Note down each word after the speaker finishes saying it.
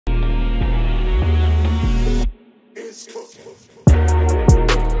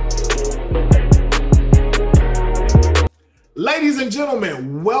Ladies and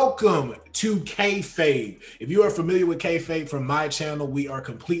gentlemen, welcome to Kayfabe. If you are familiar with Kayfabe from my channel, we are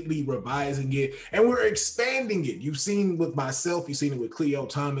completely revising it and we're expanding it. You've seen with myself, you've seen it with Cleo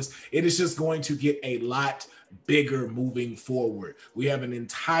Thomas. It is just going to get a lot bigger moving forward. We have an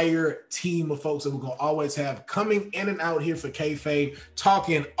entire team of folks that we're going to always have coming in and out here for Kayfabe,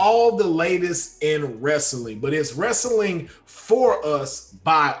 talking all the latest in wrestling, but it's wrestling for us,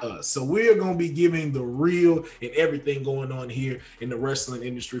 by us. So we're going to be giving the real and everything going on here in the wrestling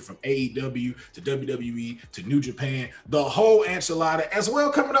industry, from AEW to WWE to New Japan, the whole enchilada, as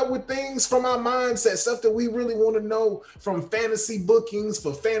well, coming up with things from our mindset, stuff that we really want to know, from fantasy bookings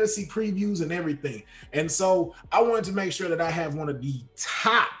for fantasy previews and everything. And so I wanted to make sure that I have one of the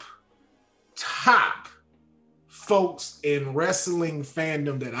top folks in wrestling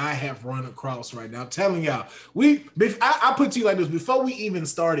fandom that I have run across right now. I'm telling y'all, I put to you like this, before we even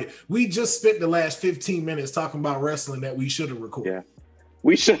started, we just spent the last 15 minutes talking about wrestling that we should have recorded. Yeah.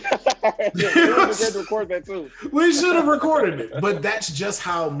 We should have recorded that too. We should have recorded it, but that's just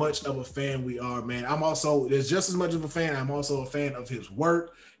how much of a fan we are, man. There's just as much of a fan. I'm also a fan of his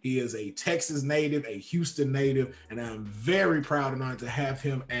work. He is a Texas native, a Houston native, and I'm very proud and honored to have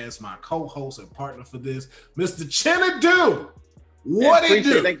him as my co-host and partner for this, Mr. Chinedu. What it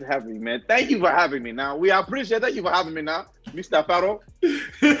do? Thanks for having me, man. Thank you for having me. Now, I appreciate. Thank you for having me. Now, Mr. Pharaoh. You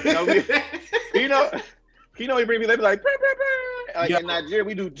know, he bring me. They be like, bah, bah, bah. Like in Nigeria,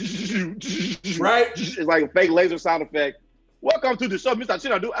 we do right. It's like a fake laser sound effect. Welcome to the show, Mr.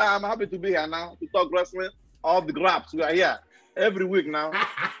 Chinedu. I'm happy to be here now to talk wrestling. All the graps we are here every week now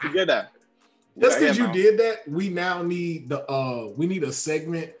together. Just because you did that, we now need a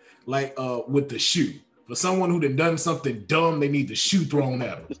segment like with the shoe. For someone who done something dumb, they need the shoe thrown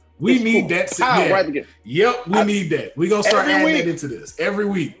at them. We it's need cool. that segment. Right. Yep, we need that. We're gonna start adding that into this every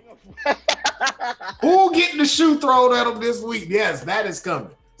week. Who getting the shoe thrown at them this week? Yes, that is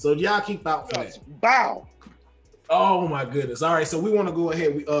coming. So y'all keep out for that. Bow. Oh my goodness. All right, so we want to go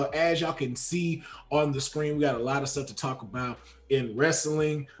ahead. As y'all can see on the screen, we got a lot of stuff to talk about in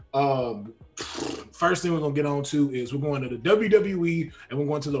wrestling. First thing we're gonna get on to is we're going to the WWE and we're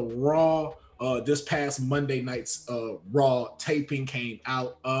going to the Raw. This past Monday night's Raw taping came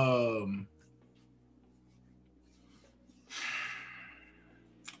out.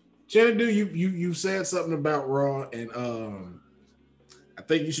 Chinedu, you said something about Raw, and I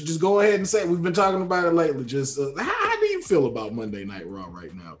think you should just go ahead and say it. We've been talking about it lately. Just how do you feel about Monday Night Raw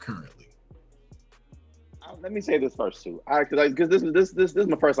right now, currently? Let me say this first too, because this is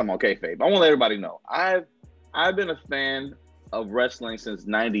my first time on Kayfabe. I want to let everybody know I've been a fan of wrestling since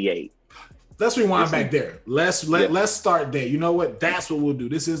 '98. Let's rewind back there. Let's start there. You know what? That's what we'll do.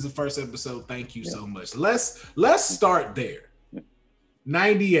 This is the first episode. Thank you so much. Let's start there.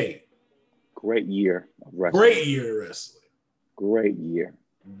 98. Great year of wrestling. Great year of wrestling. Great year.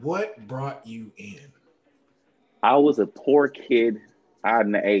 What brought you in? I was a poor kid out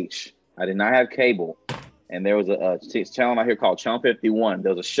in the H. I did not have cable. And there was a channel out here called Channel 51.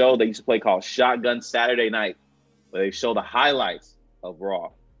 There was a show they used to play called Shotgun Saturday Night, where they show the highlights of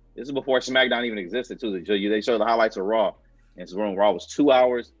Raw. This is before SmackDown even existed, too. They show the highlights of Raw. And so Raw was 2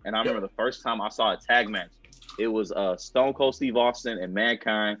 hours. And I remember the first time I saw a tag match. It was Stone Cold Steve Austin and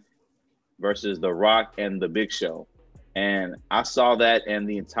Mankind versus The Rock and The Big Show. And I saw that and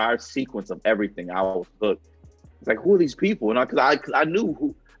the entire sequence of everything. I was hooked. It's like, who are these people? And because I knew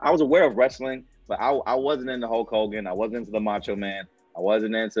who, I was aware of wrestling, but I wasn't into Hulk Hogan. I wasn't into the Macho Man. I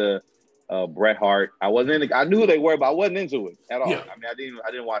wasn't into Bret Hart. I knew who they were, but I wasn't into it at all. Yeah. I mean,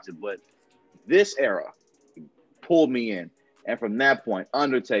 I didn't watch it, but this era pulled me in. And from that point,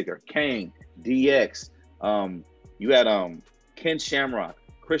 Undertaker, Kane, DX, you had Ken Shamrock,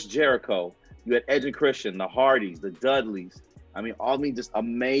 Chris Jericho, you had Edge and Christian, the Hardys, the Dudleys. I mean, just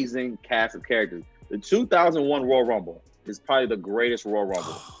amazing cast of characters. The 2001 Royal Rumble is probably the greatest Royal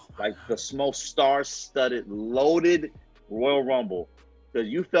Rumble. Like the most star-studded, loaded Royal Rumble. Because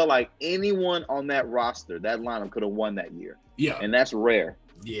you felt like anyone on that roster, that lineup could have won that year. Yeah. And that's rare.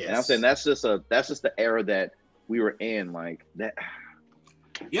 Yeah. And I'm saying that's just the era that we were in, like that.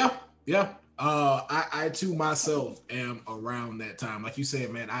 Yeah. I too myself am around that time. Like you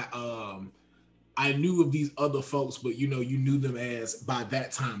said, man, I knew of these other folks, but you knew them as by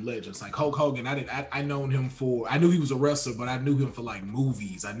that time legends. Like Hulk Hogan, I knew he was a wrestler, but I knew him for like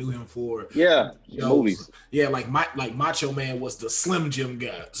movies. I knew him for movies. Yeah, like Macho Man was the Slim Jim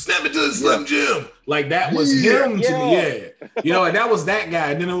guy. Snap it to the Slim Jim. Like that was him to me. Yeah. Like that was that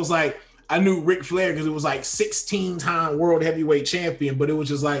guy. And then it was like I knew Ric Flair because it was like 16-time world heavyweight champion, but it was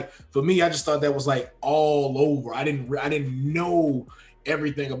just like for me, I just thought that was like all over. I didn't know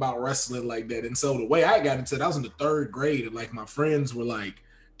everything about wrestling like that. And so the way I got into it, I was in the 3rd grade, and like my friends were like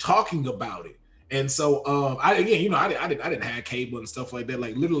talking about it. And so I didn't have cable and stuff like that.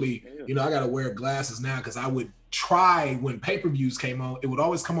 Like literally, I gotta wear glasses now because I would try when pay-per-views came on, it would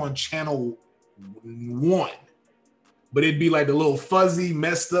always come on channel 1. But it'd be like the little fuzzy,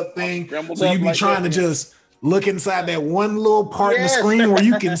 messed up thing. So you'd be like trying to just look inside that one little part in the screen where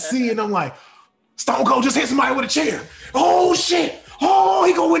you can see it. And I'm like, Stone Cold just hit somebody with a chair. Oh shit. Oh,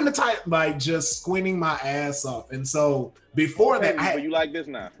 he gonna win the title. Like just squinting my ass off. And so before that, you like this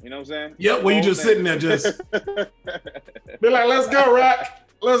now. You know what I'm saying? Yep, well, you just sitting there just be like, let's go, Rock.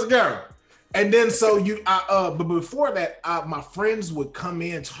 Let's go. And then so but before that, my friends would come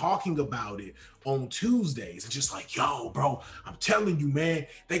in talking about it on Tuesdays and just like, yo, bro, I'm telling you, man,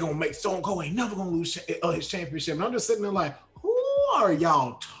 they gonna make Stone Cold ain't never gonna lose his championship. And I'm just sitting there like, who are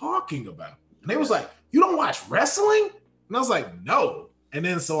y'all talking about? And they was like, you don't watch wrestling? And I was like, no. And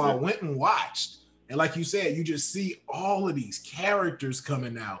then so I went and watched. And like you said, you just see all of these characters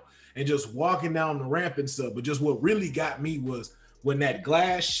coming out and just walking down the ramp and stuff. But just what really got me was when that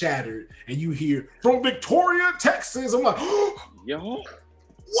glass shattered and you hear from Victoria, Texas. I'm like, yo,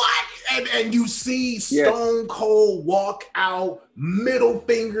 what? And you see Stone Cold walk out, middle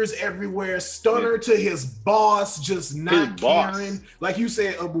fingers everywhere, stunner to his boss, just not caring. Like you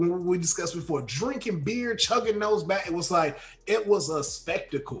said, when we discussed before, drinking beer, chugging those back. It was like, it was a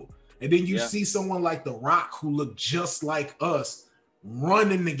spectacle. And then you see someone like The Rock who looked just like us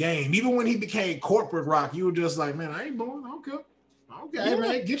running the game. Even when he became corporate Rock, you were just like, man, I ain't going. Okay,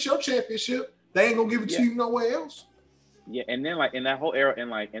 man, get your championship. They ain't gonna give it to you nowhere else. Yeah, and then like in that whole era, and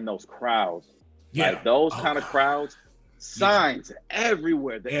like in those crowds, like those kind of crowds, signs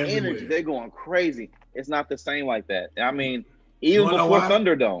everywhere, the energy, they're going crazy. It's not the same like that. I mean, even before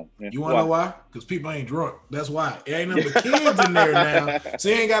Thunderdome. You wanna know why? Because people ain't drunk. That's why. It ain't none but kids in there now. So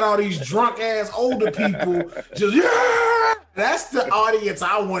you ain't got all these drunk ass older people just That's the audience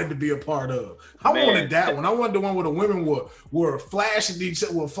I wanted to be a part of. I wanted that one. I wanted the one where the women were flashing each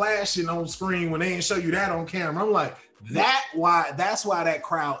other, were flashing on screen when they didn't show you that on camera. I'm like, that's why that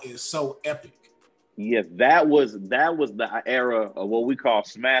crowd is so epic. Yeah, that was the era of what we call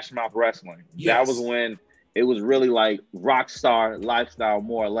Smash Mouth wrestling. Yes. That was when it was really like rock star lifestyle,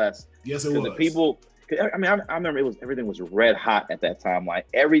 more or less. Yes, it was. The people, I mean, I remember everything was red hot at that time. Like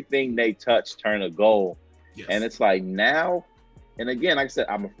everything they touched turned to gold. Yes. And it's like now, and again, like I said,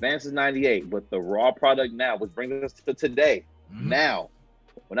 I'm a fan since '98, but the Raw product now, which brings us to today. Mm-hmm. Now,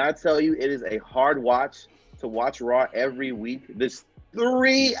 when I tell you it is a hard watch to watch Raw every week, this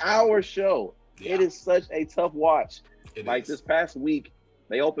 3-hour show, it is such a tough watch. This past week,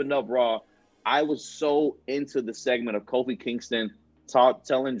 they opened up Raw. I was so into the segment of Kofi Kingston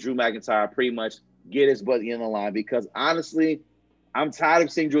telling Drew McIntyre pretty much get his butt in the line, because honestly, I'm tired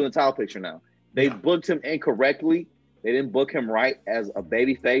of seeing Drew in the title picture now. They booked him incorrectly. They didn't book him right as a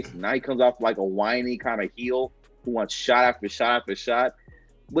babyface. Now he comes off like a whiny kind of heel who wants shot after shot after shot.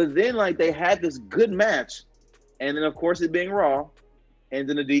 But then, like, they had this good match, and then, of course, it being Raw,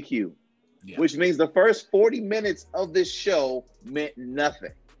 ends in a DQ, which means the first 40 minutes of this show meant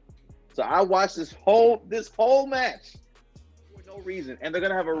nothing. So I watched this whole match for no reason, and they're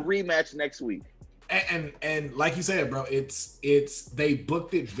gonna have a rematch next week. And like you said, bro, it's they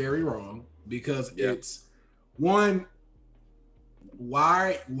booked it very wrong. Because it's one,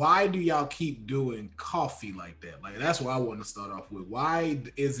 why do y'all keep doing Coffee like that? Like, that's what I want to start off with. Why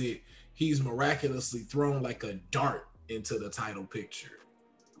is it he's miraculously thrown like a dart into the title picture?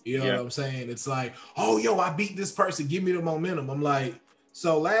 You know what I'm saying? It's like, oh, yo, I beat this person. Give me the momentum. I'm like,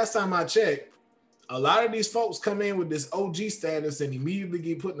 so last time I checked, a lot of these folks come in with this OG status and immediately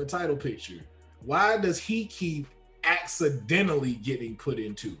get put in the title picture. Why does he keep accidentally getting put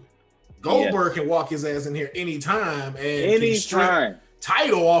into it? Goldberg can walk his ass in here anytime and can strip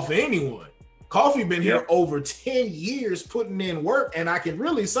title off of anyone. Coffee been here over 10 years putting in work, and I can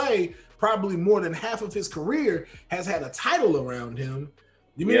really say probably more than half of his career has had a title around him.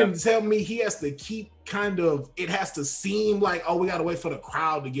 You mean to tell me he has to keep it has to seem like, oh, we got to wait for the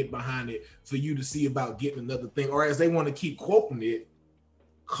crowd to get behind it for you to see about getting another thing, or as they want to keep quoting it,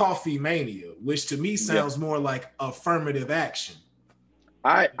 Coffee Mania, which to me sounds more like affirmative action.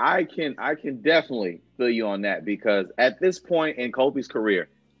 I can definitely feel you on that, because at this point in Kofi's career,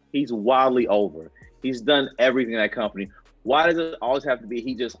 he's wildly over. He's done everything in that company. Why does it always have to be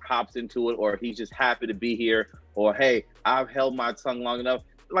he just hops into it, or he's just happy to be here, or hey, I've held my tongue long enough?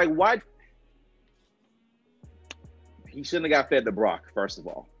 Like, why? He shouldn't have got fed to Brock, first of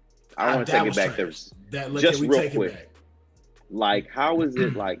all. I want to take it back there just real quick. Like, how is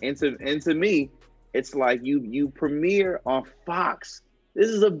it like? And to me, it's like you premiere on Fox This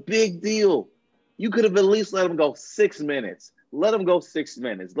is a big deal. You could have at least let him go 6 minutes. Let him go 6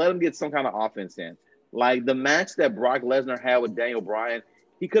 minutes. Let him get some kind of offense in. Like the match that Brock Lesnar had with Daniel Bryan,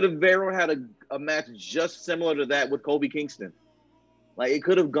 he could have very well had a match just similar to that with Kofi Kingston. Like it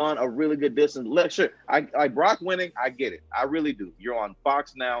could have gone a really good distance. Sure, I Brock winning, I get it. I really do. You're on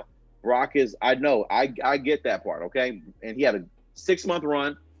Fox now. Brock is, I know, I get that part, okay? And he had a 6-month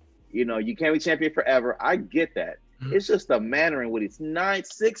run. You know, you can't be champion forever. I get that. Mm-hmm. It's just the manner in which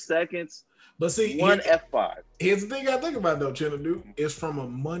it's 6 seconds. But see, one F5. Here's the thing I think about though, Chinedu, is from a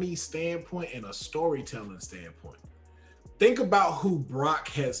money standpoint and a storytelling standpoint. Think about who Brock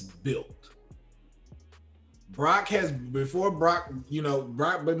has built. Brock has, before Brock,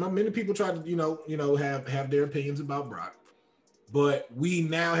 but many people try to, have their opinions about Brock. But we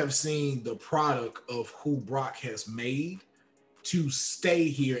now have seen the product of who Brock has made to stay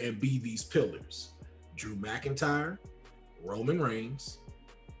here and be these pillars. Drew McIntyre, Roman Reigns,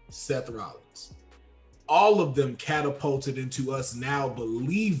 Seth Rollins. All of them catapulted into us now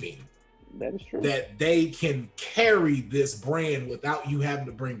believing that is true, that they can carry this brand without you having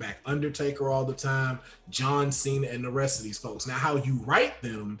to bring back Undertaker all the time, John Cena, and the rest of these folks. Now, how you write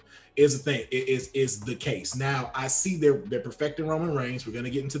them is the thing, is the case. Now, I see they're perfecting Roman Reigns. We're going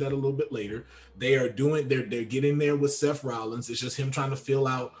to get into that a little bit later. They're getting there with Seth Rollins. It's just him trying to fill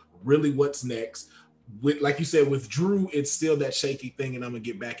out really what's next. With, like you said, with Drew, it's still that shaky thing, and I'm going to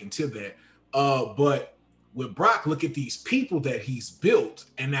get back into that. But with Brock, look at these people that he's built,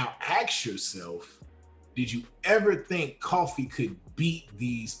 and now ask yourself, did you ever think Kofi could beat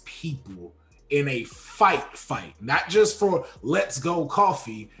these people in a fight? Not just for let's go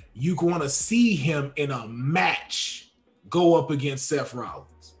Kofi. You want to see him in a match go up against Seth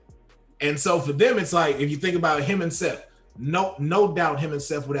Rollins. And so for them, it's like, if you think about him and Seth, no doubt him and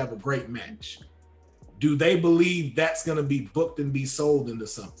Seth would have a great match. Do they believe that's going to be booked and be sold into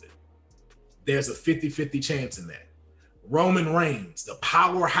something? There's a 50-50 chance in that. Roman Reigns, the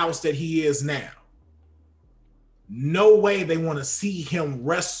powerhouse that he is now, no way they want to see him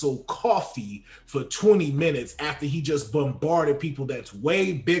wrestle Kofi for 20 minutes after he just bombarded people that's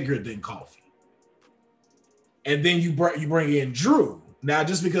way bigger than Kofi. And then you bring in Drew. Now,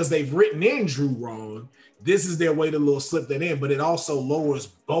 just because they've written in Drew wrong, this is their way to little slip that in, but it also lowers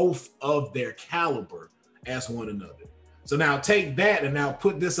both of their caliber as one another. So now take that and now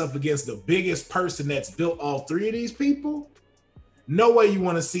put this up against the biggest person that's built all three of these people. No way you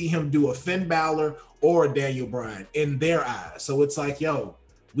want to see him do a Finn Balor or a Daniel Bryan in their eyes. So it's like, yo,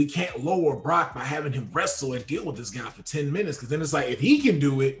 we can't lower Brock by having him wrestle and deal with this guy for 10 minutes. Because then it's like, if he can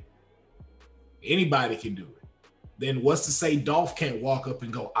do it, anybody can do it. Then what's to say Dolph can't walk up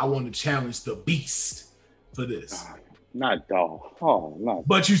and go, I want to challenge the beast for this? Not Dolph. Oh, no.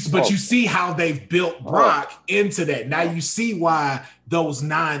 But you see how they've built Brock into that. Now you see why those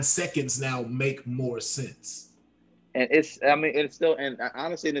 9 seconds now make more sense. And it's still, and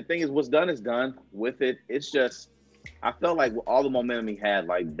honestly, the thing is, what's done is done with it. It's just, I felt like with all the momentum he had,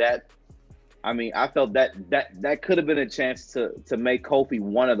 like that. I mean, I felt that could have been a chance to make Kofi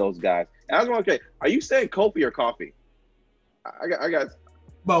one of those guys. And I was going, okay, are you saying Kofi or Coffee? I got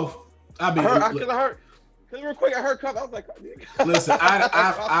both. I heard. Because real quick, I heard Kofi. I was like, listen,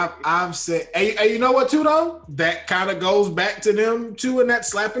 I've said, hey, you know what, too, though? That kind of goes back to them, too, and that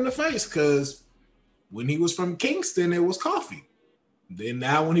slap in the face. Because when he was from Kingston, it was Kofi. Then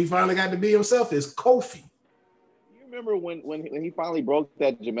now when he finally got to be himself, it's Kofi. You remember when he finally broke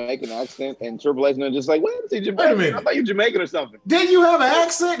that Jamaican accent and Triple H was just like, wait a minute. I thought you were Jamaican or something. Didn't you have an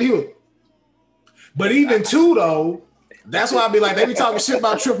accent? But even, too, though, that's why I be like, they be talking shit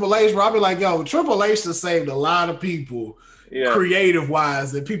about Triple H, but I be like, yo, Triple H has saved a lot of people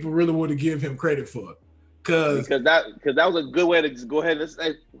creative-wise that people really want to give him credit for. Because that was a good way to just go ahead and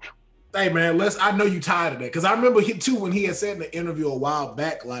say, hey, man, I know you tired of that. Because I remember too, when he had said in the interview a while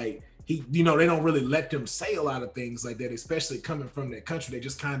back, like, they don't really let them say a lot of things like that, especially coming from that country. They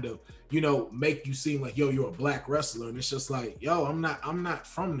just kind of, make you seem like, yo, you're a black wrestler. And it's just like, yo, I'm not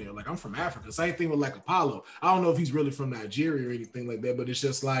from there. Like, I'm from Africa. Same thing with like Apollo. I don't know if he's really from Nigeria or anything like that, but it's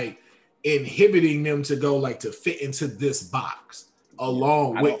just like inhibiting them to go like to fit into this box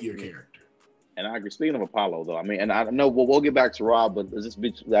along with your character. And I agree. Speaking of Apollo, though, I mean, and I know we'll get back to Rob, but this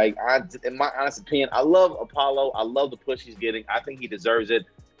be like, in my honest opinion, I love Apollo. I love the push he's getting. I think he deserves it.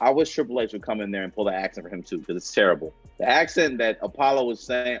 I wish Triple H would come in there and pull the accent for him too, because it's terrible. The accent that Apollo was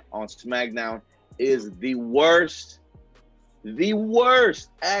saying on SmackDown is the worst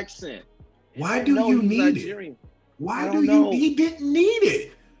accent. Why do you need it? Why do you? He didn't need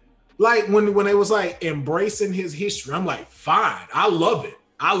it. Like when it was like embracing his history, I'm like, fine, I love it.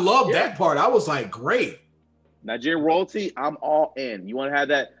 I love that part. I was like, great. Nigerian royalty, I'm all in. You want to have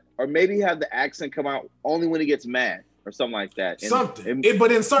that, or maybe have the accent come out only when he gets mad or something like that.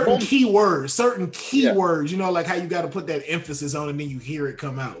 But in certain yeah. keywords, you know, like how you got to put that emphasis on, and then you hear it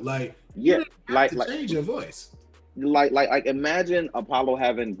come out. Like, yeah, you have to change your voice. Like imagine Apollo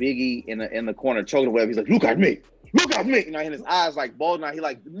having Biggie in the corner choking the web. He's like, look at me, you know, and his eyes like bulging out. He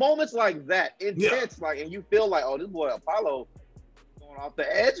like moments like that, intense, like, and you feel like, oh, this boy Apollo going off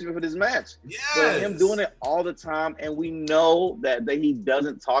the edge for this match. Yes. But him doing it all the time, and we know that he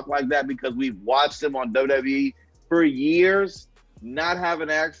doesn't talk like that because we've watched him on WWE for years, not have an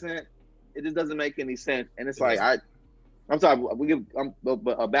accent. It just doesn't make any sense. And it's like, I'm sorry,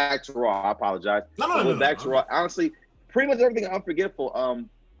 back to Raw. I apologize. Back to Raw. Honestly, pretty much everything unforgettable.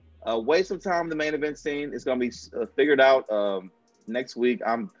 Waste of time. The main event scene is going to be figured out next week.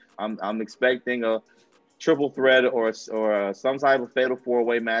 I'm expecting a triple threat or some type of fatal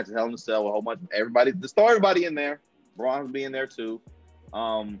 4-way match, Hell in a Cell, a whole bunch of everybody. Just throw everybody in there. Braun's being there too.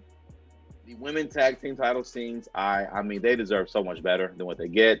 The women tag team title scenes, I mean, they deserve so much better than what they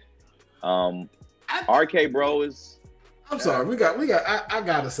get. RK Bro is. I'm sorry, I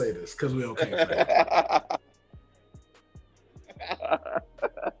gotta say this because we okay.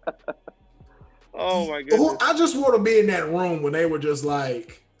 Oh my goodness! I just want to be in that room when they were just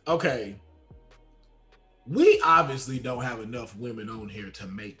like, okay, we obviously don't have enough women on here to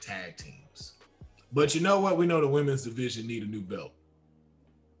make tag teams, but you know what? We know the women's division need a new belt.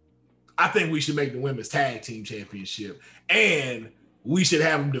 I think we should make the women's tag team championship, and we should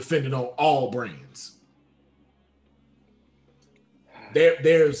have them defended on all brands.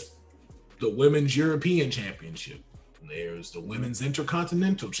 There's the Women's European Championship. There's the Women's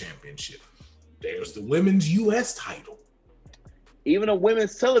Intercontinental Championship. There's the Women's U.S. title. Even a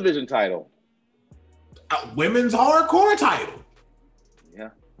Women's Television title. A Women's Hardcore title.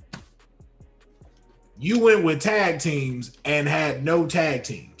 Yeah. You went with tag teams and had no tag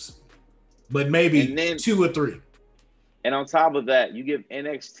teams, but maybe 2 or 3. And on top of that, you give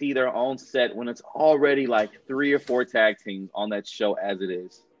NXT their own set when it's already like 3 or 4 tag teams on that show as it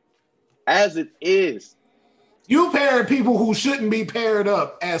is. As it is. You pair people who shouldn't be paired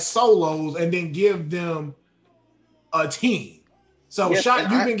up as solos and then give them a team. So yes,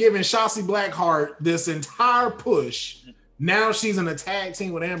 you've been giving Shotzi Blackheart this entire push. Now she's in a tag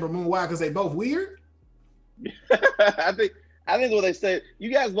team with Amber Moon. Why? Because they both weird? I think what they said,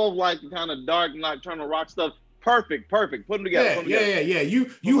 you guys both like kind of dark and like trying to rock stuff. Perfect. Put them together. Yeah.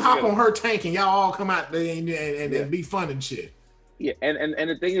 You hop on her tank and y'all all come out there and be fun and shit. Yeah, and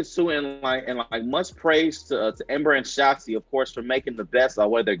the thing is too, and like much praise to Ember and Shotzi, of course, for making the best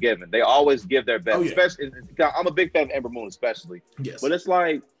of what they're given. They always give their best. Especially, I'm a big fan of Ember Moon, especially. Yes. But it's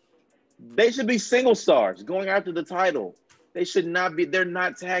like they should be single stars going after the title. They should not be. They're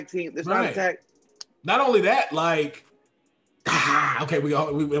not tag team. It's not a tag. Not only that, like. Okay, we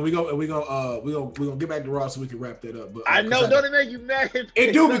gonna get back to Raw so we can wrap that up. But I know, don't it make you mad?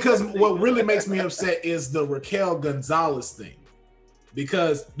 It do, because what really makes me upset is the Raquel Gonzalez thing.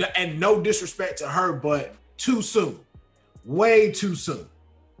 Because, and no disrespect to her, but too soon, way too soon.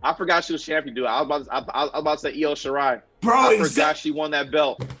 I forgot she was champion, dude. I was about to say Io Shirai. Bro, I forgot she won that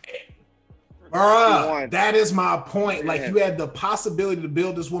belt. Bruh, that is my point. Like, you had the possibility to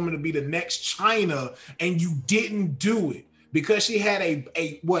build this woman to be the next Chyna, and you didn't do it. Because she had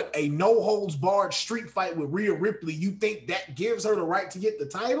a no holds barred street fight with Rhea Ripley, you think that gives her the right to get the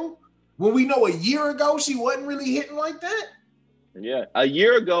title? When we know a year ago she wasn't really hitting like that? Yeah, a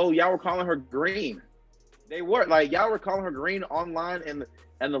year ago y'all were calling her green. They were like y'all were calling her green online and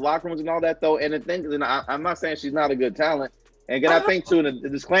the locker rooms and all that though. And the thing is, and I'm not saying she's not a good talent. And again, I think too, in the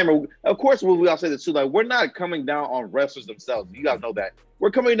disclaimer, of course, we all say this too. Like, we're not coming down on wrestlers themselves. You guys know that.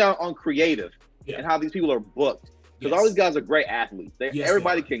 We're coming down on creative and how these people are booked. Because all these guys are great athletes.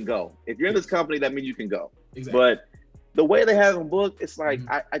 Everybody can go. If you're in this company, that means you can go. Exactly. But the way they have them booked, it's like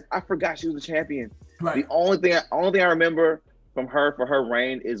I forgot she was a champion. Right. The only thing I remember from her for her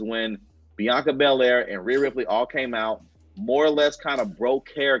reign is when Bianca Belair and Rhea Ripley all came out, more or less kind of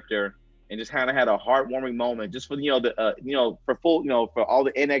broke character and just kind of had a heartwarming moment. Just for for all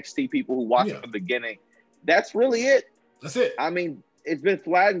the NXT people who watched from the beginning. That's really it. That's it. I mean, it's been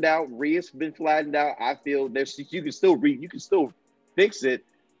flattened out. Rhea's been flattened out. I feel you can still fix it,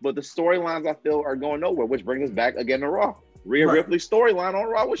 but the storylines I feel are going nowhere, which brings us back again to Raw. Rhea Ripley's storyline on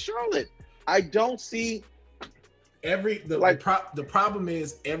Raw with Charlotte. I don't see the problem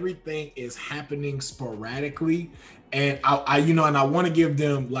is everything is happening sporadically, and I want to give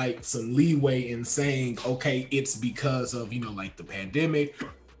them like some leeway in saying, okay, it's because of like the pandemic,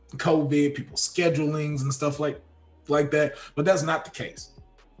 COVID, people's schedulings and stuff like that, but that's not the case.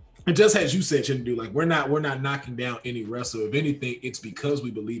 And just as you said, Chinedu, like we're not knocking down any wrestler. If anything, it's because we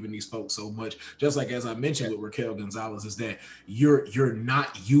believe in these folks so much. Just like as I mentioned with Raquel Gonzalez, is that you're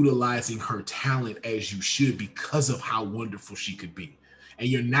not utilizing her talent as you should because of how wonderful she could be. And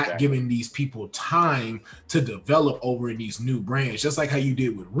you're not giving these people time to develop over in these new brands, just like how you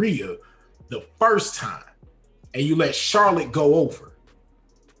did with Rhea the first time, and you let Charlotte go over.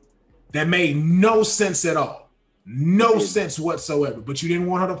 That made no sense at all. No sense whatsoever, but you didn't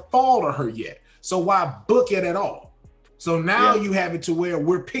want her to fall to her yet. So why book it at all? So now you have it to where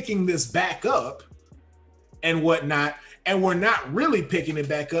we're picking this back up and whatnot, and we're not really picking it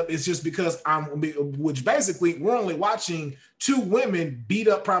back up. It's just because which basically we're only watching two women beat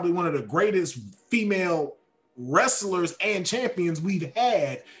up probably one of the greatest female wrestlers and champions we've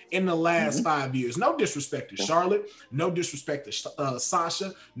had in the last 5 years. No disrespect to Charlotte, no disrespect to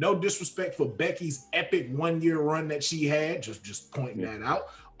Sasha, no disrespect for Becky's epic 1 year run that she had, just pointing that out.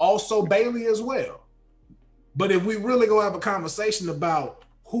 Also Bayley as well. But if we really go have a conversation about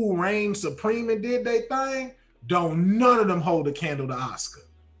who reigned supreme and did their thing, don't none of them hold a candle to Asuka.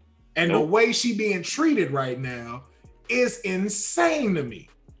 And the way she being treated right now is insane to me.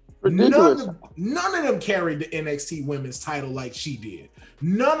 Ridiculous. None of them carried the NXT women's title like she did.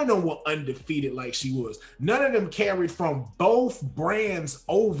 None of them were undefeated like she was. None of them carried from both brands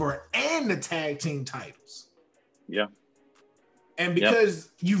over and the tag team titles. Yeah. And because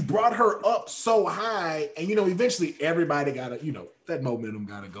you've brought her up so high, and eventually everybody gotta, that momentum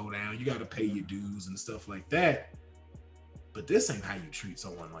gotta go down. You gotta pay your dues and stuff like that. But this ain't how you treat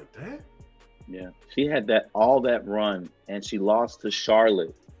someone like that. Yeah. She had all that run, and she lost to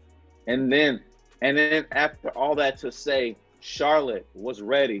Charlotte. And then after all that to say Charlotte was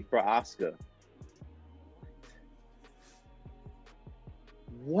ready for Asuka.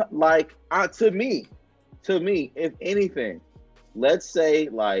 What, like, to me, if anything, let's say,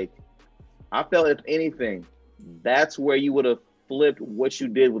 like, I felt if anything, that's where you would have flipped what you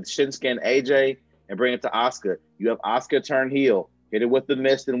did with Shinsuke and AJ and bring it to Asuka. You have Asuka turn heel, hit it with the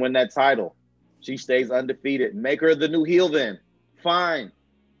mist and win that title. She stays undefeated. Make her the new heel then. Fine.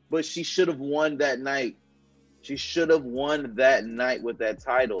 But she should have won that night. She should have won that night with that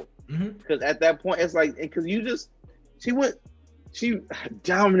title. Because at that point, it's like, because she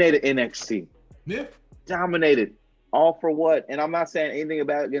dominated NXT. Yeah. Dominated. All for what? And I'm not saying anything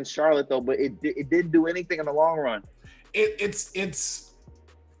about against Charlotte, though, but it didn't do anything in the long run. It's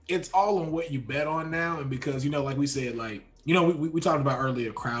all on what you bet on now. And because, like we said, like, we talked about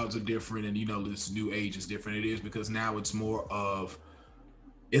earlier, crowds are different, and, this new age is different. It is because now it's more of,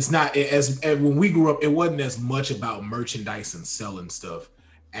 it's not as when we grew up, it wasn't as much about merchandise and selling stuff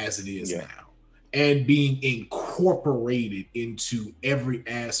as it is now, and being incorporated into every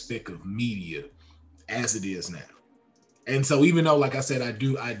aspect of media as it is now. And so even though, like I said, I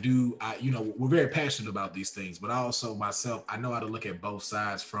we're very passionate about these things, but I also myself, I know how to look at both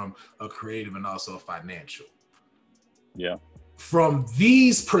sides from a creative and also a financial. Yeah. From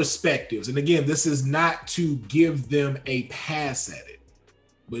these perspectives, and again, this is not to give them a pass at it,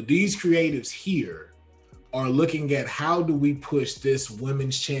 but these creatives here are looking at how do we push this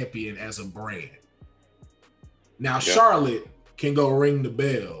women's champion as a brand. Now, Charlotte can go ring the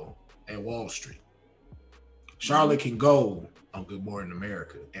bell at Wall Street. Charlotte can go on Good Morning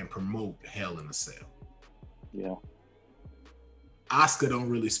America and promote Hell in a Cell. Yeah. Asuka don't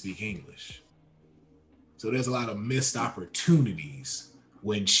really speak English. So there's a lot of missed opportunities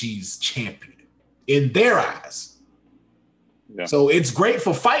when she's champion in their eyes. Yeah. So it's great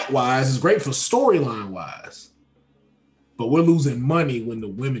for fight-wise, it's great for storyline-wise, but we're losing money when the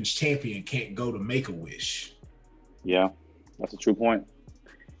women's champion can't go to Make-A-Wish. Yeah, that's a true point.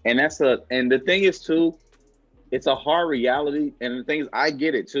 And the thing is too, it's a hard reality, and the thing is, I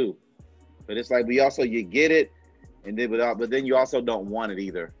get it too, but it's like you get it, and then but then you also don't want it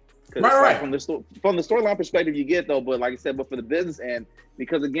either. Right. From the storyline perspective, you get it, though, but like I said, but for the business end,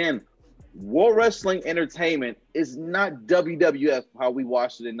 because again, World Wrestling Entertainment is not WWF how we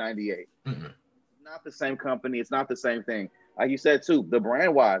watched it in '98. Not the same company. It's not the same thing. Like you said too, the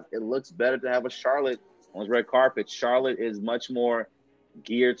brand wise, it looks better to have a Charlotte on the red carpet. Charlotte is much more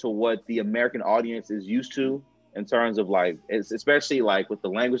geared to what the American audience is used to in terms of like, especially like with the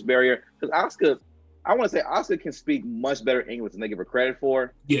language barrier. Because Asuka, I want to say Asuka can speak much better English than they give her credit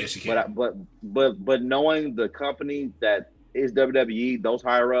for. Yeah, she can. But knowing the company that is WWE, those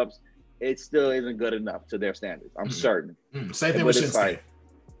higher ups, it still isn't good enough to their standards. I'm certain. Same thing with Shinsuke.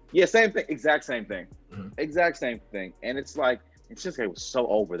 Like, same thing. Exact same thing. Exact same thing. And it's like, Shinsuke was so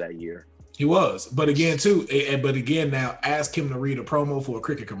over that year. He was. But again, now ask him to read a promo for a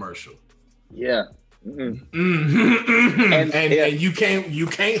cricket commercial. Yeah. And you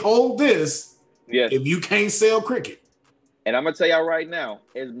can't hold this if you can't sell cricket. And I'm gonna tell y'all right now,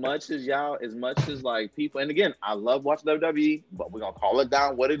 as much as like people, and again, I love watching WWE, but we're gonna call it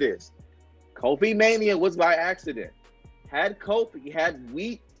down what it is. Kofi Mania was by accident. Had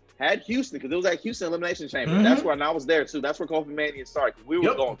Houston, because it was at Houston Elimination Chamber. Mm-hmm. That's where, and I was there too. That's where Kofi Mania started. We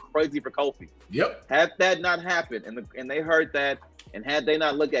were going crazy for Kofi. Yep. Had that not happened, and they heard that, and had they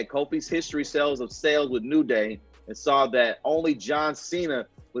not looked at Kofi's history sales with New Day and saw that only John Cena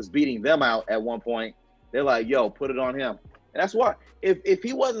was beating them out at one point, they're like, "Yo, put it on him." And that's why, if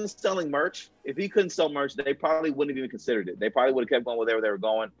he wasn't selling merch, if he couldn't sell merch, they probably wouldn't have even considered it. They probably would have kept going wherever they were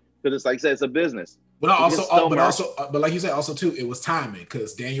going, because it's like I said, it's a business. But like you said, also too, it was timing,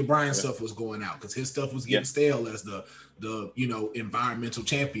 because Daniel Bryan's stuff was going out, because his stuff was getting stale as the environmental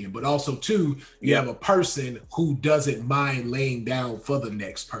champion. But also too, you have a person who doesn't mind laying down for the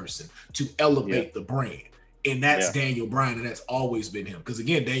next person to elevate the brand. And that's Daniel Bryan, and that's always been him. Because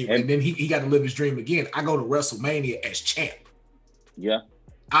again, and then he got to live his dream again. I go to WrestleMania as champ. Yeah.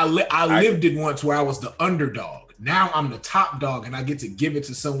 I lived it once where I was the underdog. Now I'm the top dog, and I get to give it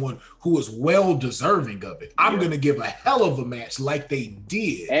to someone who is well deserving of it. I'm going to give a hell of a match like they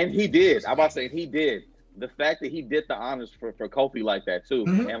did. And he did. I'm about to say he did. The fact that he did the honors for Kofi like that too.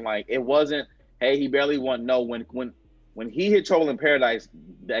 Mm-hmm. And like, it wasn't, hey, he barely won. No, when he hit Trouble in Paradise,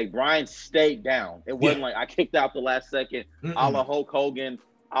 Bryan stayed down. It wasn't like I kicked out the last second, a la Hulk Hogan,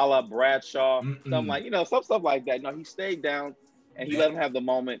 a la Bradshaw, something like, some stuff like that. No, he stayed down and he let him have the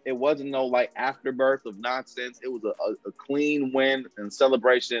moment. It wasn't no like afterbirth of nonsense. It was a clean win and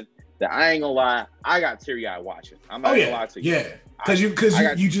celebration that I ain't gonna lie, I got teary-eyed watching. I'm not gonna lie to you. Yeah. Because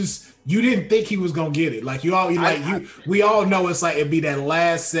you didn't think he was gonna get it. Like we all know it's like it'd be that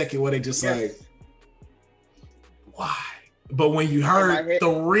last second where they just like, why? But when you heard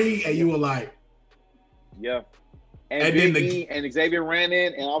 3 and you were like, and then and Xavier ran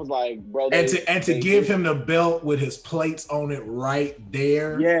in, and I was like, bro. To give him the belt with his plates on it right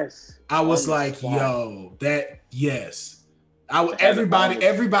there. Yes. I was like, yo,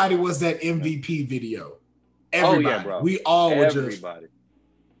 everybody was that MVP video. Everybody. Bro. We all were everybody.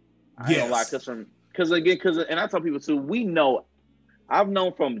 I don't lie, because and I tell people too, we know, I've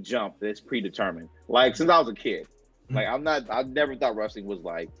known from jump that it's predetermined. Like since I was a kid. Like I never thought wrestling was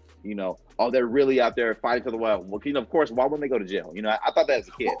like, they're really out there fighting for the well. Well, of course, why wouldn't they go to jail? I thought that as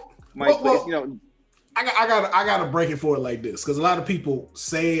a kid. I gotta break it for it like this, because a lot of people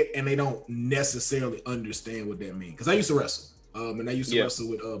say it and they don't necessarily understand what that means. Because I used to wrestle, and I used to wrestle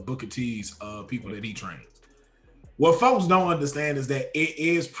with Booker T's people that he trains. What folks don't understand is that it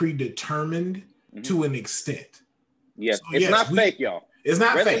is predetermined to an extent. Yes, so, it's not fake, y'all. It's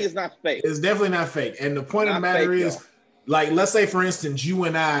not wrestling fake. It's not fake. It's definitely not fake. And the point of the matter is, like, let's say, for instance, you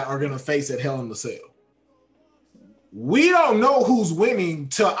and I are going to face at Hell in a Cell. We don't know who's winning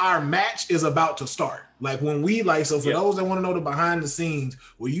till our match is about to start. Like, when so for those that want to know the behind the scenes,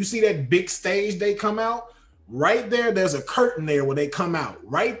 where you see that big stage they come out, right there's a curtain there where they come out.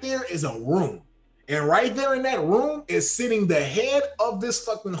 Right there is a room. And right there in that room is sitting the head of this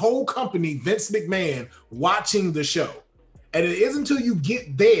fucking whole company, Vince McMahon, watching the show. And it isn't until you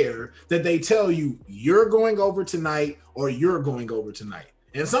get there that they tell you you're going over tonight or you're going over tonight.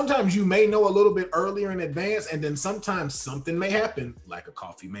 And sometimes you may know a little bit earlier in advance, and then sometimes something may happen, like a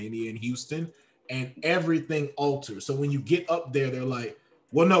Coffee Mania in Houston, and everything alters. So when you get up there, they're like,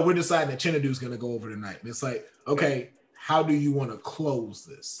 well, no, we're deciding that Chinedu's going to go over tonight. And it's like, okay, how do you want to close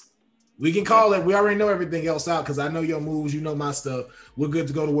this? We can call it, we already know everything else out because I know your moves, you know my stuff. We're good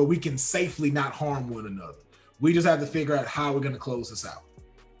to go to where we can safely not harm one another. We just have to figure out how we're going to close this out.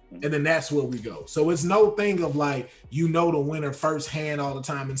 And then that's where we go. So it's no thing of like, the winner firsthand all the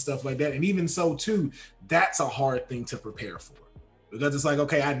time and stuff like that. And even so too, that's a hard thing to prepare for. Because it's like,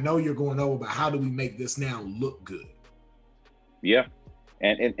 okay, I know you're going over, but how do we make this now look good? Yeah.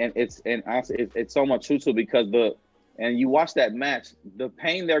 And it's so much true too, because and you watch that match, the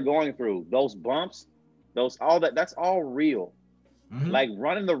pain they're going through, those bumps, that's all real. Mm-hmm. Like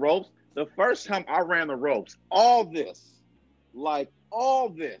running the ropes. The first time I ran the ropes, all this was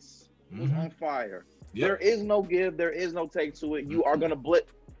on fire. Yep. There is no give. There is no take to it. You are going to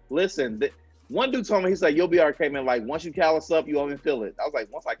blip. Listen, one dude told me, he said, you'll be okay, man. Like, once you callous up, you won't even feel it. I was like,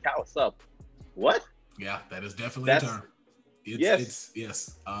 once I callous up, what? Yeah, that is definitely a term. Yes.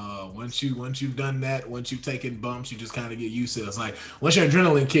 Once you've done that, once you've taken bumps, you just kind of get used to it. It's like, once your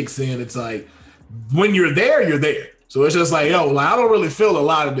adrenaline kicks in, it's like, when you're there, you're there. So it's just like, I don't really feel a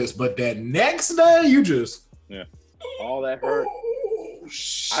lot of this, but that next day, you just all that hurt. Oh,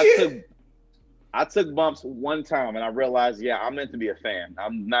 shit. I took bumps one time and I realized, yeah, I'm meant to be a fan.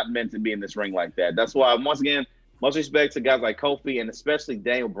 I'm not meant to be in this ring like that. That's why, once again, much respect to guys like Kofi and especially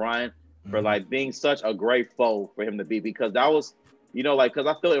Daniel Bryan for like being such a great foe for him to be, because that was, like, because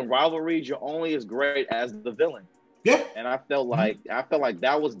I feel in rivalries, you're only as great as the villain. Yeah. And I felt like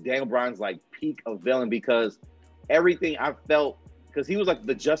that was Daniel Bryan's like peak of villain, because everything I felt, because he was like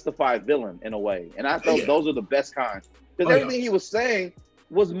the justified villain in a way. And I felt those are the best kinds. Because everything he was saying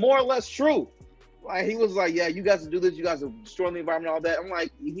was more or less true. Like, he was like, yeah, you guys do this, you guys are destroying the environment, all that. I'm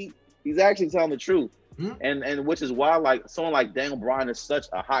like, he's actually telling the truth. And which is why, like, someone like Daniel Bryan is such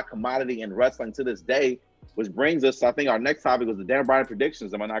a hot commodity in wrestling to this day, which brings us, I think our next topic was the Daniel Bryan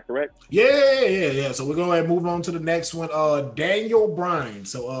predictions. Am I not correct? Yeah. So we're going to move on to the next one. Daniel Bryan.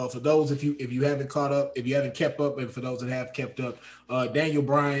 So for those, if you haven't caught up, if you haven't kept up, and for those that have kept up, Daniel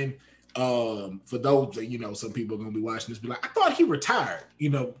Bryan, for those that, some people are going to be watching this, be like, I thought he retired,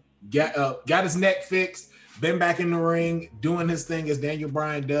 got his neck fixed, been back in the ring, doing his thing as Daniel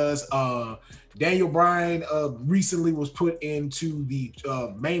Bryan does. Daniel Bryan recently was put into the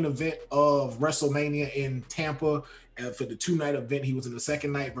main event of WrestleMania in Tampa. For the 2-night event, he was in the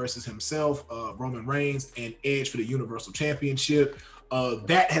second night versus himself, Roman Reigns, and Edge for the Universal Championship.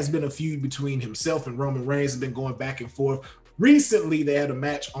 That has been a feud between himself and Roman Reigns, has been going back and forth. Recently, they had a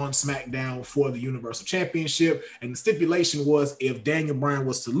match on SmackDown for the Universal Championship, and the stipulation was if Daniel Bryan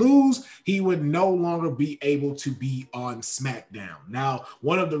was to lose, he would no longer be able to be on SmackDown. Now,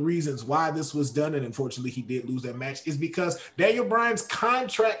 one of the reasons why this was done, and unfortunately he did lose that match, is because Daniel Bryan's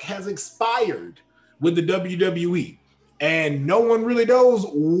contract has expired with the WWE, and no one really knows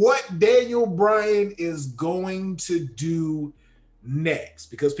what Daniel Bryan is going to do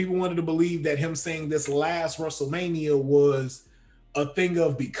next, because people wanted to believe that him saying this last WrestleMania was a thing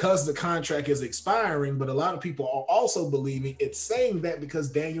of because the contract is expiring, but a lot of people are also believing it's saying that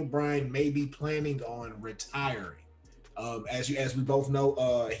because Daniel Bryan may be planning on retiring. As we both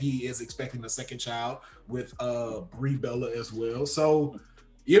know, he is expecting a second child with Brie Bella as well. So,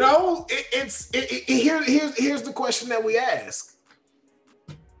 here's the question that we ask: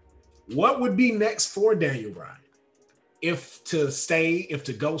 what would be next for Daniel Bryan? If to stay, if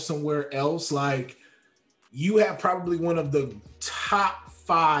to go somewhere else? Like, you have probably one of the top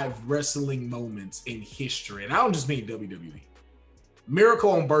 5 wrestling moments in history. And I don't just mean WWE.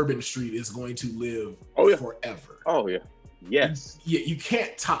 Miracle on Bourbon Street is going to live forever. Oh, yeah. Yes. You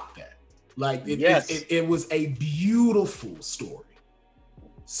can't top that. Like, it was a beautiful story.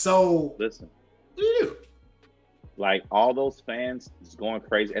 So, listen. What do you do? Like, all those fans is going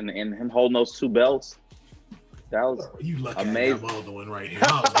crazy. And him holding those 2 belts. That was amazing. I got my other one right here.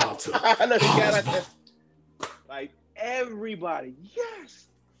 I was about to. Like, everybody, yes.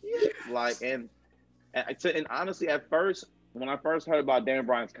 Like, and honestly, at first, when I first heard about Daniel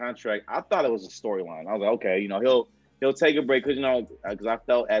Bryan's contract, I thought it was a storyline. I was like, okay, he'll take a break because I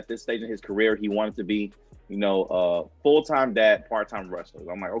felt at this stage in his career he wanted to be, full-time dad, part-time wrestler.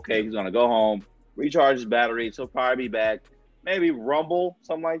 I'm like, okay, he's gonna go home, recharge his batteries. He'll probably be back, maybe Rumble,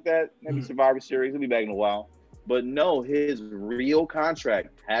 something like that, maybe Survivor Series. He'll be back in a while. But no, his real contract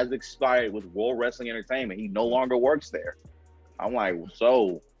has expired with World Wrestling Entertainment. He no longer works there. I'm like,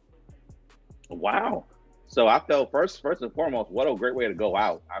 so, wow. So I felt first and foremost, what a great way to go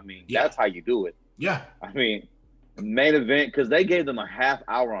out. I mean, that's how you do it. Yeah. I mean, main event, because they gave them a half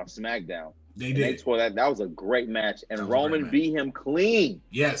hour on SmackDown. They did. They tore that. That was a great match, and Roman beat him clean.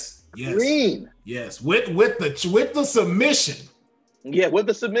 Yes. Clean. Yes. With the submission. Yeah, with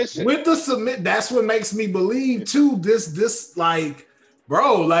the submission. That's what makes me believe too. This like,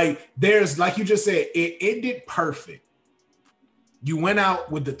 bro, like there's, like you just said, it ended perfect. You went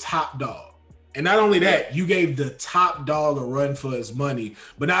out with the top dog. And not only that, you gave the top dog a run for his money.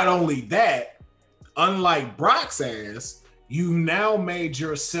 But not only that, unlike Brock's ass, you now made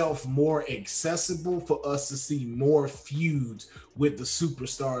yourself more accessible for us to see more feuds with the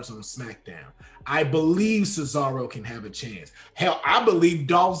superstars on SmackDown. I believe Cesaro can have a chance. Hell, I believe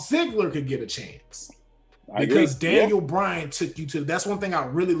Dolph Ziggler could get a chance. Because Daniel Bryan took you to. That's one thing I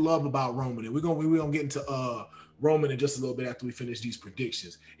really love about Roman, and we're gonna get into Roman in just a little bit after we finish these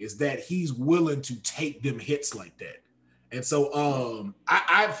predictions. Is that he's willing to take them hits like that, and so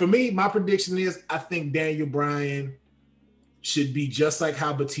for me, my prediction is I think Daniel Bryan should be just like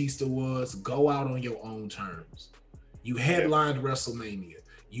how Batista was. Go out on your own terms. You headlined WrestleMania.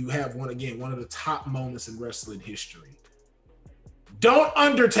 You have one of the top moments in wrestling history. Don't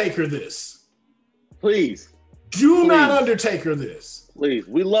Undertaker this. Please. Do not Undertaker this. Please.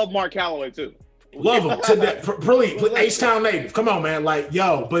 We love Mark Calloway too. Love him. Please. H-Town native. Come on, man. Like,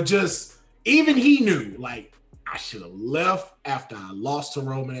 but just, even he knew, like, I should have left after I lost to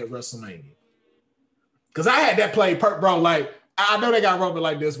Roman at WrestleMania. Because I had that play, bro. Like, I know they got Roman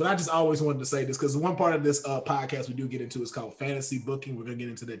like this, but I just always wanted to say this because one part of this podcast we do get into is called fantasy booking. We're gonna get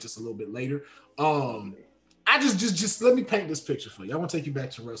into that just a little bit later. I just let me paint this picture for you. I want to take you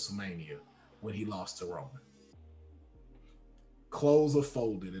back to WrestleMania when he lost to Roman. Clothes are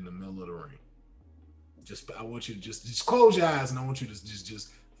folded in the middle of the ring. I want you to just close your eyes, and I want you to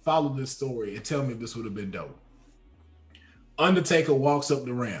just follow this story and tell me if this would have been dope. Undertaker walks up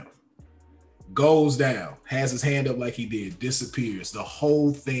the ramp, goes down, has his hand up like he did, disappears. The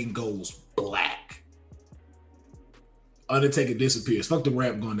whole thing goes black. Undertaker disappears. Fuck the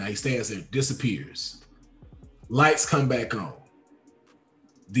ramp going down. He stands there, disappears. Lights come back on.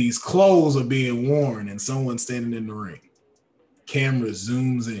 These clothes are being worn and someone's standing in the ring. Camera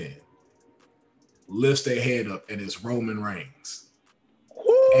zooms in, lifts their head up, and it's Roman Reigns.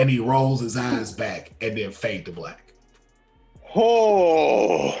 And he rolls his eyes back and then fade to black.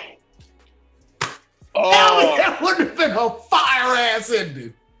 Oh. That would have been a fire ass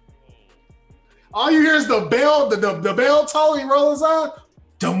ending. All you hear is the bell, the bell toll, he rolls his eye,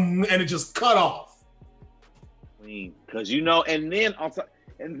 and it just cut off. Because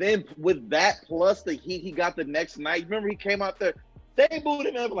and then with that plus the heat he got the next night, remember he came out there, they booed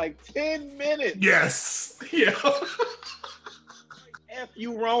him in for like 10 minutes. Yes. Yeah. F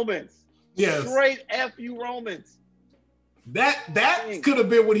you Romans. Yes. Straight F you Romans. That could have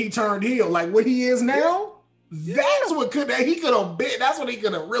been when he turned heel, like what he is now. Yeah. That's what he could have been. That's what he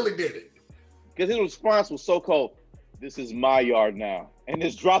could have really did it. Because his response was so cold. This is my yard now, and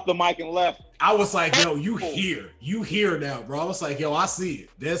just dropped the mic and left. I was like, yo, you here now, bro. I was like, yo, I see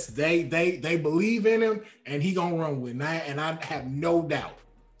it. They believe in him, and he gonna run with that, and I have no doubt.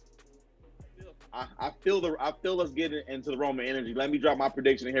 I feel us getting into the Roman energy. Let me drop my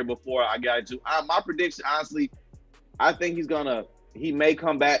prediction here before I get into my prediction. Honestly, I think he may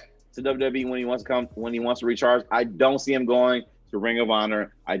come back to WWE when he wants to recharge. I don't see him going to Ring of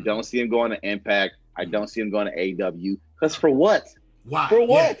Honor. I don't see him going to Impact. I don't see him going to AEW. Because for what? Why? For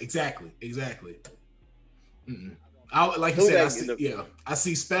what? Yeah, exactly. Like you said, I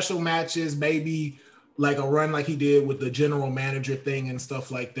see special matches, maybe like a run like he did with the general manager thing and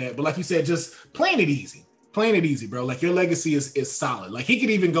stuff like that. But like you said, just playing it easy, bro. Like your legacy is solid. Like he could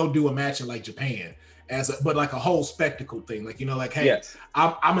even go do a match in like Japan but like a whole spectacle thing. Like, like, hey, yes.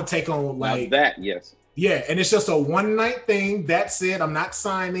 I'm gonna take on like now that, yes. Yeah, and it's just a one night thing. That's it. I'm not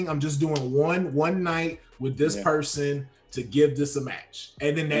signing. I'm just doing one night with this person to give this a match,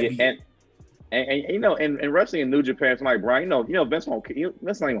 and then that. And wrestling in New Japan, it's like Brian. Vince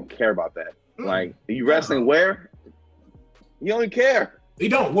not even care about that. Like, are you wrestling where? He don't care. He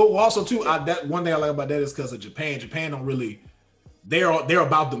don't. Well, also too, that one thing I like about that is because of Japan. Japan don't really. They're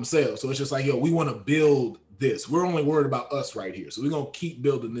about themselves, so it's just like, yo, we want to build this. We're only worried about us right here, so we're gonna keep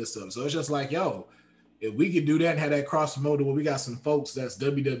building this up. So it's just like, yo. If we could do that and have that cross promoter where we got some folks that's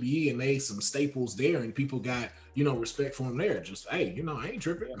WWE and they some staples there and people got, respect for them there. Just, hey, I ain't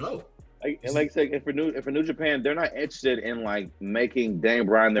tripping. Go. And like I said, if for New Japan, they're not interested in like making Daniel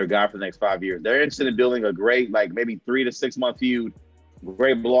Bryan their guy for the next 5 years. They're interested in building a great, like maybe 3 to 6 month feud,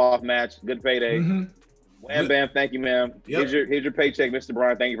 great blow off match, good payday. Mm-hmm. Wham bam, thank you, ma'am. Yep. Here's your paycheck, Mr.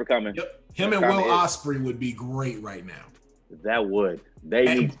 Bryan. Thank you for coming. Yep. Him and Will Ospreay would be great right now. That would.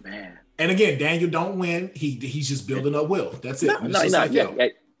 Man. And again, Daniel don't win. He's just building up Will. That's it.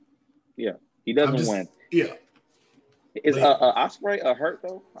 Yeah. He doesn't win. Yeah. Is Ospreay hurt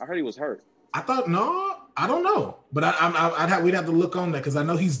though? I heard he was hurt. I thought I don't know, but we'd have to look on that because I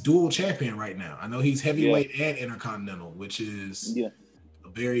know he's dual champion right now. I know he's heavyweight and intercontinental, which is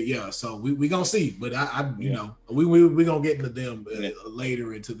So we gonna see, but we gonna get into them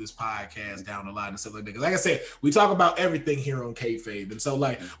later into this podcast down the line and stuff like that. Because like I said, we talk about everything here on Kayfabe, and so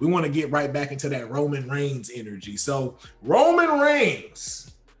like we want to get right back into that Roman Reigns energy. So Roman Reigns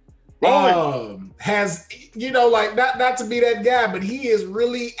has like not to be that guy, but he is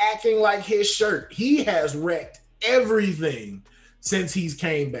really acting like his shirt. He has wrecked everything since he's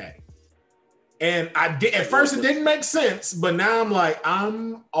came back. And at first it didn't make sense, but now I'm like,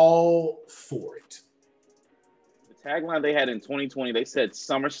 I'm all for it. The tagline they had in 2020, they said,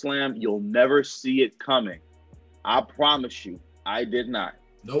 SummerSlam, you'll never see it coming. I promise you, I did not.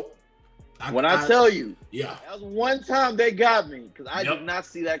 Nope. I tell you, that was one time they got me because I did not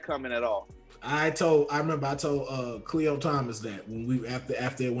see that coming at all. I remember I told Cleo Thomas that when we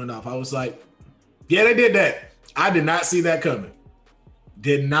after it went off, I was like, yeah, they did that. I did not see that coming.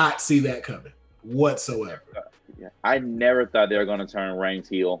 Did not see that coming whatsoever. I never thought they were going to turn Reigns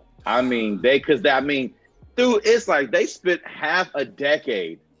heel. I mean, dude, it's like they spent half a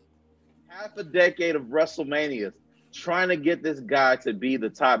decade of WrestleManias trying to get this guy to be the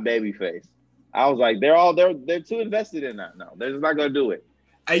top babyface. I was like, they're too invested in that. No, they're just not gonna do it.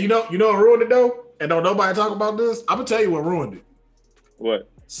 Hey, you know what ruined it though? And don't nobody talk about this? I'm gonna tell you what ruined it. What?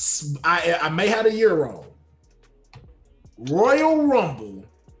 I may have a year wrong. Royal Rumble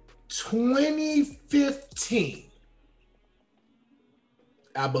 2015.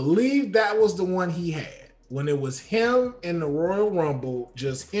 I believe that was the one he had when it was him in the Royal Rumble,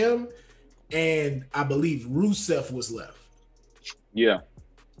 just him, and I believe Rusev was left. Yeah.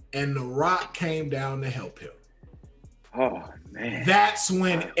 And The Rock came down to help him. Oh man. That's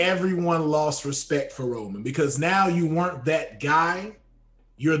when everyone lost respect for Roman, because now you weren't that guy,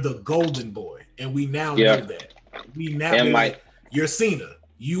 you're the golden boy, and we now know that. We now like you're Cena.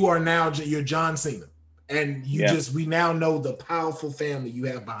 You are now you're John Cena. And we now know the powerful family you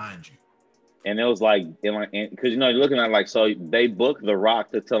have behind you. And it was like, because you're looking at like, so they booked The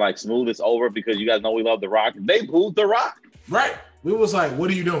Rock to like smooth this over because you guys know we love The Rock. They booed The Rock. Right. We was like,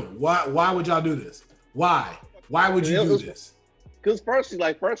 what are you doing? Why would y'all do this? Why would you do this? Because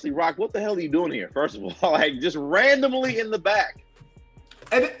firstly, Rock, what the hell are you doing here? First of all, like just randomly in the back.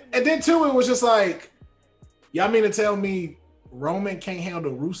 And then too, it was just like, y'all mean to tell me Roman can't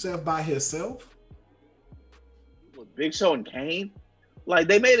handle Rusev by himself? Big Show and Kane, like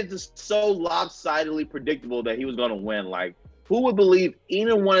they made it just so lopsidedly predictable that he was going to win. Like, who would believe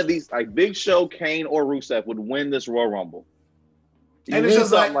either one of these, like Big Show, Kane, or Rusev, would win this Royal Rumble? And it's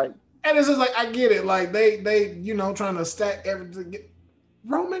just like, I get it. Like they trying to stack everything.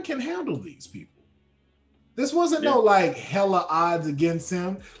 Roman can handle these people. This wasn't no like hella odds against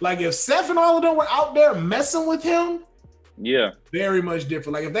him. Like if Seth and all of them were out there messing with him. Yeah. Very much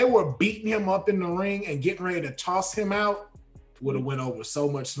different. Like if they were beating him up in the ring and getting ready to toss him out, would have went over so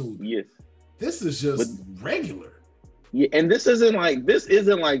much smoother. Yes. This is just regular. Yeah, and this isn't like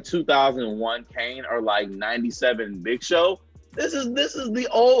 2001 Kane or like 97 Big Show. This is the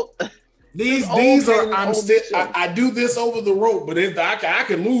old. These are I do this over the rope, but I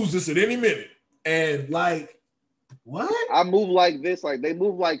could lose this at any minute. And like, what? I move like this. Like they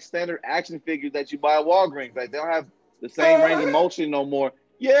move like standard action figures that you buy at Walgreens. Like they don't have the same range of motion no more.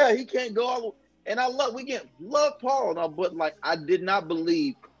 Yeah, he can't go all. And we love Paul, but like I did not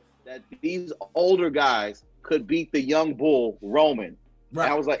believe that these older guys could beat the young bull Roman. Right.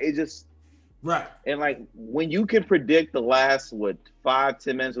 And I was like, it just right. And like when you can predict the last 5-10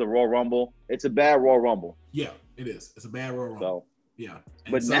 minutes of the Royal Rumble, it's a bad Royal Rumble. Yeah, it is. It's a bad Royal Rumble. So, yeah.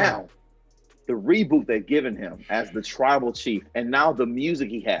 But now the reboot they've given him as the tribal chief, and now the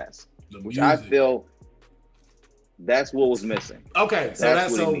music he has, which I feel. That's what was missing. Okay, so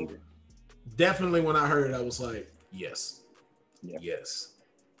that's what he needed. Definitely when I heard it, I was like, yes. This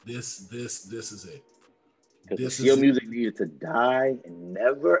is it. Because the music needed to die and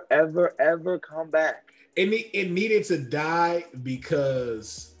never, ever, ever come back. It needed to die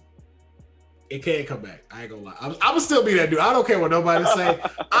because it can't come back. I ain't gonna lie. I'm gonna still be that dude. I don't care what nobody say.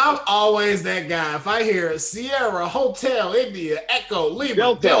 I'm always that guy. If I hear Sierra, Hotel, India, Echo,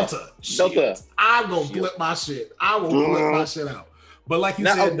 Lima, Delta, I'm gonna flip my shit. I will flip my shit out. But like you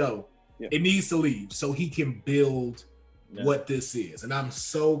said, though, it needs to leave so he can build what this is. And I'm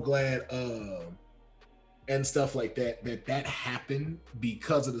so glad and stuff like that happened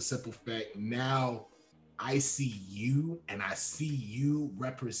because of the simple fact now I see you and I see you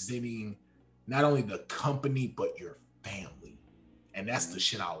representing not only the company, but your family. And that's the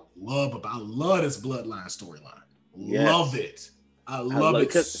shit I love about. I love this bloodline storyline. Yes. Love it. I love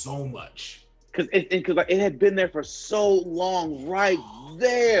it so much. Because it had been there for so long right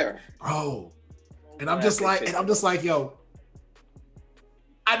there. Bro. And I'm just like, yo,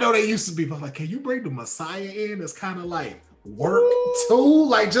 I know they used to be, but like, can you bring the Messiah in? It's kind of like work too.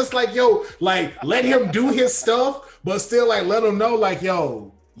 Like, just like, yo, like, let him do his stuff, but still like, let him know like,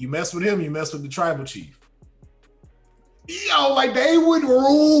 yo, you mess with him, you mess with the tribal chief. Yo, like they would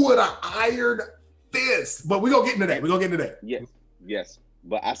rule with an iron fist. But we're gonna get into that. Yes.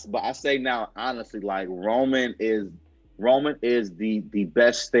 But I say now, honestly, like Roman is the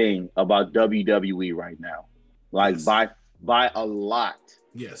best thing about WWE right now. Like by a lot.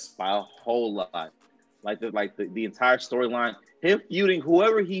 Yes. By a whole lot. Like the entire storyline, him feuding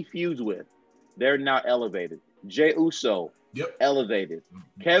whoever he feuds with, they're now elevated. Jey Uso. Yep. Elevated.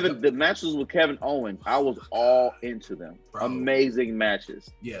 The matches with Kevin Owens, I was all into them. Bro. Amazing matches.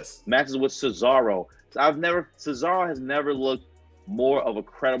 Yes. Matches with Cesaro. Cesaro has never looked more of a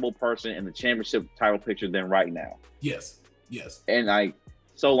credible person in the championship title picture than right now. Yes. And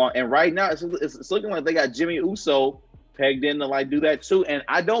so long. And right now, it's looking like they got Jimmy Uso pegged in to like do that too. And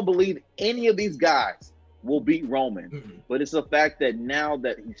I don't believe any of these guys will beat Roman. Mm-hmm. But it's the fact that now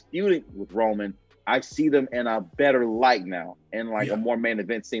that he's feuding with Roman, I see them in a better light now, and like a more main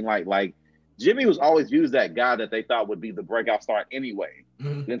event scene, like Jimmy was always viewed as that guy that they thought would be the breakout star anyway.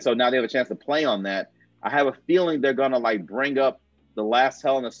 Mm-hmm. And so now they have a chance to play on that. I have a feeling they're going to like bring up the last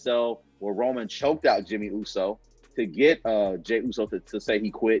Hell in a Cell where Roman choked out Jimmy Uso to get Jey Uso to say he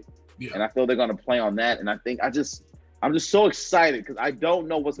quit. Yeah. And I feel they're going to play on that. And I think I'm just so excited because I don't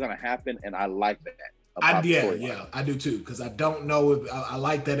know what's going to happen. And I like that. I do too. Because I don't know if I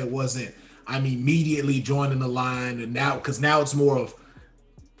like that it wasn't, I'm immediately joining the line. And now it's more of,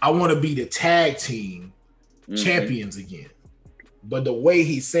 I want to be the tag team champions again. But the way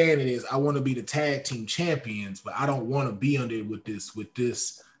he's saying it is, I want to be the tag team champions, but I don't want to be under it with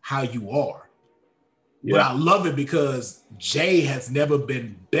this how you are. Yeah. But I love it because Jay has never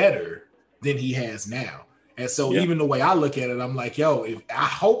been better than he has now. And so even the way I look at it, I'm like, yo, I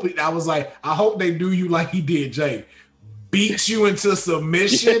hope they do you like he did Jay. Beat you into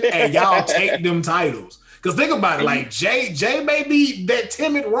submission and y'all take them titles. Because think about it, like Jay may be that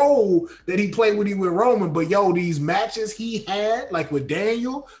timid role that he played when he with Roman, but yo, these matches he had, like with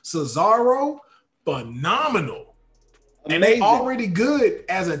Daniel, Cesaro, phenomenal. Amazing. And they already good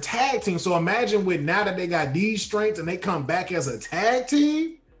as a tag team. So imagine now that they got these strengths and they come back as a tag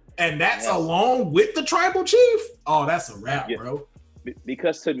team, and that's along with the tribal chief. Oh, that's a wrap, bro.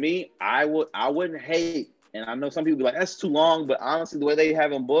 Because to me, I wouldn't hate, and I know some people be like, that's too long, but honestly, the way they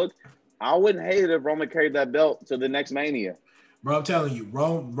have him booked, I wouldn't hate it if Roman carried that belt to the next Mania. Bro, I'm telling you,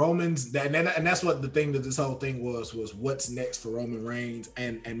 Roman's and that's what the thing that this whole thing was what's next for Roman Reigns.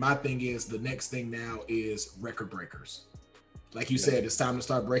 And my thing is the next thing now is record breakers. Like you said, it's time to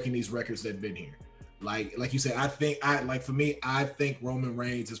start breaking these records that have been here. Like you said, I think Roman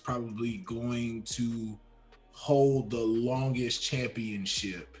Reigns is probably going to hold the longest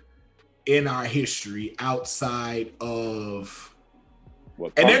championship in our history outside of.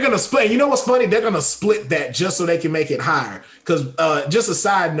 And they're going to split. You know what's funny? They're going to split that just so they can make it higher. Because just a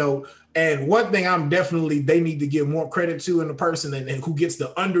side note, and one thing they need to give more credit to in the person and who gets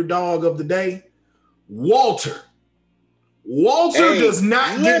the underdog of the day, Walter. Walter does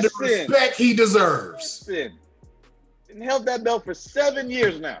not get the respect he deserves. And held that belt for 7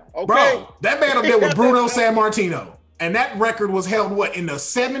 years now. Okay? Bro, that man up there with Bruno Sammartino. And that record was held, in the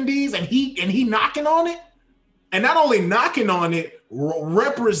 70s? And he knocking on it? And not only knocking on it,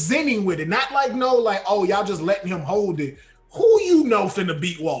 representing with it. Not like, oh, y'all just letting him hold it. Who you know finna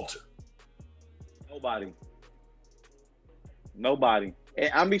beat Walter? Nobody. And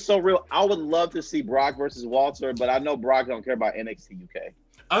I'm be so real. I would love to see Brock versus Walter, but I know Brock don't care about NXT UK.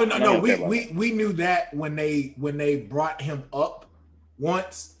 Oh no, we knew that when they brought him up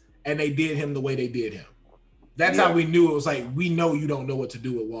once and they did him the way they did him. That's how we knew it was like, we know you don't know what to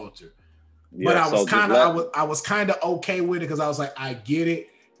do with Walter. But I was kind of okay with it because I was like, I get it.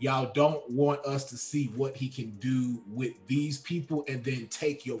 Y'all don't want us to see what he can do with these people and then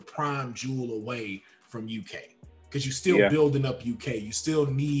take your prime jewel away from UK because you're still building up UK. You still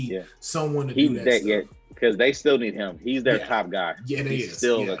need someone to do that stuff. Yeah, because they still need him. He's their top guy. Yeah, he's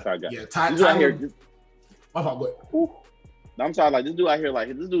still the top guy. Yeah, I'm sorry, like this dude out here, like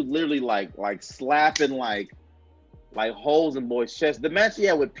this dude literally like slapping like holes in boys' chest. The match he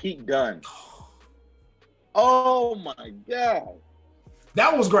had with Pete Dunne. Oh my God.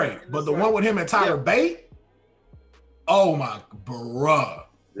 That was great. But the one with him and Tyler Bate, oh my bruh.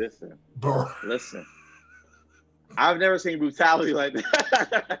 Listen. I've never seen brutality like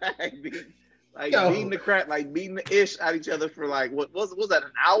that. Beating the crap, beating the ish out each other for what was that,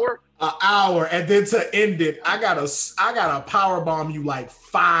 an hour? An hour. And then to end it, I gotta power bomb you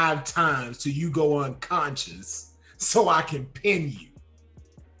 5 times till you go unconscious so I can pin you.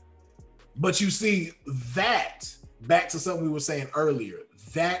 But you see, that, back to something we were saying earlier,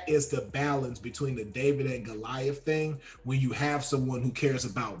 that is the balance between the David and Goliath thing when you have someone who cares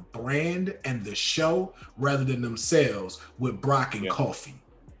about brand and the show rather than themselves with Brock and Coffee.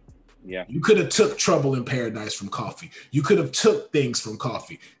 Yeah. You could have took Trouble in Paradise from Coffee. You could have took things from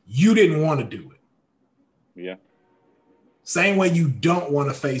Coffee. You didn't want to do it. Yeah. Same way you don't want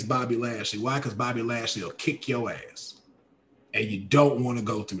to face Bobby Lashley. Why? Because Bobby Lashley will kick your ass. And you don't want to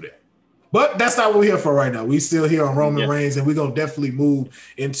go through that. But that's not what we're here for right now. We still here on Roman Reigns, and we're going to definitely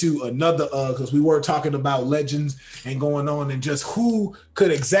move into another, because we were talking about legends and going on and just who could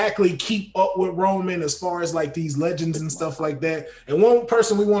exactly keep up with Roman as far as these legends and stuff like that. And one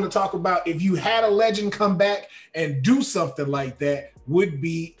person we want to talk about, if you had a legend come back and do something like that, would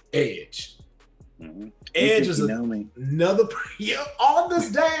be Edge. Mm-hmm. Edge is another on this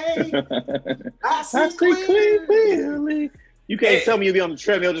day. I see clearly. You can't tell me you'll be on the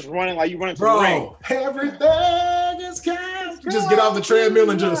treadmill just running like you running to the ring. Everything is kind. Just get off the treadmill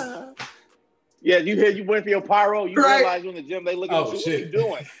and just Yeah, you went for your pyro. You Right. realize you're in the gym. They look at you. What are you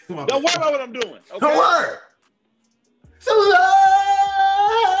doing? My Don't bad. worry about what I'm doing. Okay? Don't worry.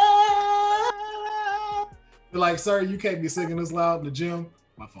 They're like, sir, you can't be singing this loud in the gym.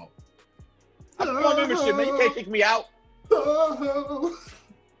 My fault. I pay my membership, man. You can't kick me out. Man,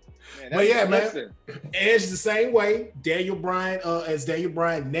 but yeah, man. Edge the same way. Daniel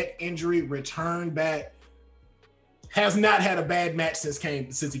Bryan, neck injury, returned back. Has not had a bad match since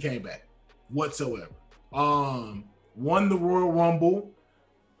he came back whatsoever. Won the Royal Rumble.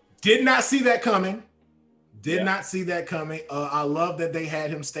 Did not see that coming. Not see that coming. I love that they had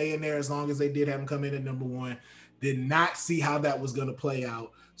him stay in there as long as they did have him come in at number one. Did not see how that was going to play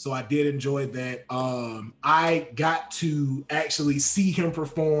out. So I did enjoy that. I got to actually see him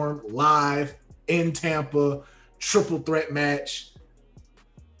perform live in Tampa, triple threat match.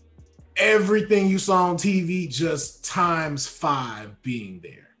 Everything you saw on TV, just times 5 being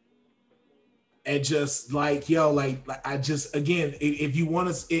there. And just like, I just, again, if you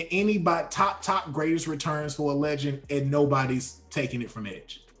want to, anybody, top greatest returns for a legend, and nobody's taking it from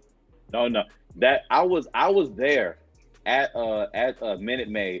Edge. No. That I was there at Minute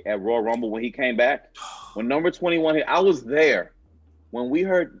Maid at Royal Rumble when he came back. When number 21 hit, I was there. When we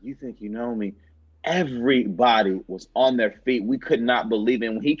heard "You Think You Know Me," everybody was on their feet. We could not believe it.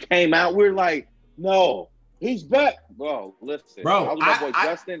 When he came out, we were like, no, he's back. Bro, listen. Bro, I was my boy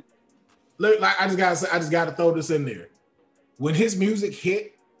Justin. Look, like I just gotta throw this in there. When his music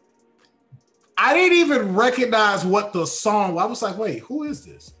hit, I didn't even recognize what the song was. I was like, wait, who is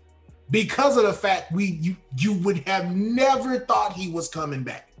this? Because of the fact you would have never thought he was coming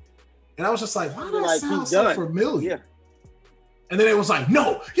back. And I was just like, why does that sound so familiar? Yeah. And then it was like,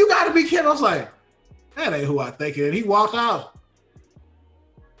 no, you gotta be kidding. I was like, that ain't who I think it is. And he walked out.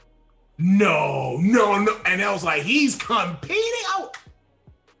 No. And I was like, he's competing out.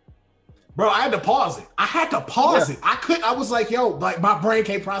 Bro, I had to pause it. it. I was like, yo, like my brain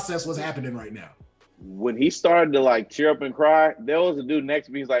can't process what's happening right now. When he started to like cheer up and cry, there was a dude next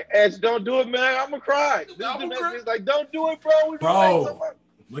to me. He's like, Edge, don't do it, man. I'm gonna cry. He's like, don't do it, bro. Bro,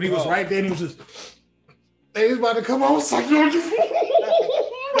 when he was right there, he was just, hey, he's about to come on. It's like, don't do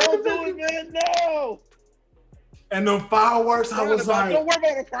it, man. No. And the fireworks, I was like, don't worry about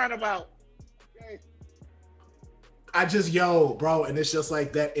what I'm crying about. I just, bro, and it's just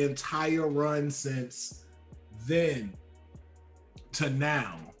like that entire run since then to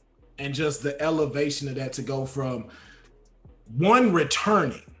now, and just the elevation of that to go from one,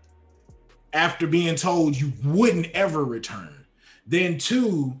 returning after being told you wouldn't ever return, then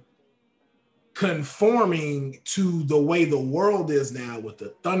two, conforming to the way the world is now with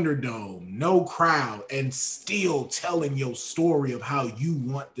the Thunderdome, no crowd, and still telling your story of how you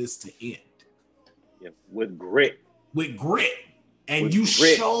want this to end. Yeah, with grit. And you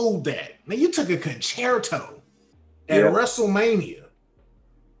showed that. Man, you took a concerto at WrestleMania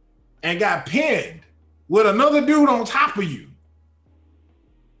and got pinned with another dude on top of you.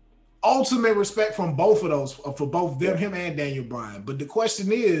 Ultimate respect from both of those, for both them, him and Daniel Bryan. But the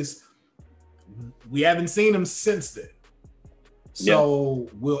question is, we haven't seen him since then. So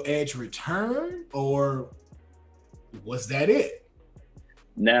will Edge return, or was that it?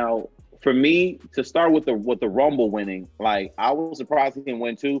 Now, for me, to start with the Rumble winning, like I was surprised he didn't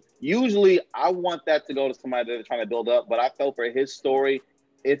win too. Usually, I want that to go to somebody that they're trying to build up, but I felt for his story,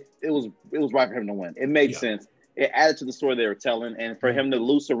 it was right for him to win. It made sense. It added to the story they were telling, and for him to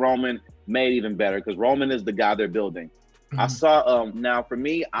lose to Roman made it even better because Roman is the guy they're building. I saw now for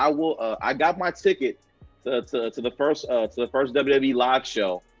me, I got my ticket to the first WWE live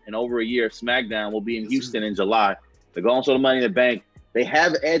show in over a year. SmackDown will be in Houston in July. They're going to the Money in the Bank. They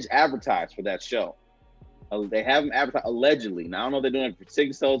have Edge advertised for that show. They have him advertised allegedly. Now I don't know if they're doing it for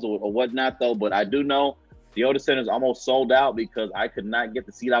ticket sales or whatnot though, but I do know the Otis Center is almost sold out because I could not get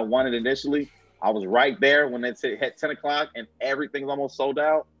the seat I wanted initially. I was right there when it hit 10 o'clock and everything's almost sold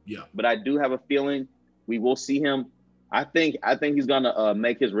out. Yeah. But I do have a feeling we will see him. I think he's gonna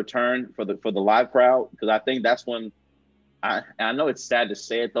make his return for the live crowd because I think that's when I know it's sad to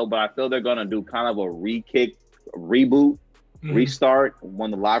say it though, but I feel they're gonna do kind of a reboot, restart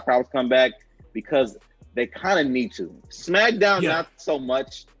when the live crowds come back because they kind of need to. SmackDown not so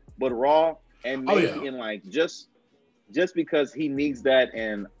much, but Raw and maybe in like just because he needs that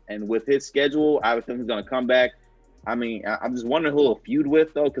and with his schedule, I would think he's gonna come back. I mean, I'm just wondering who he'll feud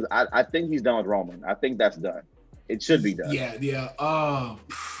with though, because I think he's done with Roman. I think that's done. It should be done. Yeah.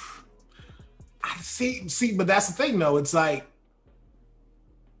 I see, but that's the thing though. It's like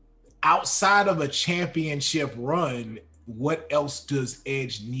outside of a championship run, what else does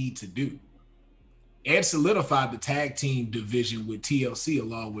Edge need to do? Edge solidified the tag team division with TLC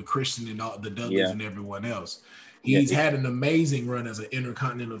along with Christian and all the Dudleys and everyone else. He's had an amazing run as an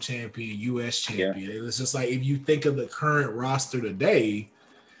Intercontinental Champion, U.S. Champion. And it's just like, if you think of the current roster today,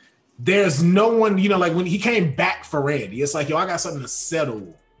 there's no one, like when he came back for Randy, it's like, yo, I got something to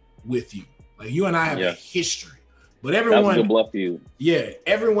settle with you. Like, you and I have a history. But everyone, that was a good bluff for you. Yeah,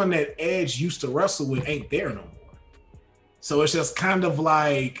 everyone that Edge used to wrestle with ain't there no more. So it's just kind of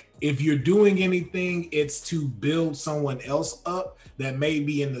like, if you're doing anything, it's to build someone else up that may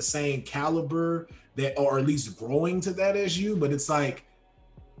be in the same caliber that, or at least growing to that as you. But it's like,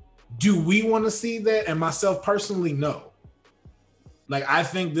 do we want to see that? And myself personally, no. Like, I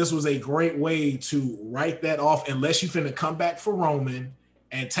think this was a great way to write that off, unless you finna come back for Roman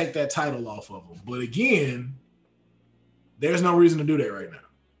and take that title off of him. But again, there's no reason to do that right now.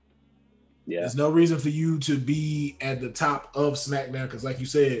 Yeah. There's no reason for you to be at the top of SmackDown, because like you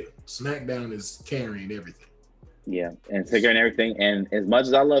said, SmackDown is carrying everything. Yeah, and carrying everything. And as much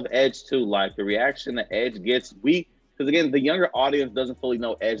as I love Edge too, like the reaction that Edge gets, because again, the younger audience doesn't fully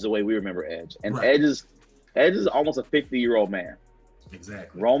know Edge the way we remember Edge. And Edge is almost a 50-year-old man.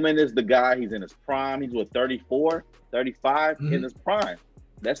 Exactly. Roman is the guy, he's in his prime. He's 34, 35 in his prime.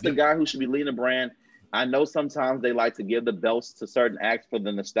 That's the guy who should be leading the brand. I know sometimes they like to give the belts to certain acts for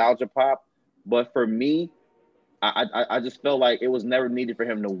the nostalgia pop. But for me, I just felt like it was never needed for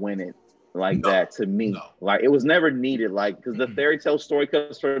him to win it like that, to me. Like, it was never needed, like, because the fairy tale story,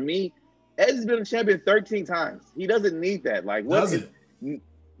 because for me, Edge has been a champion 13 times. He doesn't need that. Like,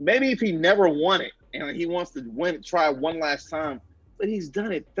 maybe if he never won it and he wants to try one last time, but he's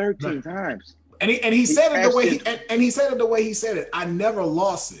done it 13 times. And he said it the way he said it the way he said it. I never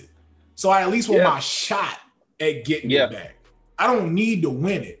lost it, so I at least want my shot at getting it back. I don't need to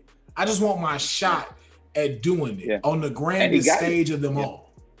win it. I just want my shot at doing it on the grandest stage of them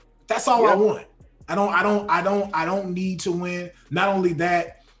all. That's all I want. I don't need to win. Not only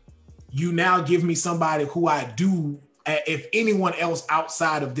that, you now give me somebody who I do. If anyone else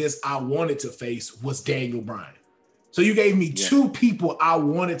outside of this I wanted to face was Daniel Bryan. So you gave me two people I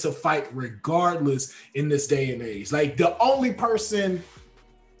wanted to fight regardless in this day and age. Like, the only person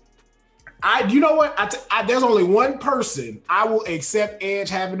there's only one person I will accept Edge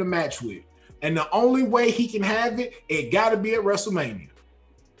having a match with. And the only way he can have it got to be at WrestleMania.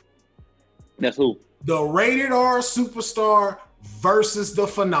 That's who? The Rated R Superstar versus the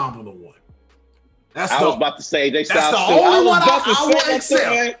Phenomenal One. I was about to say AJ Styles. That's the only one I will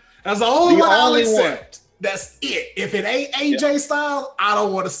accept. That's the only one I'll accept. That's it. If it ain't AJ Styles, I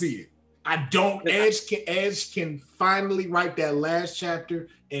don't want to see it. I don't. Edge can finally write that last chapter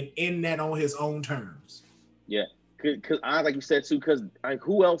and end that on his own terms. Yeah, because like you said too, because like,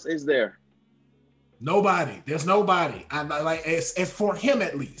 who else is there? Nobody. There's nobody. I like it's for him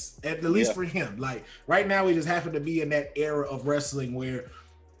at least for him. Like, right now, we just happen to be in that era of wrestling where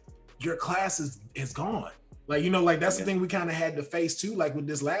your class is gone. Like, like that's the thing we kind of had to face too. Like with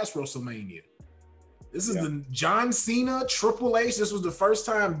this last WrestleMania. This is the John Cena, Triple H. This was the first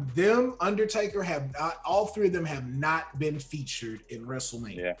time Undertaker all three of them have not been featured in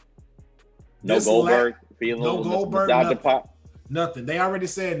WrestleMania. Yeah. No Goldberg. Nothing. They already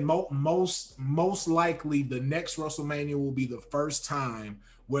said most likely the next WrestleMania will be the first time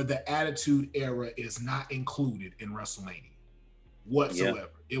where the Attitude Era is not included in WrestleMania whatsoever.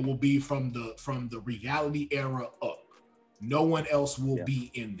 Yeah. It will be from the Reality Era up. No one else will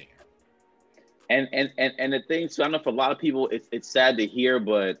be in there. And the thing, so I know for a lot of people, it's sad to hear,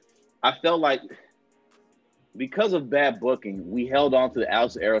 but I felt like because of bad booking, we held on to the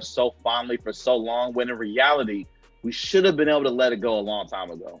Attitude Era so fondly for so long, when in reality, we should have been able to let it go a long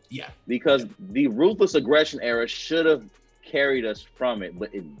time ago. Yeah. Because the Ruthless Aggression Era should have carried us from it,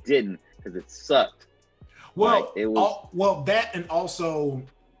 but it didn't, because it sucked. Well, like, it was that, and also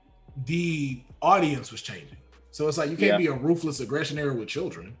the audience was changing. So it's like, you can't be a Ruthless Aggression Era with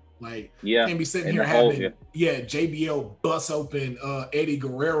children. Like, you can't be sitting here having JBL bust open Eddie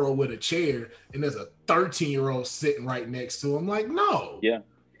Guerrero with a chair, and there's a 13-year-old sitting right next to him. Like, no. Yeah.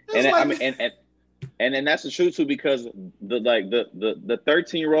 And then that's the truth too, because the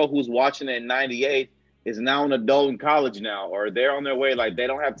 13-year-old who's watching it in '98 is now an adult in college now, or they're on their way. Like, they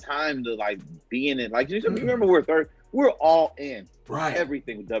don't have time to like be in it. Like, you remember we're all in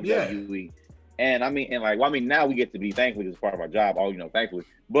everything with WWE. Yeah. And now we get to be thankfully as part of our job, thankfully.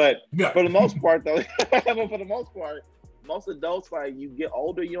 But for the most part, though, most adults, like, you get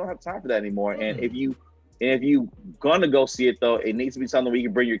older, you don't have time for that anymore. And if you gonna go see it, though, it needs to be something where you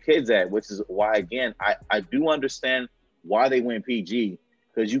can bring your kids at, which is why, again, I do understand why they went PG,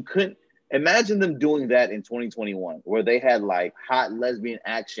 because you couldn't imagine them doing that in 2021, where they had like hot lesbian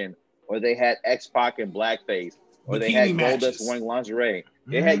action or they had X-Pac in blackface, or they Bikini had Goldust matches. wearing lingerie.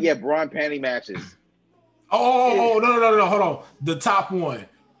 They had bra and panty matches. Oh, no, hold on. The top one,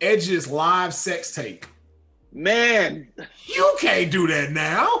 Edge's live sex tape. Man, you can't do that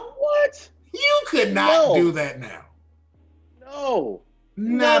now. What? You could not do that now. No,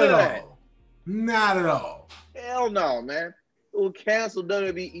 not at all. Not at all. Hell no, man. It will cancel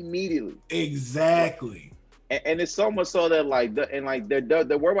WWE immediately. Exactly. And it's so much so that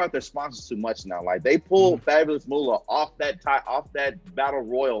they're worried about their sponsors too much now. Like they pulled Fabulous Moolah off that battle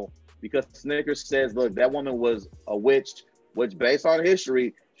royal because Snickers says, look, that woman was a witch, which based on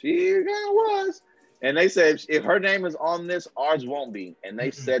history, she kind of was. And they said if her name is on this, ours won't be. And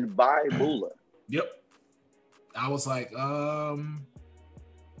they said bye, Moolah. Yep. I was like,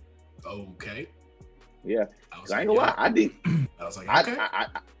 okay. Yeah. I ain't gonna lie. I did. I was like, okay.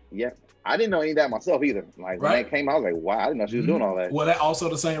 I didn't know any of that myself either. Like when that came out, I was like, wow, I didn't know she was doing all that. Well, that also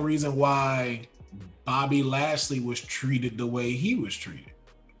the same reason why Bobby Lashley was treated the way he was treated.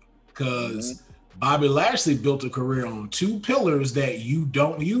 Because Bobby Lashley built a career on two pillars that you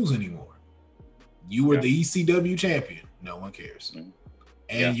don't use anymore. You were the ECW champion. No one cares.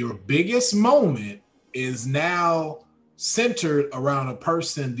 And your biggest moment is now centered around a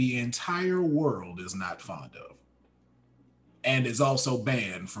person the entire world is not fond of. And is also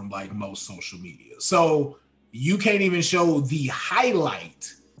banned from like most social media. So you can't even show the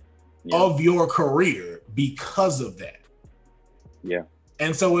highlight of your career because of that. Yeah.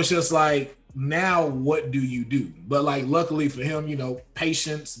 And so it's just like, now what do you do? But like, luckily for him, you know,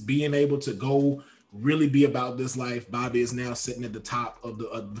 patience, being able to go really be about this life. Bobby is now sitting at the top of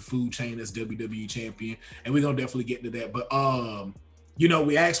the food chain as WWE champion. And we're going to definitely get to that. But, you know,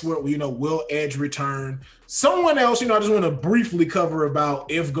 we asked where, you know, will Edge return? Someone else, you know, I just want to briefly cover about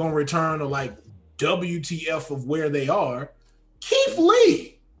if going to return or like WTF of where they are. Keith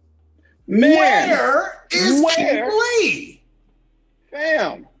Lee. Man, where is Keith Lee?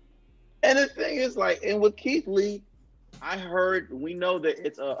 Fam. And the thing is, like, and with Keith Lee, we know that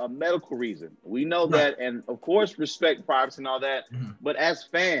it's a medical reason. We know that, and of course, respect privacy and all that. But as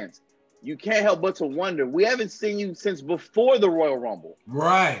fans, you can't help but to wonder. We haven't seen you since before the Royal Rumble.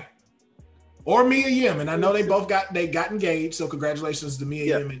 Right. Or Mia Yim. And I know they got engaged. So congratulations to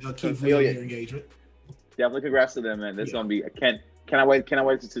Mia Yim and Keith Lee on their engagement. Definitely congrats to them, man. That's gonna be can I wait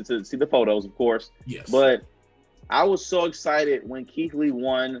to see the photos, of course. Yes. But I was so excited when Keith Lee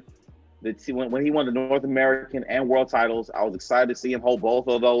won when he won the North American and World titles. I was excited to see him hold both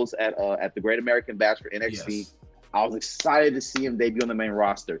of those at the Great American Bash for NXT. Yes. I was excited to see him debut on the main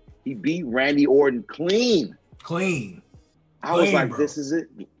roster. He beat Randy Orton clean. I was like, this is it.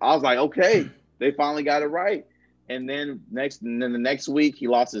 I was like, okay, they finally got it right. And then the next week he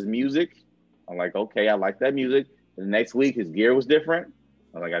lost his music. I'm like, okay, I like that music. And the next week his gear was different.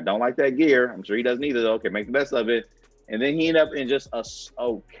 I'm like, I don't like that gear. I'm sure he doesn't either though. Okay, make the best of it. And then he ended up in just a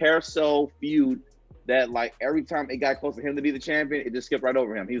carousel feud that, like, every time it got close to him to be the champion, it just skipped right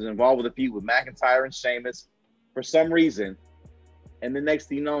over him. He was involved with a feud with McIntyre and Sheamus for some reason. And the next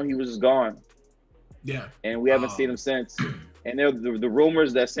thing you know, he was just gone. Yeah. And we haven't seen him since. And there the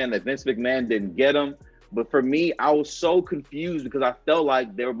rumors that saying that Vince McMahon didn't get him. But for me, I was so confused because I felt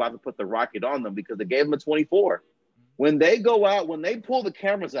like they were about to put the rocket on them because they gave him a 24. When they go out, when they pull the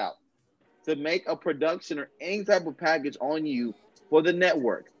cameras out to make a production or any type of package on you for the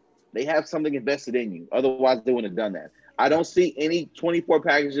network, they have something invested in you. Otherwise, they wouldn't have done that. I don't see any 24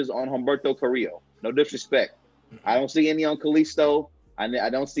 packages on Humberto Carrillo. No disrespect. I don't see any on Kalisto. I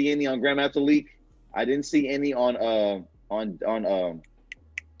don't see any on Grandmaster Leak. I didn't see any on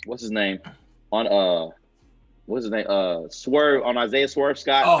what's his name? Swerve, on Isaiah Swerve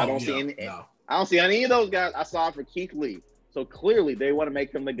Scott. I don't see any. No. I don't see any of those guys. I saw it for Keith Lee. So clearly they want to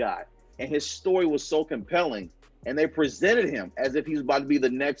make him the guy. And his story was so compelling. And they presented him as if he was about to be the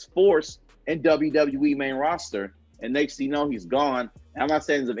next force in WWE main roster. And next thing you know, he's gone. And I'm not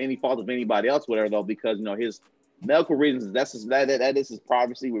saying it's of any fault of anybody else, whatever, though, because, you know, his medical reasons, that is his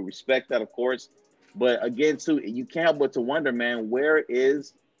privacy. We respect that, of course. But again, too, you can't help but to wonder, man,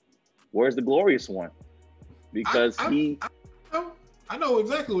 where's the glorious one? Because I know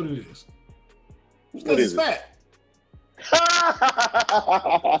exactly what it is. What is it's fat.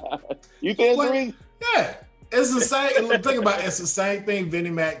 You think it's the reason? Yeah. It's the same. Think about it. It's the same thing Vinnie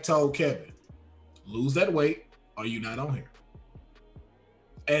Mac told Kevin. Lose that weight or you're not on here.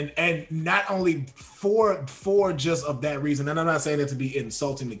 And not only for just of that reason, and I'm not saying that to be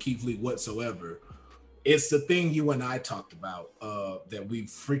insulting to Keith Lee whatsoever. It's the thing you and I talked about that we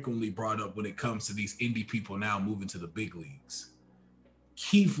frequently brought up when it comes to these indie people now moving to the big leagues.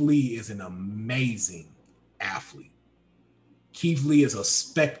 Keith Lee is an amazing athlete. Keith Lee is a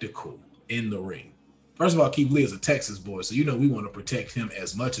spectacle in the ring. First of all, Keith Lee is a Texas boy, so we want to protect him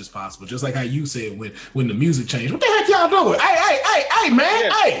as much as possible. Just like how you said when the music changed. What the heck y'all doing? Hey, man,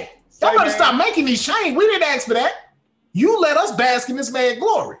 Yeah. hey. Y'all better stop making these changes. We didn't ask for that. You let us bask in this man's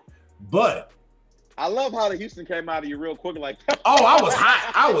glory. But I love how the Houston came out of you real quick, like. Oh, I was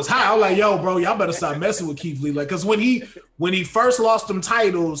hot. I was like, yo, bro, y'all better stop messing with Keith Lee. Like, cause when he first lost them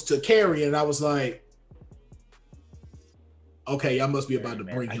titles to Karrion, I was like, okay, y'all must be about to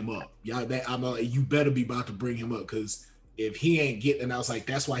bring him up. You better be about to bring him up, cause if he ain't getting, and I was like,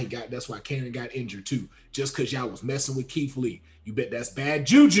 that's why Karrion got injured too, just cause y'all was messing with Keith Lee. You bet that's bad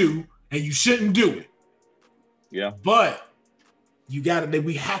juju, and you shouldn't do it. Yeah, but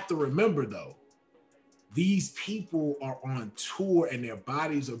we have to remember though. These people are on tour and their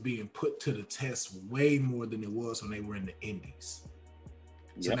bodies are being put to the test way more than it was when they were in the Indies.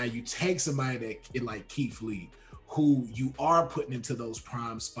 So now you take somebody like Keith Lee, who you are putting into those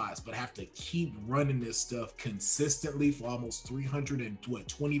prime spots, but have to keep running this stuff consistently for almost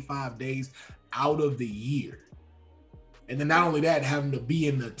 325 days out of the year. And then not only that, having to be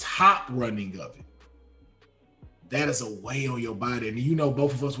in the top running of it. That is a weight on your body. And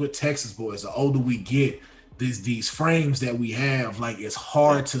both of us, we're Texas boys. The older we get, these frames that we have, like, it's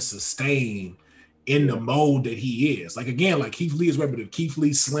hard to sustain in the mode that he is. Like, again, like Keith Lee is repetitive. Keith Lee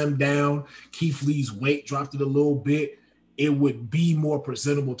slimmed down. Keith Lee's weight dropped it a little bit. It would be more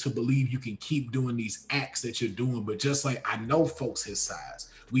presentable to believe you can keep doing these acts that you're doing. But just like, I know folks his size.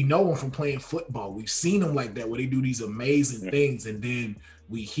 We know him from playing football. We've seen them like that, where they do these amazing things. And then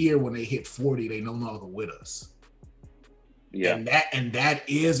we hear when they hit 40, they no longer with us. Yeah, and that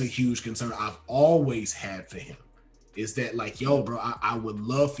is a huge concern I've always had for him, is that, like, yo, bro, I would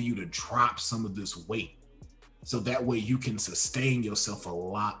love for you to drop some of this weight so that way you can sustain yourself a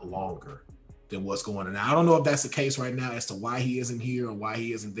lot longer than what's going on. Now, I don't know if that's the case right now as to why he isn't here or why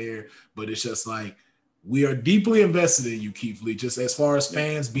he isn't there, but it's just like, we are deeply invested in you, Keith Lee, just as far as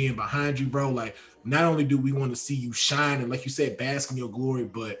fans being behind you, bro. Like, not only do we want to see you shine and, like you said, bask in your glory,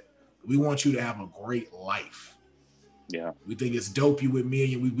 but we want you to have a great life. Yeah, we think it's dope you with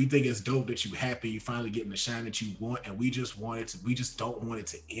me, and we think it's dope that you happy you finally getting the shine that you want, and we just don't want it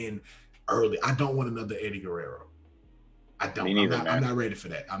to end early. I don't want another Eddie Guerrero. I don't. I'm not ready for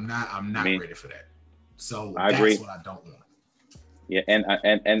that. I'm not ready for that. So that's what I don't want. Yeah, and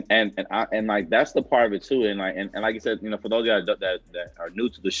like that's the part of it too. And like you said, for those guys that are new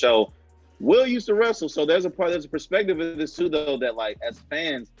to the show, Will used to wrestle, so there's a perspective of this too, though, that, like, as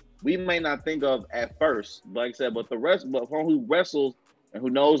fans, we may not think of at first, like I said, but someone who wrestles and who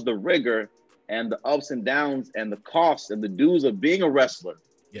knows the rigor and the ups and downs and the costs and the dues of being a wrestler,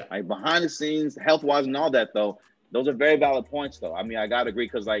 like behind the scenes, health wise and all that, though, those are very valid points, though. I mean, I gotta agree,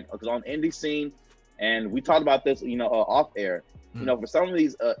 because on indie scene, and we talked about this, off air. For some of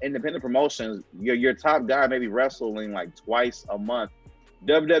these independent promotions, your top guy may be wrestling like twice a month.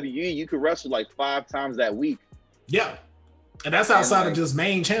 WWE, you could wrestle like 5 times that week. Yeah. And that's outside of just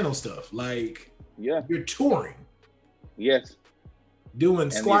main channel stuff. Like, you're touring. Yes. Doing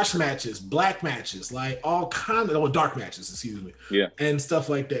squash matches, black matches, like all kinds of dark matches, excuse me. Yeah. And stuff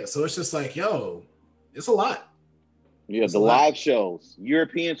like that. So it's just like, yo, it's a lot. Yeah, it's the live shows,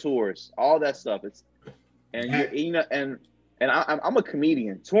 European tours, all that stuff. I'm a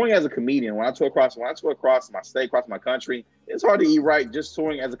comedian. Touring as a comedian, when I tour across my state, across my country, it's hard to eat right just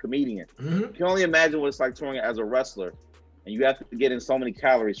touring as a comedian. Mm-hmm. You can only imagine what it's like touring as a wrestler. And you have to get in so many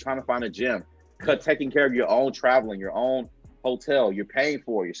calories, trying to find a gym, taking care of your own traveling, your own hotel, you're paying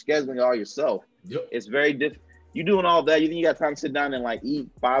for, you're scheduling all yourself. Yep. It's very difficult. You doing all that, you think you got time to sit down and like eat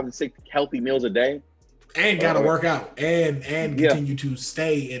 5 to 6 healthy meals a day? And got to work out and continue to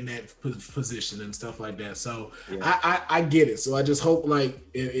stay in that position and stuff like that. So I get it. So I just hope, like,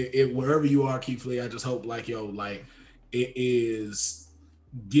 it wherever you are, Keith Lee, I just hope, like, yo, like, it is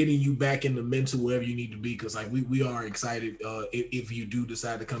getting you back in the mental wherever you need to be, because like we are excited if you do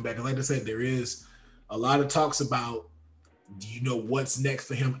decide to come back. And like I said, there is a lot of talks about what's next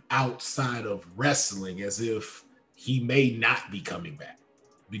for him outside of wrestling, as if he may not be coming back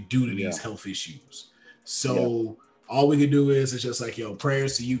due to these health issues. So all we can do is just like, yo,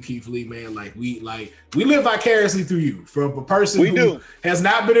 prayers to you, Keith Lee, man. Like we live vicariously through you, from a person who has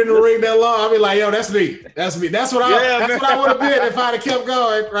not been in the ring that long. I mean, like, yo, that's me. That's what I would have been if I'd have kept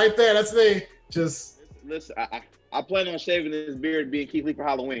going right there. That's me. Just listen. I plan on shaving this beard, being Keith Lee for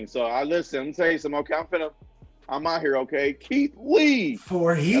Halloween. So I'm gonna tell you something. Okay, I'm out here. Okay, Keith Lee,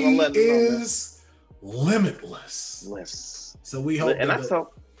 for he is limitless. Yes. So we hope. And that's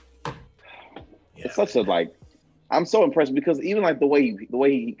so. It's such a, like, I'm so impressed because even like the way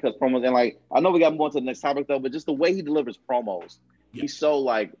he cuts promos, and like I know we got to move on to the next topic though, but just the way he delivers promos, Yeah. he's so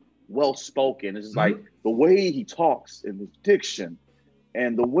like well spoken. It's just Mm-hmm. like the way he talks and his diction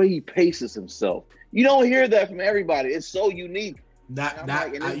and the way he paces himself. You don't hear that from everybody. It's so unique. I'm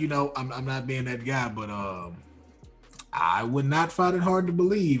not being that guy, but I would not find it hard to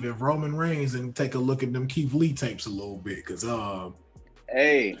believe if Roman Reigns and take a look at them Keith Lee tapes a little bit, because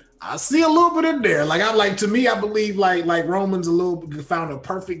hey, I see a little bit in there. To me, I believe like Roman's found a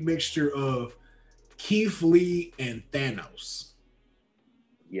perfect mixture of Keith Lee and Thanos.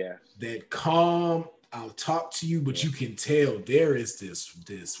 Yes. That calm, I'll talk to you, but you can tell there is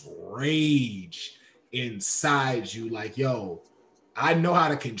this rage inside you. Like, yo, I know how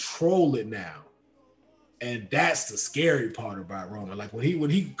to control it now. And that's the scary part about Roman. Like when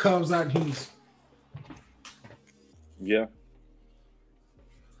he comes out, he's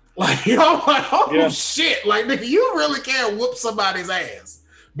like, you know, like, oh shit, like nigga, you really can't whoop somebody's ass.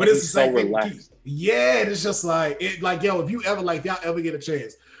 But it's the same thing. Yeah, it's just like it. Like, yo, if y'all ever get a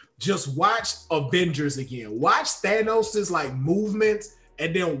chance, just watch Avengers again. Watch Thanos' like movements,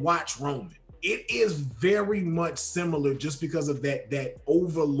 and then watch Roman. It is very much similar, just because of that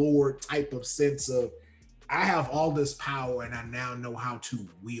overlord type of sense of, I have all this power and I now know how to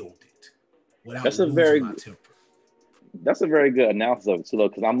wield it without losing my temper. That's a very good analysis of it too, though,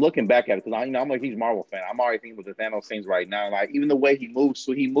 because I'm looking back at it, because I'm a huge Marvel fan. I'm already thinking with the Thanos scenes right now. Like even the way he moves,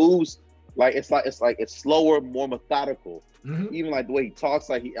 so he moves like it's slower, more methodical. Mm-hmm. Even like the way he talks,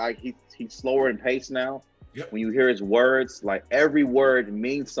 he's slower in pace now. Yep. When you hear his words, like every word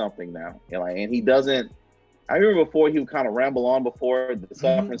means something now. And he doesn't. I remember before he would kind of ramble on before the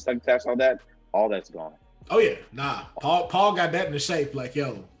stuff and succotash, all that's gone. Oh yeah, nah. Paul got that in the shape. Like,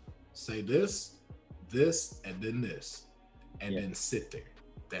 yo, say this, and then this, and then sit there.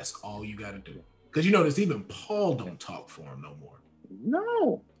 That's all you got to do. Because you notice even Paul don't talk for him no more.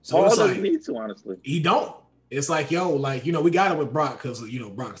 No, so Paul doesn't need to, honestly. He don't. It's like, yo, like, you know, we got it with Brock because, you know,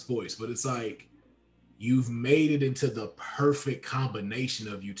 Brock's voice, but it's like you've made it into the perfect combination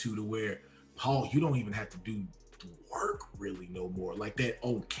of you two to where, Paul, you don't even have to do the work really no more. Like that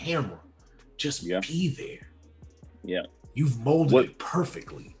on camera. Just be there. Yeah. You've molded it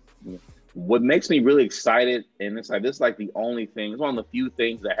perfectly. What makes me really excited, and it's like this is like the only thing, it's one of the few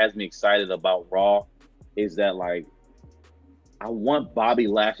things that has me excited about Raw, is that like I want Bobby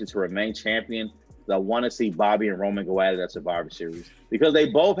Lashley to remain champion. I want to see Bobby and Roman go at it at Survivor Series, because they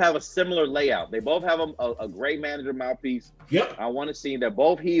both have a similar layout. They both have a great manager mouthpiece. Yep. I want to see, they're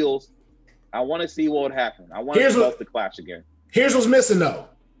both heels. I want to see what would happen. I want to see both the clash again. Here's what's missing though.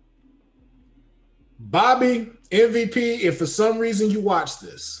 Bobby, MVP, if for some reason you watch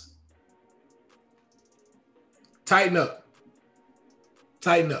this, tighten up.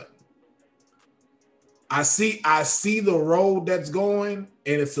 Tighten up. I see the road that's going,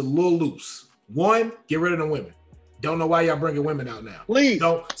 and it's a little loose. One, get rid of the women. Don't know why y'all bringing women out now. Please.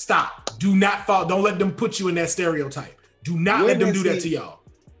 Don't stop. Do not fall. Don't let them put you in that stereotype. Do not let them do that to y'all.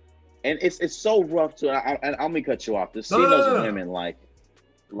 And it's so rough to, and I'm gonna cut you off. To see those women like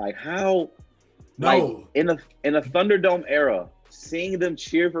how. No, like in a Thunderdome era, seeing them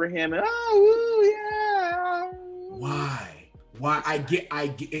cheer for him and Why? I get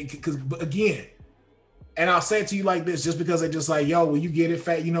it, because again, and I'll say it to you like this, just because they just like, yo, when you get it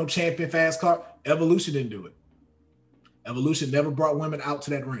fat, you know, champion fast car. Evolution didn't do it. Evolution never brought women out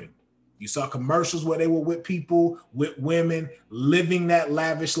to that ring. You saw commercials where they were with people, with women, living that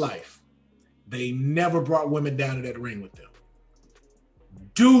lavish life. They never brought women down to that ring with them.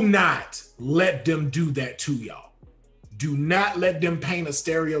 Do not let them do that to y'all. Do not let them paint a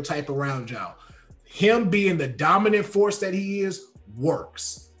stereotype around y'all. Him being the dominant force that he is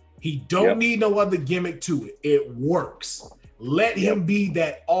works. He don't need no other gimmick to it. It works. Let him be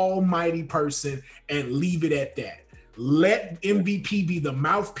that almighty person and leave it at that. Let MVP be the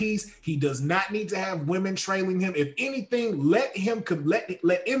mouthpiece. He does not need to have women trailing him. If anything, let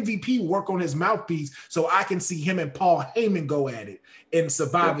MVP work on his mouthpiece so I can see him and Paul Heyman go at it in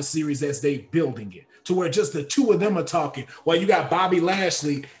Survivor Series as they building it, to where just the two of them are talking while you got Bobby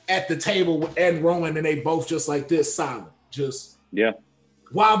Lashley at the table and Rowan, and they both just like this, silent. Just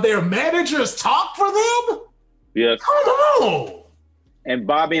while their managers talk for them. Yes. Come on. And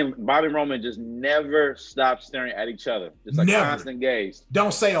Bobby and Roman just never stop staring at each other. Just like constant gaze.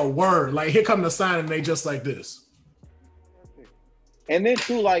 Don't say a word. Like, here come the sign, and they just like this. And then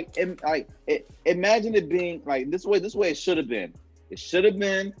too, imagine it being like this way it should have been. It should have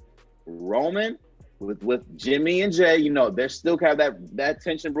been Roman with Jimmy and Jay. You know, they still have that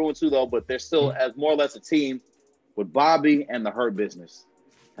tension brewing too, though, but they're still as more or less a team with Bobby and the Hurt Business.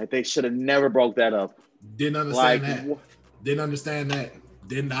 Like, they should have never broke that up. Didn't understand that. Didn't understand that.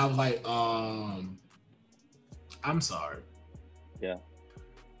 Then I was like, I'm sorry. Yeah.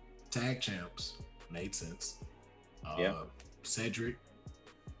 Tag champs made sense. Yeah. Cedric,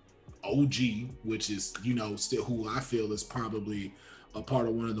 OG, which is, still who I feel is probably a part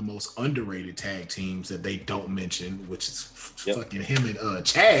of one of the most underrated tag teams that they don't mention, which is fucking him and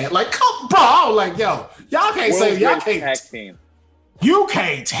Chad. Like, come, bro, like, yo, y'all can't say y'all can't tag team. You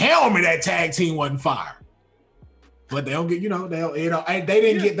can't tell me that tag team wasn't fire. But they don't get, they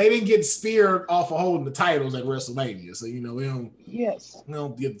didn't get speared off of holding the titles at WrestleMania, so we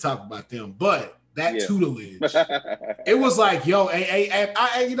don't get to talk about them. But that tutelage, it was like, yo,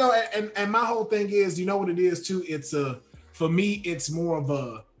 and my whole thing is, you know what it is too. For me, it's more of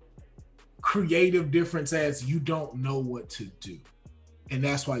a creative difference as you don't know what to do, and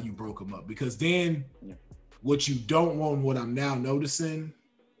that's why you broke them up. Because then, what you don't want, what I'm now noticing.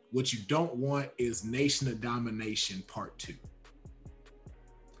 What you don't want is Nation of Domination Part 2.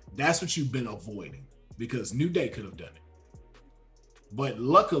 That's what you've been avoiding because New Day could have done it. But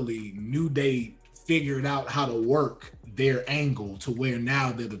luckily, New Day figured out how to work their angle to where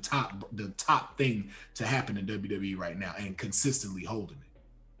now they're the top thing to happen in WWE right now and consistently holding it.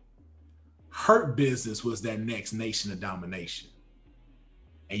 Hurt Business was that next Nation of Domination.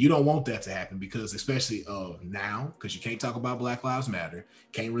 And you don't want that to happen because especially now, because you can't talk about Black Lives Matter,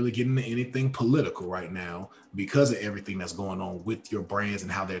 can't really get into anything political right now because of everything that's going on with your brands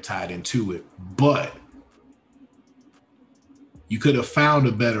and how they're tied into it. But you could have found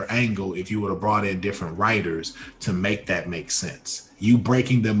a better angle if you would have brought in different writers to make that make sense. You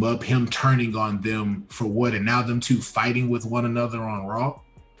breaking them up, him turning on them for what, and now them two fighting with one another on Raw?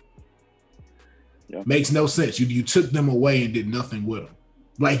 Makes no sense. You took them away and did nothing with them.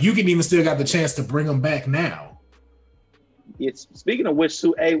 Like, you can even still got the chance to bring them back now. It's speaking of which,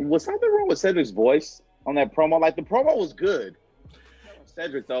 Sue, was something wrong with Cedric's voice on that promo? Like, the promo was good.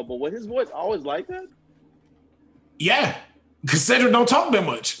 Cedric, though, but was his voice always like that? Yeah, because Cedric don't talk that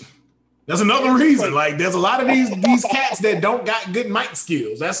much. That's another reason. Like, there's a lot of these cats that don't got good mic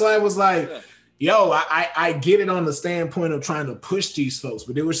skills. That's why I was like, yo, I get it on the standpoint of trying to push these folks,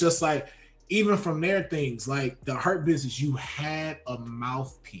 but it was just like, even from their things, like the Hurt Business, you had a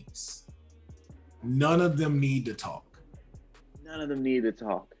mouthpiece. None of them need to talk. None of them need to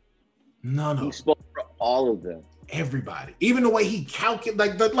talk. None of them. He spoke for all of them. Everybody. Even the way he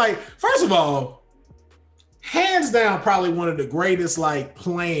calculated, like, first of all, hands down, probably one of the greatest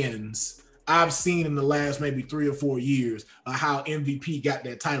plans I've seen in the last maybe 3 or 4 years of how MVP got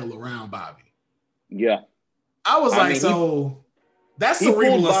that title around Bobby. Yeah. I was that's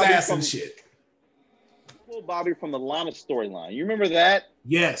cerebral assassin shit. He pulled Bobby from the Lana storyline. You remember that?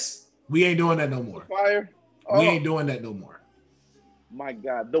 Yes. We ain't doing that no more. Fire. Oh. We ain't doing that no more. My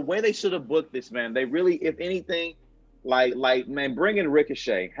God. The way they should have booked this, man. They really, if anything, man, bring in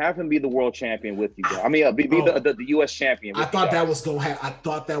Ricochet. Have him be the world champion with you, bro. Be the U.S. champion. I thought that was I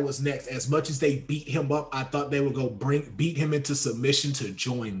thought that was next. As much as they beat him up, I thought they would go beat him into submission to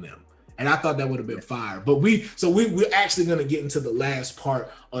join them. And I thought that would have been fire. But we're actually going to get into the last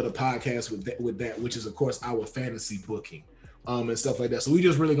part of the podcast with that, which is, of course, our fantasy booking and stuff like that. So we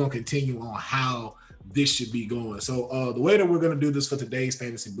just really going to continue on how this should be going. So the way that we're going to do this for today's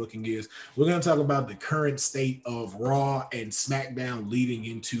fantasy booking is we're going to talk about the current state of Raw and SmackDown leading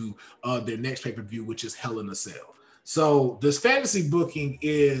into their next pay-per-view, which is Hell in a Cell. So this fantasy booking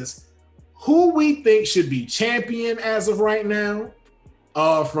is who we think should be champion as of right now.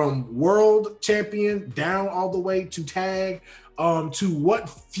 From world champion down all the way to tag, to what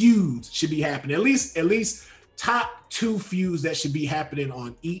feuds should be happening. At least top 2 feuds that should be happening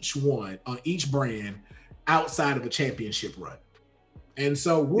on each brand outside of a championship run. And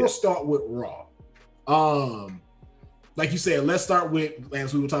so we'll start with Raw. Like you said, let's start with,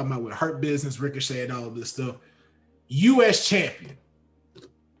 as we were talking about with Hurt Business, Ricochet, and all of this stuff. U.S. champion.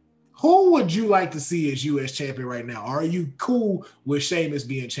 Who would you like to see as U.S. champion right now? Are you cool with Sheamus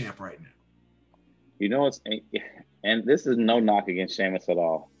being champ right now? You know, and this is no knock against Sheamus at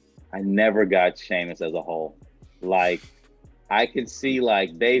all. I never got Sheamus as a whole. Like, I can see,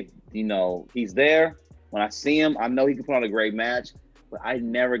 he's there. When I see him, I know he can put on a great match, but I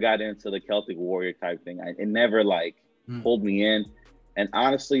never got into the Celtic Warrior type thing. It never, pulled me in. And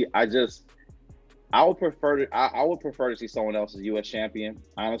honestly, I would prefer to see someone else as U.S. champion,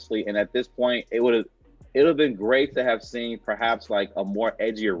 honestly. And at this point, it would have been great to have seen perhaps a more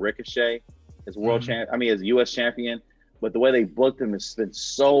edgier Ricochet as world as U.S. champion. But the way they booked him has been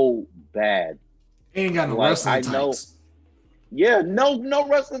so bad. He ain't got no wrestling tights. Yeah, no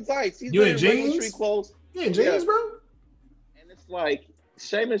wrestling tights. He's in jeans? Street clothes. You in jeans, bro? And it's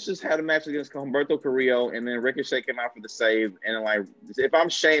Sheamus just had a match against Humberto Carrillo, and then Ricochet came out for the save. And like, if I'm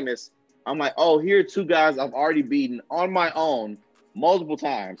Sheamus, I'm like, oh, here are two guys I've already beaten on my own multiple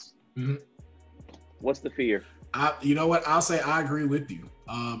times. Mm-hmm. What's the fear? You know what? I'll say I agree with you.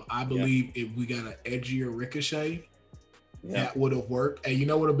 I believe if we got an edgier Ricochet, that would have worked. And you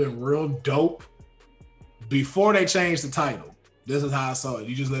know what would have been real dope? Before they changed the title, this is how I saw it.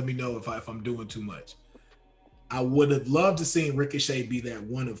 You just let me know if I'm doing too much. I would have loved to see Ricochet be that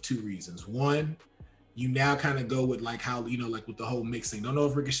one of two reasons. One, you now kind of go with like how, like with the whole mixing. Don't know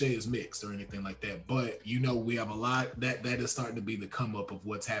if Ricochet is mixed or anything like that, but we have a lot that is starting to be the come up of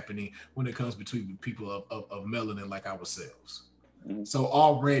what's happening when it comes between people of melanin like ourselves. Mm-hmm. So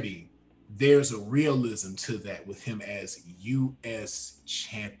already there's a realism to that with him as U.S.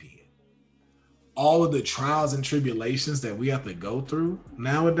 champion. All of the trials and tribulations that we have to go through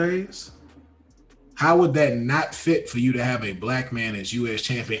nowadays, how would that not fit for you to have a black man as U.S.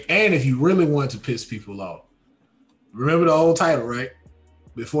 champion? And if you really want to piss people off, remember the old title, right?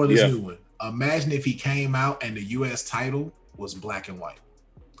 Before this new one. Imagine if he came out and the U.S. title was black and white.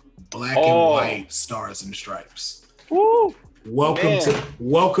 Black and white stars and stripes. Woo,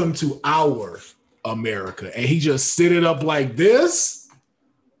 welcome to our America. And he just sit it up like this.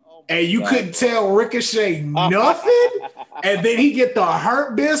 And you couldn't tell Ricochet nothing. And then he get the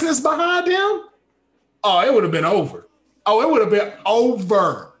Hurt Business behind him. Oh, it would have been over.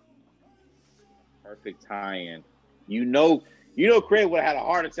 Perfect tie-in. Craig would have had a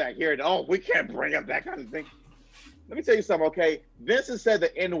heart attack here. Oh, we can't bring up that kind of thing. Let me tell you something, okay? Vince has said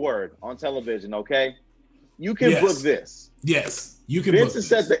the N-word on television, okay? You can book this. Yes, you can. Vince has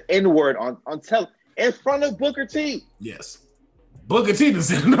said the N-word on in front of Booker T. Yes, Booker T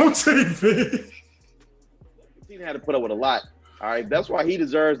doesn't said no TV. Booker T had to put up with a lot. All right, that's why he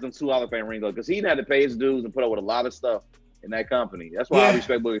deserves them $2 Hall of Fame rings, because he had to pay his dues and put up with a lot of stuff in that company. That's why I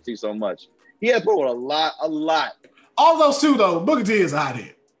respect Booker T so much. He had to put up with a lot. All those two though, Booker T is a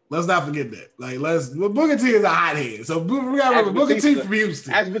hothead. Let's not forget that. Booker T is a hothead. So we gotta remember Booker T from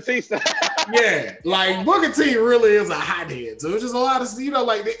Houston. As Batista. Yeah, Booker T really is a hothead. So it's just a lot of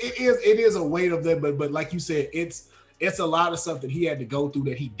it is a weight of that, but like you said, it's a lot of stuff that he had to go through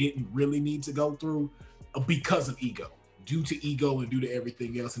that he didn't really need to go through because of ego. Due to ego and due to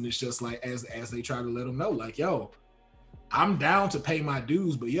everything else. And it's just like as they try to let him know, like, yo, I'm down to pay my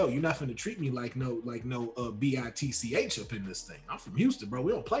dues, but yo, you're not finna treat me like no bitch up in this thing. I'm from Houston, bro.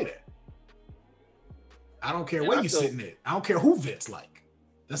 We don't play that. I don't care where you're sitting at. I don't care who Vince like.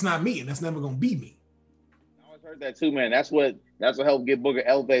 That's not me, and that's never gonna be me. I always heard that too, man. That's what helped get Booker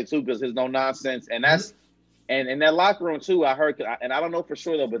elevated too, because there's no nonsense. And that's and in that locker room too, I heard, and I don't know for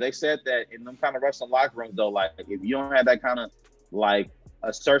sure though, but they said that in them kind of wrestling locker rooms though, like if you don't have that kind of like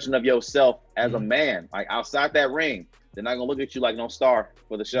assertion of yourself as a man, like outside that ring, they're not gonna look at you like no star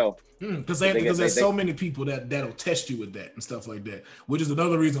for the show. Because there's so many people that'll test you with that and stuff like that, which is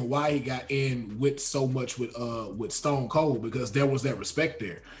another reason why he got in with so much with Stone Cold, because there was that respect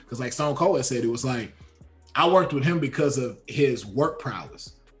there. Because like Stone Cold had said, it was like, I worked with him because of his work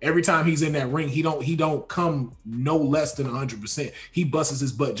prowess. Every time he's in that ring, he don't come no less than 100%. He busts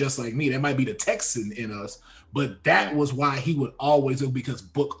his butt just like me. That might be the Texan in us, but that was why he would always do, because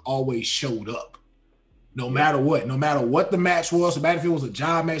Book always showed up. No matter what the match was, no matter if it was a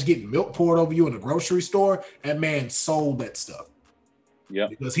job match, getting milk poured over you in a grocery store, that man sold that stuff. Yeah.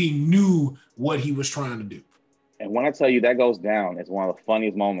 Because he knew what he was trying to do. And when I tell you that goes down, it's one of the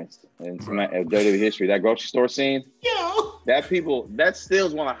funniest moments in WWE history. That grocery store scene, that still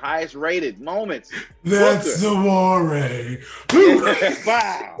is one of the highest rated moments. That's amore.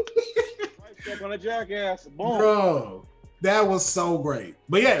 Wow. Step on a jackass. Boom. Bro, that was so great.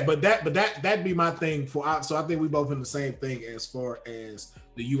 But that'd be my thing so I think we both in the same thing as far as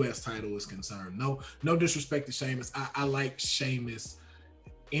the US title is concerned. No disrespect to Sheamus. I like Sheamus.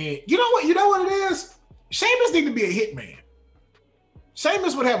 And you know what it is? Sheamus need to be a hitman.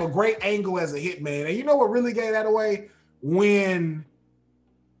 Sheamus would have a great angle as a hitman. And you know what really gave that away? When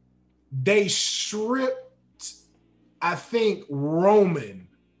they stripped, I think, Roman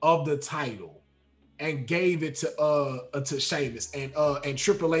of the title and gave it to Sheamus. And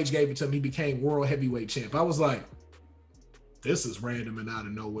Triple H gave it to him. He became World Heavyweight Champ. I was like, this is random and out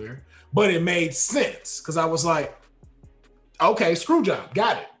of nowhere. But it made sense because I was like, okay, screw job,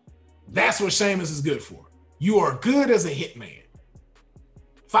 got it. That's what Sheamus is good for. You are good as a hitman.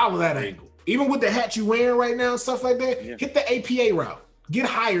 Follow that angle. Even with the hat you wearing right now and stuff like that, hit the APA route. Get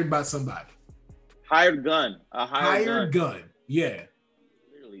hired by somebody. Hired gun. A hired gun. Yeah.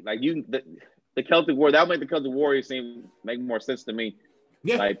 Literally. Like the Celtic Warrior, that'll make the Celtic Warrior make more sense to me.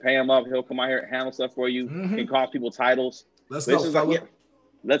 Yeah. Like pay him up, he'll come out here and handle stuff for you, and cost people titles. Let's go, fella.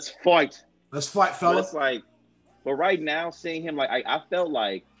 Let's fight. Let's fight, But fella. it's like, but right now, seeing him, like, I felt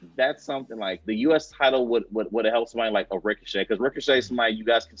like that's something like the U.S. title would have helped somebody like a Ricochet, because Ricochet is somebody you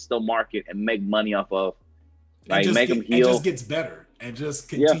guys can still market and make money off of, like make him And just heel. gets better and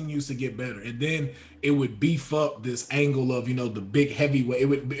just Yeah, continues to get better. And then it would beef up this angle of, the big heavyweight.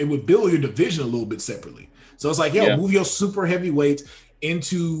 It would build your division a little bit separately. So it's like, yo, yeah, move your super heavyweights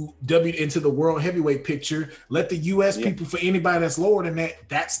into the world heavyweight picture. Let the US yeah, people, for anybody that's lower than that,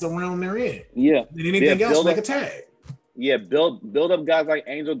 that's the realm they're in. yeah, And yeah. anything else, make a tag. Yeah, build up guys like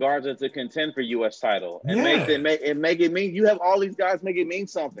Angel Garza to contend for U.S. title, and make Yeah. it mean you have all these guys make it mean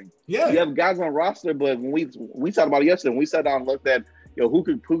something. Yeah. You have guys on roster, but when we talked about it yesterday, when we sat down and looked at who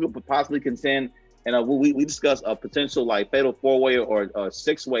could possibly contend, and we discussed a potential like fatal 4-way or a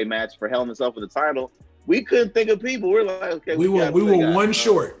 6-way match for Hell in a Cell for the title. We couldn't think of people. We're like, okay, we were one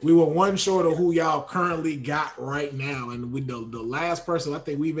short. We were one short of who y'all currently got right now, and the last person I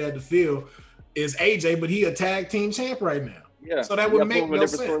think we've had to fill is AJ, but he a tag team champ right now. Yeah, so that would make no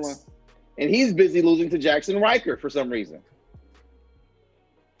sense. And he's busy losing to Jackson Riker for some reason.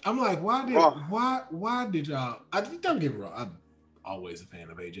 I'm like, why did y'all? Don't get me wrong. I'm always a fan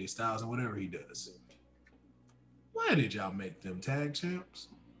of AJ Styles and whatever he does. Why did y'all make them tag champs?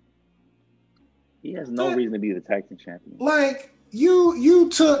 He has no reason to be the tag team champion. Like you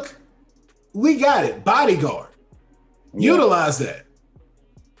took, we got it, Bodyguard. Yeah. Utilize that.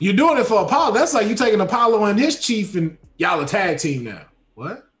 You're doing it for Apollo. That's like you taking Apollo and his chief and y'all a tag team now.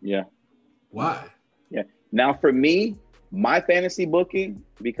 What? Yeah. Why? Yeah. Now for me, my fantasy booking,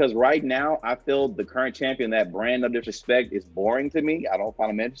 because right now I feel the current champion, that brand of disrespect, is boring to me. I don't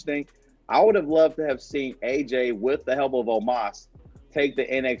find him interesting. I would have loved to have seen AJ with the help of Omos take the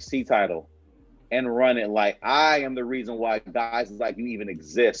NXT title and run it like I am the reason why guys like you even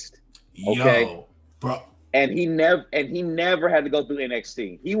exist. Okay. Yo, bro. And he never had to go through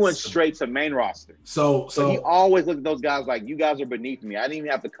NXT. He went straight to main roster. So he always looked at those guys like, you guys are beneath me. I didn't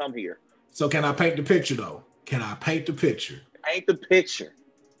even have to come here. So can I paint the picture though? Can I paint the picture? Paint the picture.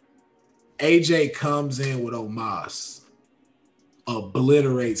 AJ comes in with Omos,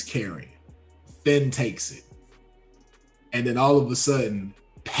 obliterates Karrion, then takes it. And then all of a sudden,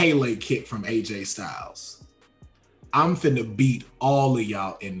 Pele kick from AJ Styles. I'm finna beat all of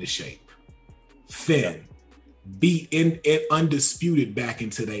y'all in the shape. Finn. Beat in undisputed back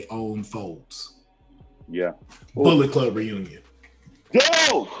into their own folds. Yeah. Bullet Club reunion.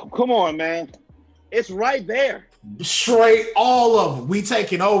 Go! Come on, man. It's right there. Straight all of them. We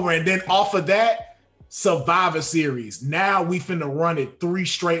taking over. And then off of that, Survivor Series. Now we finna run it 3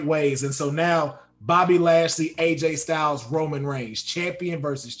 straight ways. And so now Bobby Lashley, AJ Styles, Roman Reigns. Champion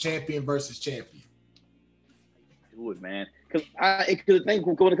versus champion versus champion. Do it, man. Because I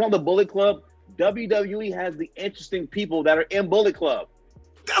think when it comes to Bullet Club, WWE has the interesting people that are in Bullet Club.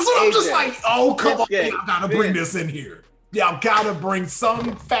 That's what I'm just like, oh, come on. Y'all gotta bring this in here. Y'all gotta bring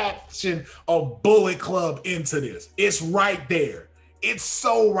some faction of Bullet Club into this. It's right there. It's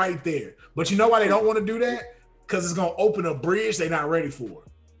so right there. But you know why they don't want to do that? Because it's gonna open a bridge they're not ready for.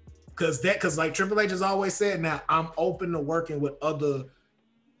 Because like Triple H has always said, now I'm open to working with other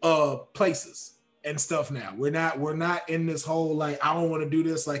places and stuff now. We're not in this whole like, I don't want to do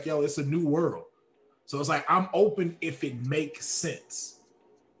this, like, yo, it's a new world. So it's like, I'm open if it makes sense.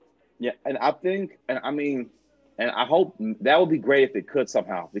 Yeah, and I think, and I mean, and I hope that would be great if it could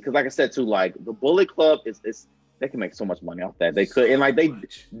somehow, because like I said too, like the Bullet Club is they can make so much money off that. They could, and like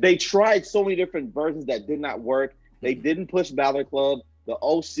they tried so many different versions that did not work. They didn't push Balor Club, the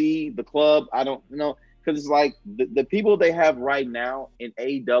OC, the club. I don't know, because it's like the people they have right now in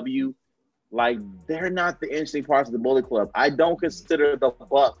AEW, like they're not the interesting parts of the Bullet Club. I don't consider the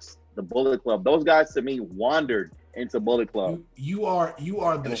Bucks the Bullet Club. Those guys to me wandered into Bullet Club. You are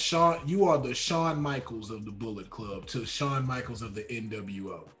the Shawn Michaels of the Bullet Club to Shawn Michaels of the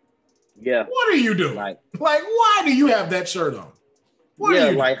NWO. Yeah. What are you doing? Like why do you have that shirt on? What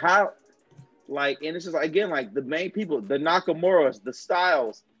are you like doing? How? Like, and it's just like, again, like the main people, the Nakamura's, the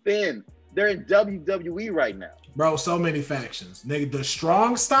Styles, Finn, they're in WWE right now. Bro, so many factions. Nigga, the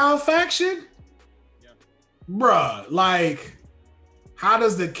Strong Style faction? Yeah. Bruh, like, how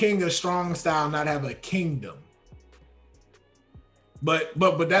does the King of Strong Style not have a kingdom? But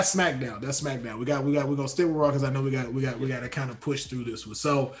that's SmackDown. That's SmackDown. We're gonna stick with Raw because I know we got to kind of push through this one.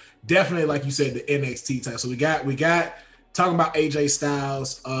 So definitely, like you said, the NXT title. So we got talking about AJ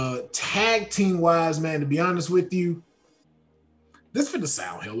Styles. Tag team wise, man, to be honest with you, this finna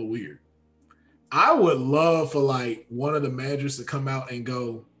sound hella weird. I would love for like one of the managers to come out and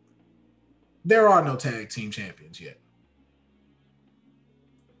go, there are no tag team champions yet.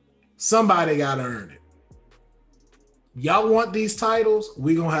 Somebody gotta earn it. Y'all want these titles?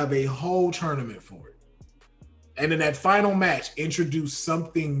 We're going to have a whole tournament for it. And in that final match, introduce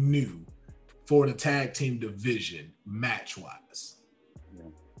something new for the tag team division match-wise. Yeah.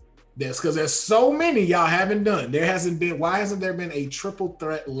 That's because there's so many y'all haven't done. Why hasn't there been a triple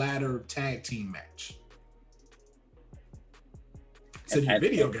threat ladder tag team match? It's a new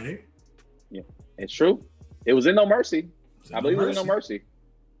video game. Yeah, it's true. It was in No Mercy. I believe it was in No Mercy.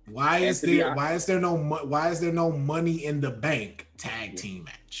 Why is there no Money in the Bank tag team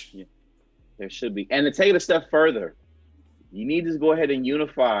match? Yeah. There should be. And to take it a step further, you need to go ahead and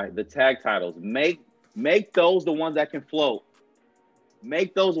unify the tag titles. Make those the ones that can float.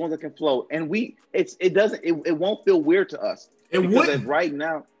 Make those ones that can float. And it won't feel weird to us. Because right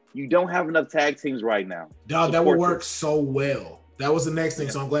now, you don't have enough tag teams right now. Dog, that would work so well. That was the next thing.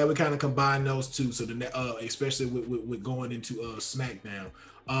 Yeah. So I'm glad we kind of combined those two. So especially with going into SmackDown.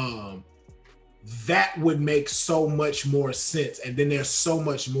 That would make so much more sense, and then there's so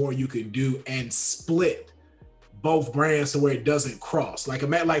much more you can do and split both brands to where it doesn't cross. Like for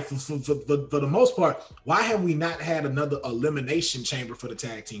the most part, why have we not had another elimination chamber for the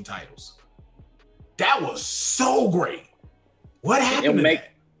tag team titles? That was so great. What happened to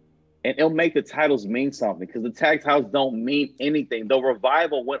that? And it'll make the titles mean something, because the tag titles don't mean anything. The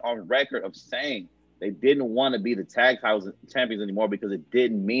Revival went on record of saying they didn't want to be the tag titles champions anymore because it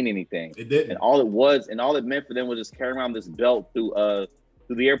didn't mean anything. It didn't. And all it meant for them was just carrying around this belt through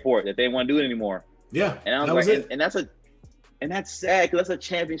the airport, that they didn't want to do it anymore. Yeah. And I was like, and that's sad, because that's a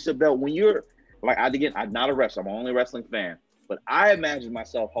championship belt. When you're like, I'm not a wrestler, I'm only a wrestling fan, but I imagine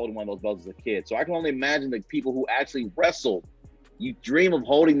myself holding one of those belts as a kid. So I can only imagine the people who actually wrestled. You dream of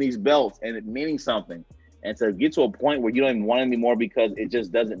holding these belts and it meaning something. And to get to a point where you don't even want it anymore because it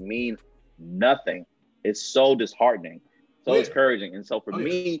just doesn't mean nothing. It's so disheartening, so discouraging. And so for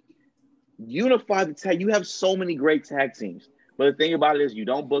me, unify the tag. You have so many great tag teams, but the thing about it is you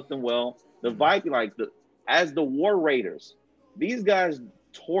don't book them well. The Viking, as the War Raiders, these guys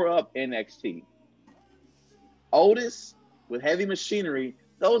tore up NXT. Otis with Heavy Machinery,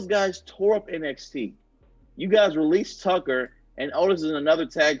 those guys tore up NXT. You guys released Tucker, and Otis is in another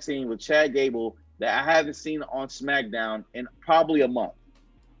tag team with Chad Gable that I haven't seen on SmackDown in probably a month.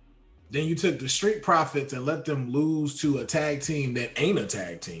 Then you took the Street Profits and let them lose to a tag team that ain't a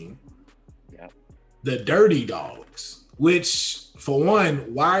tag team. Yeah. The Dirty Dogs, which, for one,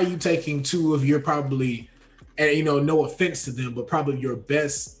 why are you taking two of your probably, and no offense to them, but probably your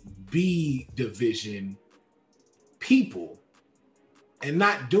best B division people and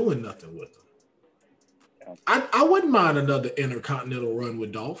not doing nothing with them? Yeah. I wouldn't mind another Intercontinental run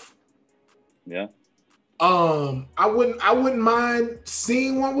with Dolph. Yeah. I wouldn't mind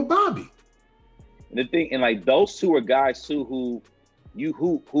seeing one with Bobby. The thing, and those two are guys too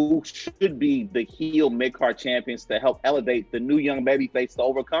who should be the heel mid-card champions to help elevate the new young babyface to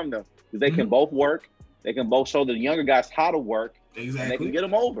overcome them, because they can both work. They can both show the younger guys how to work. Exactly. And they can get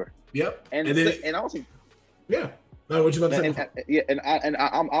them over. Yep. And also, yeah. No, what you about to say?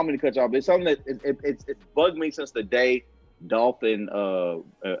 I'm going to cut you off. But it's something that it's bugged me since the day Dolph and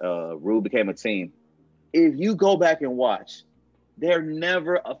Rude became a team. If you go back and watch, they're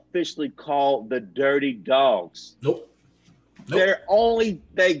never officially called the Dirty Dogs. Nope. They're only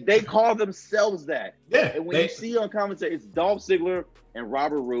they call themselves that. Yeah. And when you see on commentary, it's Dolph Ziggler and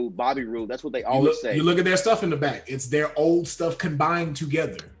Bobby Roode. That's what they always say. You look at their stuff in the back. It's their old stuff combined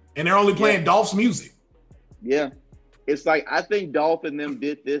together, and they're only playing Dolph's music. Yeah, it's like, I think Dolph and them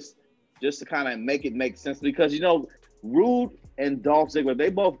did this just to kind of make it make sense, because Rude and Dolph Ziggler, they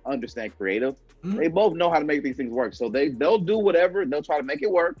both understand creative. Mm-hmm. They both know how to make these things work. So they'll do whatever. They'll try to make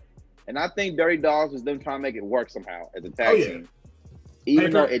it work. And I think Dirty Dogs is them trying to make it work somehow as a tag team.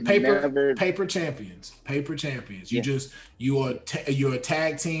 Even though it never paper champions. You're a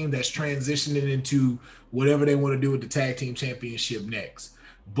tag team that's transitioning into whatever they want to do with the tag team championship next.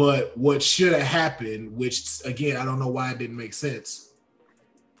 But what should have happened, which again I don't know why it didn't make sense,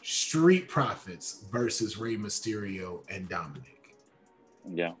 Street Profits versus Rey Mysterio and Dominic.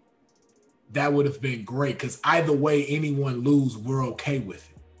 Yeah. That would have been great, because either way anyone lose, we're okay with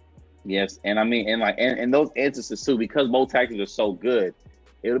it. Yes, and I mean, and those instances too, because both tag teams are so good,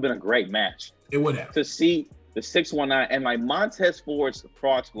 it would have been a great match. It would have. To see the 619 and Montez Ford's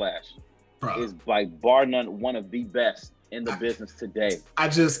Frog Splash is bar none one of the best in the business today.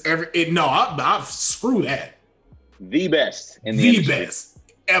 Screw that. The best in the industry. Best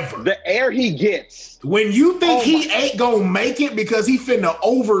ever. The air he gets. When you think ain't gonna make it because he finna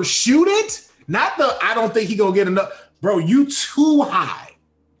overshoot it, I don't think he gonna get enough. Bro, you too high.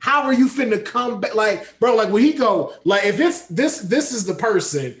 How are you finna come back? When he go, if it's this is the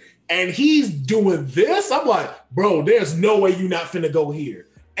person, and he's doing this. I'm like, bro, there's no way you're not finna go here.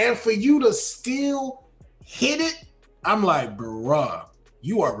 And for you to still hit it, I'm like, bruh,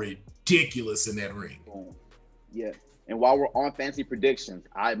 you are ridiculous in that ring. Yeah. And while we're on fancy predictions,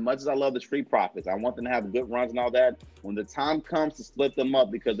 much as I love the Street Profits, I want them to have good runs and all that. When the time comes to split them up,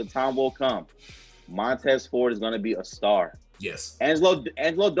 because the time will come, Montez Ford is going to be a star. Yes.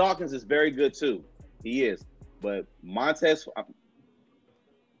 Angelo Dawkins is very good too. He is. But Montez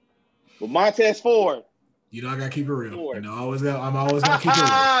Ford. You know, I gotta keep it real. Ford. You know, I'm always gonna keep it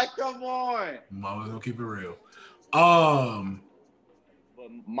real. Come on. I'm always gonna keep it real.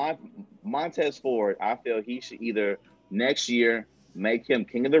 But Montez Ford, I feel he should either next year make him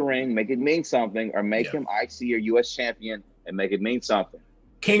King of the Ring, make it mean something, or make him IC or US champion and make it mean something.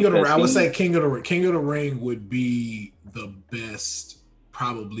 King of the Ring. I would say King of the Ring. King of the Ring would be the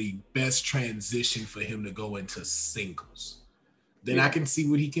probably best transition for him to go into singles. Then I can see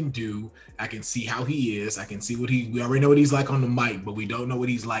what he can do. I can see how he is. I can see we already know what he's like on the mic, but we don't know what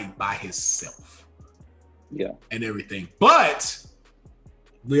he's like by himself. Yeah. And everything. But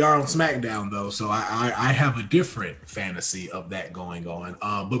we are on SmackDown though, so I have a different fantasy of that going on.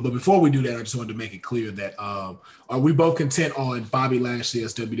 But before we do that, I just wanted to make it clear that are we both content on Bobby Lashley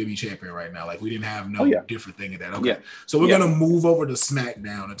as WWE champion right now? Like we didn't have no different thing in that. Okay. Yeah. So we're gonna move over to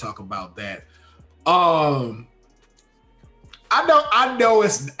SmackDown and talk about that. I know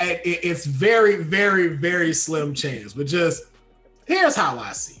it's very, very, very slim chance, but just here's how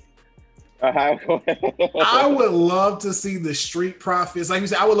I see it. I would love to see the Street Profits. Like you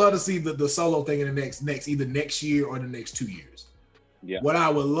said, I would love to see the solo thing in the next either next year or the next 2 years. Yeah. What I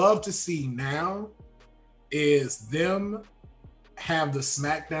would love to see now is them have the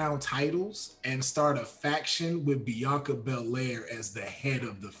SmackDown titles and start a faction with Bianca Belair as the head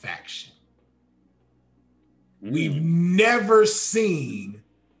of the faction. We've never seen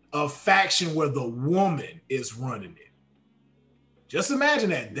a faction where the woman is running it. Just imagine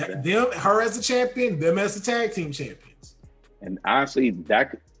that. Her as the champion, them as the tag team champions. And honestly,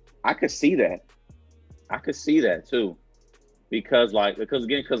 I could see that. I could see that too. Because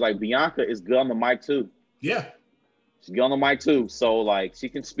Bianca is good on the mic too. Yeah. She's good on the mic too. So like she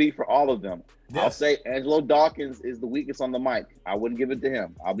can speak for all of them. Yes. I'll say Angelo Dawkins is the weakest on the mic. I wouldn't give it to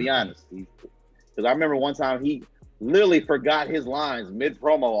him. I'll be honest. Because I remember one time he literally forgot his lines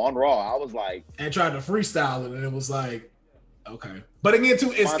mid-promo on Raw. I was like... And tried to freestyle it, and it was like, okay. But again,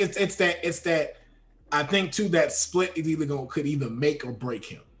 too, it's that I think, too, that split is could either make or break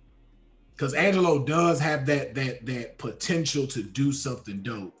him. Because Angelo does have that potential to do something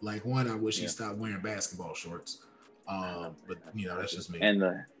dope. Like, one, I wish he stopped wearing basketball shorts. But, you know, that's just me. And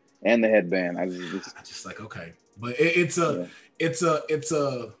the headband. I just like, okay. But it's a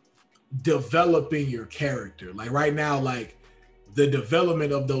developing your character. Like right now, like the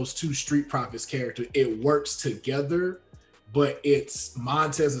development of those two Street Profits characters, it works together, but it's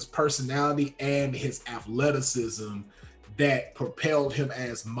Montez's personality and his athleticism that propelled him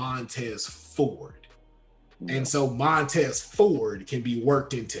as Montez Ford. And so Montez Ford can be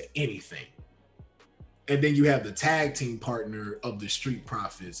worked into anything. And then you have the tag team partner of the Street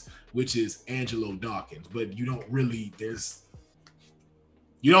Profits, which is Angelo Dawkins, but you don't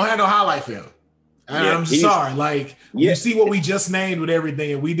have no highlight film. I'm sorry. Like you see what we just named with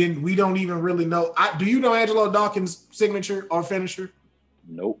everything, and we don't even really know. Do you know Angelo Dawkins' signature or finisher?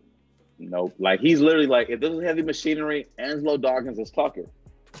 Nope. Like he's literally like, if this was heavy machinery, Angelo Dawkins is Tucker.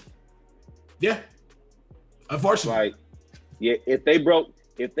 Yeah. Unfortunately. Like, yeah, if they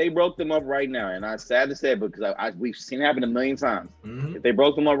broke them up right now, and I'm sad to say it because we've seen it happen a million times. Mm-hmm. If they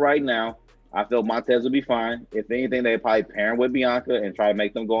broke them up right now, I feel Montez would be fine. If anything, they'd probably pair him with Bianca and try to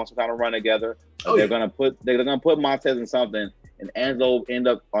make them go on some kind of run together. They're gonna put Montez in something, and Angelo end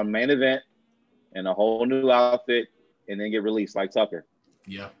up on main event in a whole new outfit, and then get released like Tucker.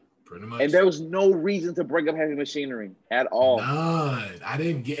 Yeah, pretty much. And there was no reason to break up heavy machinery at all. None. I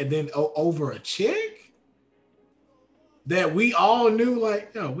didn't get. And then over a chick that we all knew,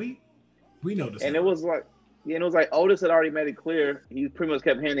 like, yo, we know this. And it was like. Yeah, and it was like Otis had already made it clear. He pretty much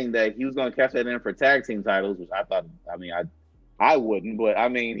kept hinting that he was going to catch that in for tag team titles, which I thought, I wouldn't, but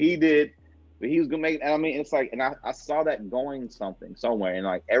he did. But he was going to make, it's like, and I saw that going somewhere, and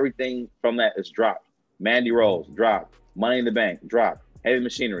like everything from that is dropped. Mandy Rose, dropped. Money in the Bank, dropped. Heavy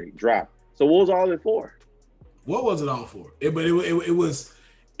Machinery, dropped. So what was all of it for? What was it all for? It was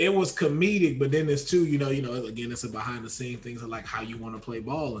comedic, but then there's too, again, it's a behind the scenes things of like how you want to play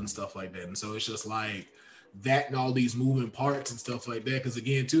ball and stuff like that. And so it's just like, that and all these moving parts and stuff like that. Because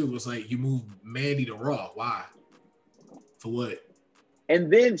again, too, it was like you moved Mandy to Raw. Why? For what?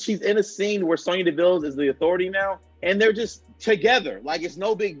 And then she's in a scene where Sonya Deville is the authority now, and they're just together. Like, it's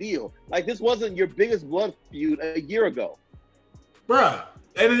no big deal. Like, this wasn't your biggest blood feud a year ago. Bruh.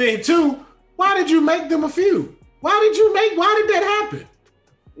 And then two, why did you make them a feud? Why did that happen?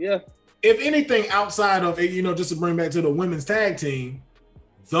 Yeah. If anything, outside of, just to bring back to the women's tag team,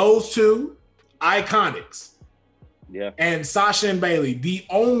 those two, iconics. Yeah. And Sasha and Bayley, the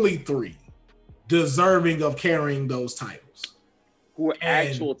only three deserving of carrying those titles. Who are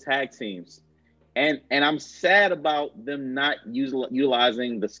actual tag teams. And I'm sad about them not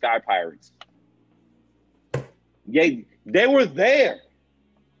utilizing the Sky Pirates. Yeah, they were there.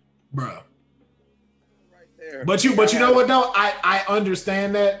 Bro. Right there. But you know what though? I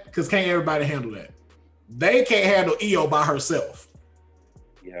understand that because can't everybody handle that? They can't handle Io by herself.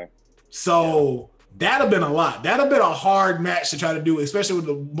 Yeah. So that'd have been a lot. That'd have been a hard match to try to do, especially with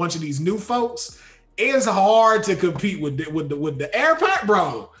a bunch of these new folks. It's hard to compete with the air pack,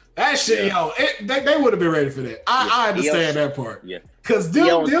 bro. That shit, they would have been ready for that. I understand that part. Yeah. Because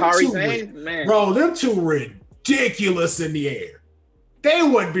them two ridiculous in the air. They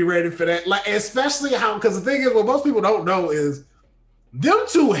wouldn't be ready for that. Like, especially because the thing is, what most people don't know is them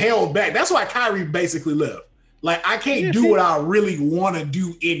two held back. That's why Kyrie basically left. Like, I can't do what I really want to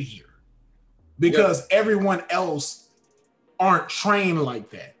do in here because everyone else aren't trained like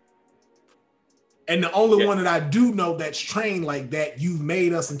that. And the only one that I do know that's trained like that, you've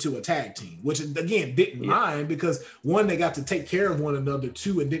made us into a tag team, which again, didn't mind because one, they got to take care of one another,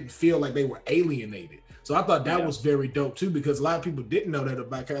 two, and didn't feel like they were alienated. So I thought that was very dope too, because a lot of people didn't know that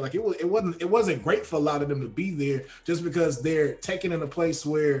about Kyrie. Like it wasn't great for a lot of them to be there just because they're taken in a place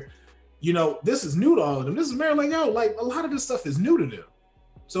where, this is new to all of them. This is Mary, like a lot of this stuff is new to them.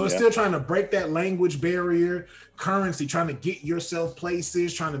 So it's still trying to break that language barrier, currency, trying to get yourself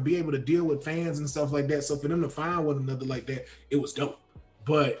places, trying to be able to deal with fans and stuff like that. So for them to find one another like that, it was dope.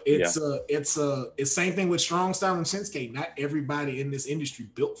 But it's same thing with Strong Style and Shinsuke. Not everybody in this industry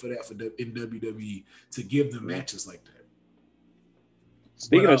built for that in WWE to give them matches like that.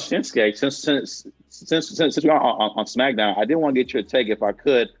 Speaking of Shinsuke, since we're on SmackDown, I did want to get your take, if I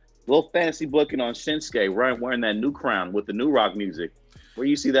could, a little fantasy booking on Shinsuke wearing that new crown with the new rock music. Where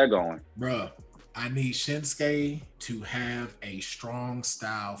you see that going? Bruh, I need Shinsuke to have a Strong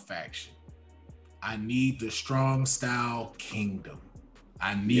Style faction. I need the Strong Style Kingdom.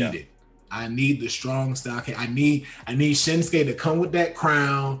 I need it. I need the Strong Style. I need Shinsuke to come with that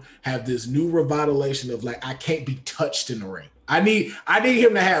crown, have this new revitalization of like, I can't be touched in the ring. I need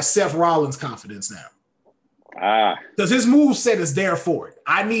him to have Seth Rollins confidence now. Because his moveset is there for it.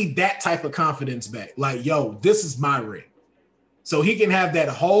 I need that type of confidence back. Like, yo, this is my ring. So he can have that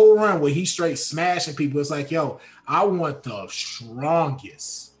whole run where he's straight smashing people. It's like, yo, I want the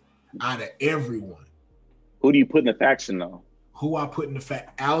strongest out of everyone. Who do you put in the faction, though? Who I put in the faction?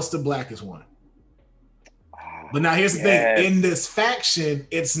 Aleister Black is one. But now here's the thing. In this faction,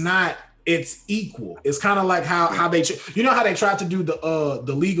 it's equal. It's kind of like how they, how they tried to do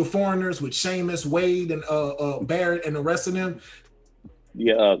the League of Foreigners with Sheamus, Wade, and Barrett and the rest of them.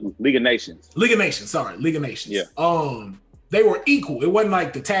 Yeah, League of Nations. League of Nations. Yeah. They were equal. It wasn't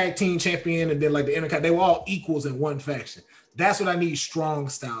like the tag team champion and then like the Intercontinental. They were all equals in one faction. That's what I need Strong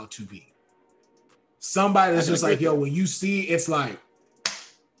Style to be. Somebody that's just like, yo, when you see it's like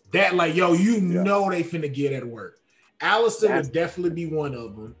that, like, yo, know they finna get at work. Aleister would definitely be one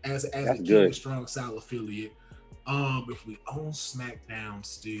of them as a King Strong Style affiliate. If we own SmackDown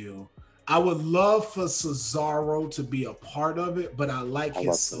still, I would love for Cesaro to be a part of it, but I like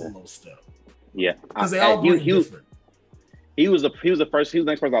his solo stuff. Yeah, because they all bring different. He was the next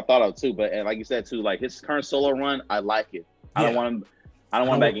person I thought of too. But like you said too, like his current solo run, I like it. I don't want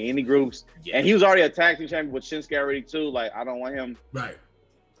him back in any groups. Yeah. And he was already a tag team champion with Shinsuke already too. Like I don't want him. Right.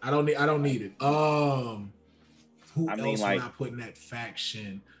 I don't need it. Who else would I put in that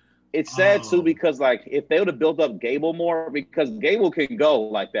faction? It's sad too because like if they would have built up Gable more, because Gable can go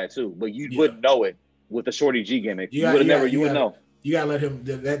like that too, but you wouldn't know it with the Shorty G gimmick. You would know. You gotta let him.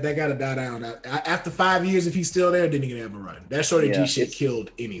 That gotta die down. After 5 years, if he's still there, then he can have a run. That Shorty G shit killed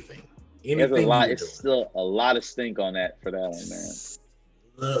anything. There's a lot. It's still a lot of stink on that for that one, man.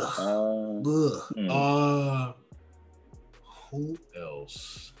 Who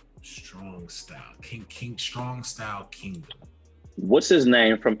else? Strong Style King Strong Style Kingdom. What's his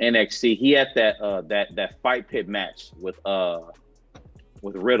name from NXT? He had that fight pit match with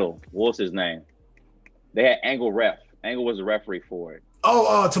Riddle. What's his name? They had Angle ref. Angle was the referee for it.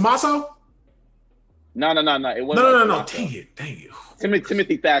 Tommaso? No. It wasn't. No. Dang it.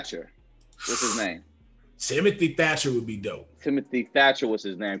 Timothy Thatcher. What's his name? Timothy Thatcher would be dope. Timothy Thatcher was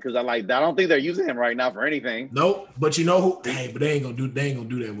his name because I don't think they're using him right now for anything. Nope. But you know who? Dang, but they ain't gonna do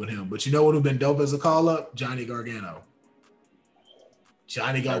that with him. But you know what would have been dope as a call up? Johnny Gargano.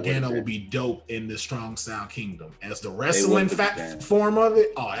 Johnny Gargano would be dope in the Strong Style Kingdom as the wrestling form of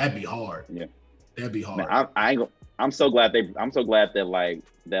it. Oh, that'd be hard. Yeah, that'd be hard. Man, I'm so glad that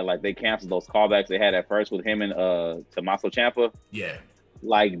like they canceled those callbacks they had at first with him and Tommaso Ciampa. Yeah,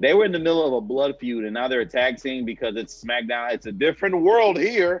 like they were in the middle of a blood feud and now they're a tag team because it's SmackDown. It's a different world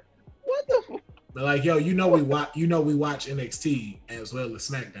here. What the? But like, yo, we watch NXT as well as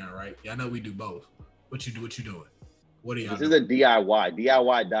SmackDown, right? Yeah, I know we do both. What you doing? What are y'all This doing? Is a DIY.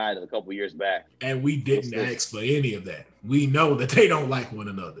 DIY died a couple years back. And we didn't ask for any of that. We know that they don't like one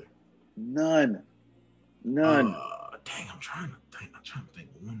another. None. Dang, I'm trying to think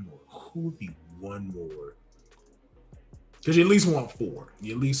one more. Who would be one more? Because you at least want four.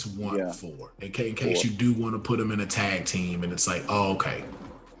 You at least want four. In case you do want to put them in a tag team and it's like, oh, okay.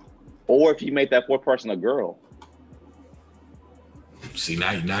 Or if you make that fourth person a girl. See,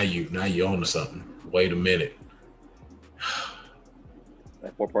 now you on to something. Wait a minute.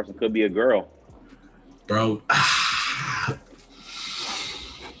 That fourth person could be a girl. Bro.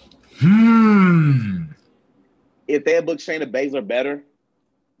 If they had booked Shayna Baszler better,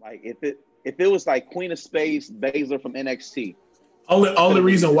 like if it was like Queen of Spades Baszler from NXT. Only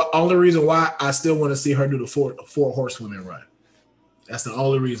reason why I still want to see her do the four horsewomen run. That's the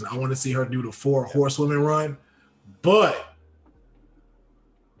only reason I want to see her do the four horsewomen run. But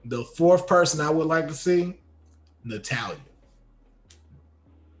the fourth person I would like to see, Natalya.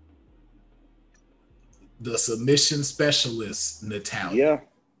 The submission specialist, Natalya.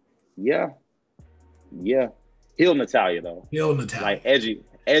 Yeah. Heel Natalya though. Heel Natalya. Like edgy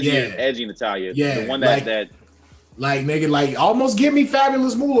Natalya. Yeah. The one that like nigga, like almost give me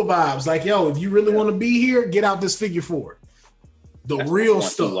Fabulous Moolah vibes. Like, yo, if you really want to be here, get out this figure 4. That's real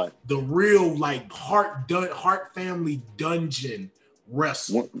stuff. Like. The real like heart family dungeon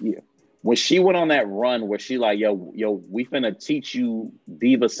wrestling. When she went on that run where she like, yo, we finna teach you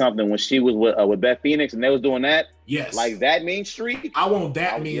Diva something when she was with Beth Phoenix and they was doing that. Yes. Like that mean streak. I want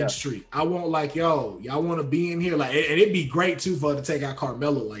that mean streak. I want like, yo, y'all want to be in here. Like, and it'd be great too for her to take out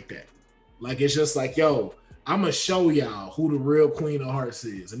Carmella like that. Like, it's just like, yo, I'm going to show y'all who the real Queen of Hearts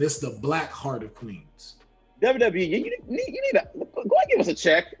is. And it's the Black Heart of Queens. WWE, you need to go and give us a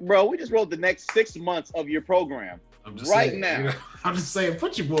check, bro. We just wrote the next 6 months of your program. I'm just saying, now. You know, I'm just saying,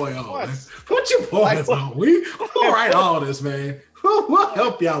 put your boy on. Man. Put your boys on. We'll write all this, man. We'll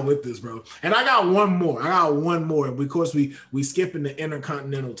help y'all with this, bro. And I got one more. And of course, we skipping the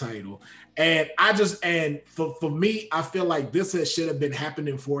Intercontinental title. And for me, I feel like this should have been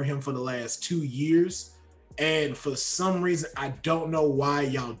happening for him for the last 2 years. And for some reason, I don't know why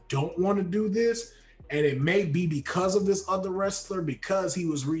y'all don't want to do this. And it may be because of this other wrestler, because he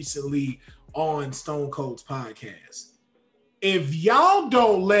was recently on Stone Cold's podcast. If y'all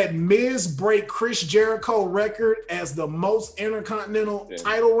don't let Miz break Chris Jericho record as the most Intercontinental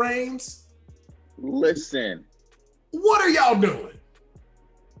title reigns, listen, what are y'all doing?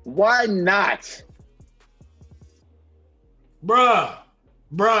 Why not? Bruh,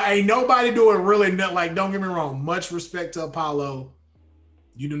 ain't nobody doing really nothing. Like, don't get me wrong, much respect to Apollo.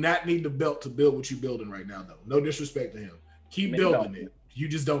 You do not need the belt to build what you're building right now, though. No disrespect to him. Keep building it. You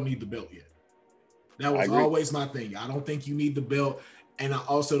just don't need the belt yet. That was always my thing. I don't think you need the belt, and I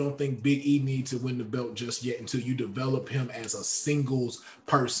also don't think Big E needs to win the belt just yet until you develop him as a singles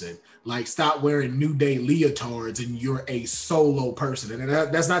person. Like, stop wearing New Day leotards and you're a solo person. And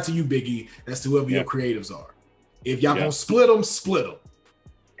that's not to you, Big E. That's to whoever your creatives are. If y'all gonna split them, split them.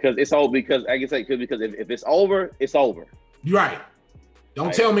 Because it's all because I can say because if it's over, it's over. You're right.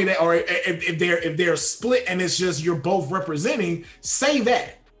 Don't tell me that, or if they're split and it's just you're both representing, say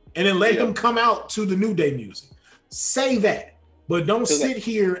that. And then let him come out to the New Day music. Say that. But don't sit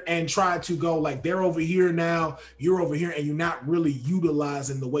here and try to go like they're over here now, you're over here, and you're not really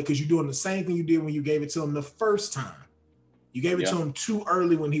utilizing the way, because you're doing the same thing you did when you gave it to him the first time. You gave it to him too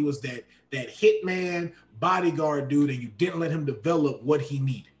early when he was that hitman bodyguard dude, and you didn't let him develop what he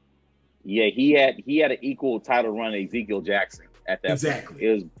needed. Yeah, he had an equal title run to Ezekiel Jackson at that point.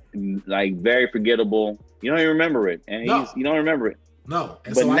 It was like very forgettable. You don't even remember it, and you don't remember it. No,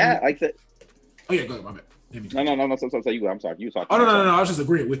 and but so now, like I said, oh yeah, go ahead, my bad. No. So you go. I'm sorry. You talking? Oh no. I was just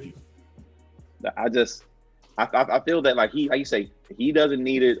agreeing with you. I feel that like you say, he doesn't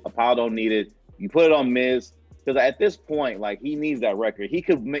need it. Apollo don't need it. You put it on Miz because at this point, like he needs that record. He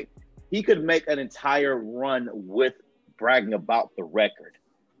could make an entire run with bragging about the record.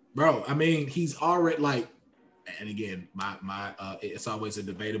 Bro, I mean, he's already like, and again, my it's always a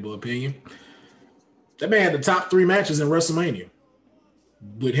debatable opinion. That man had the top 3 matches in WrestleMania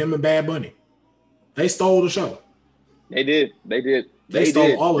with him and Bad Bunny. They stole the show. They did. They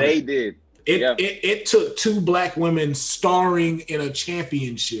stole all of it. They did. Yeah. It took 2 black women starring in a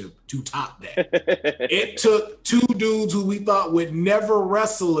championship to top that. It took 2 dudes who we thought would never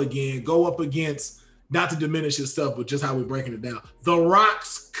wrestle again go up against, not to diminish his stuff, but just how we're breaking it down, The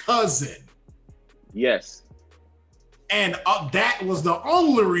Rock's cousin. Yes. And that was the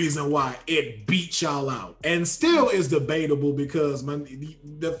only reason why it beat y'all out. And still is debatable because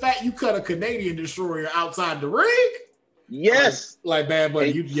the fact you cut a Canadian destroyer outside the ring. Yes. Like Bad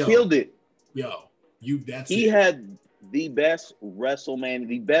Bunny. You killed it. He had the best WrestleMania,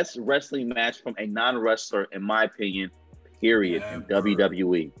 the best wrestling match from a non-wrestler, in my opinion, period, in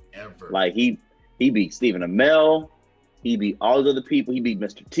WWE. Ever. Like, he beat Stephen Amell. He beat all the other people. He beat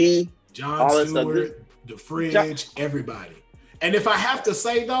Mr. T. Jon Stewart, The Fridge, everybody. And if I have to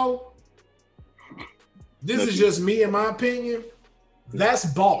say, though, this is just me in my opinion, that's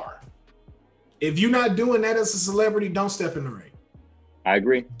bar. If you're not doing that as a celebrity, don't step in the ring. I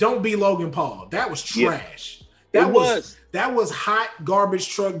agree. Don't be Logan Paul. That was trash. Yeah. That was hot garbage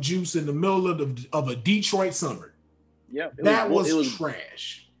truck juice in the middle of a Detroit summer. Yeah, it was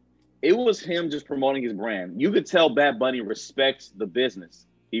trash. It was him just promoting his brand. You could tell Bad Bunny respects the business.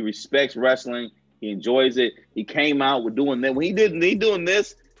 He respects wrestling. He enjoys it. He came out with doing that. When he doing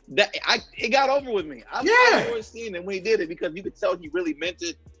this, it got over with me. I enjoyed seeing it when he did it because you could tell he really meant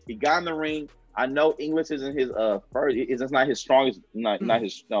it. He got in the ring. I know English isn't his first. It's not his strongest. Not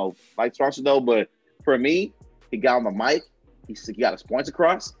his strongest though. But for me, he got on the mic. He got his points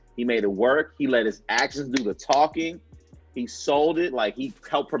across. He made it work. He let his actions do the talking. He sold it. Like, he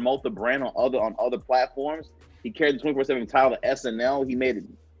helped promote the brand on other platforms. He carried the 24/7 title to SNL. He made it.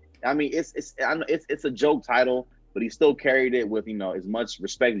 I mean, it's a joke title, but he still carried it with as much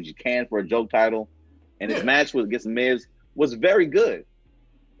respect as you can for a joke title. And his match against Miz was very good.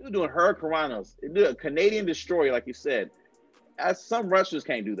 He was doing hurricanranas. He did a Canadian destroyer, like you said. Some wrestlers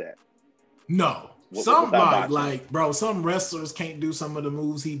can't do that. No. Some wrestlers can't do some of the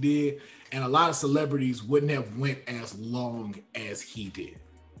moves he did, and a lot of celebrities wouldn't have went as long as he did.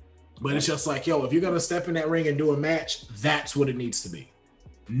 But it's just like, if you're gonna step in that ring and do a match, that's what it needs to be.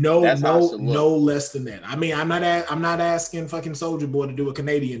 No less than that. I mean, I'm not asking fucking Soulja Boy to do a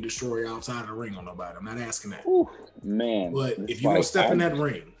Canadian destroyer outside of the ring on nobody. I'm not asking that. Ooh, man. But if you're gonna step in that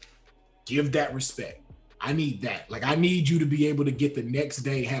ring, give that respect. I need that. Like, I need you to be able to get the next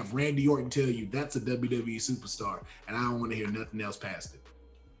day, have Randy Orton tell you that's a WWE superstar, and I don't want to hear nothing else past it.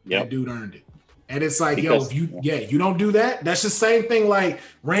 That dude earned it. And it's like, if you don't do that, that's the same thing like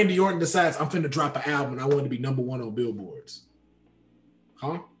Randy Orton decides I'm finna drop an album and I want to be number 1 on billboards.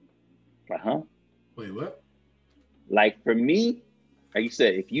 Huh? Wait, what? Like, for me, like you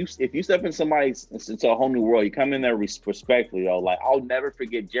said, if you step in into a whole new world, you come in there respectfully, like, I'll never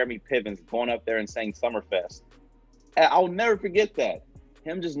forget Jeremy Pivens going up there and saying Summerfest. I'll never forget that.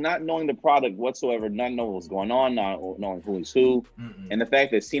 Him just not knowing the product whatsoever, not knowing what's going on, not knowing who is who. Mm-mm. And the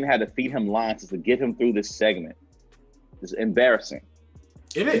fact that Cena had to feed him lines to get him through this segment is embarrassing.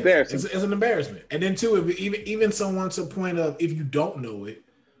 It is. Embarrassing. It's an embarrassment. And then too, if even someone to the point of, if you don't know it,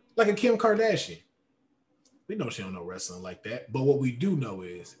 like a Kim Kardashian. We know she don't know wrestling like that. But what we do know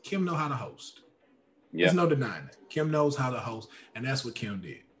is Kim know how to host. Yeah. There's no denying it. Kim knows how to host, and that's what Kim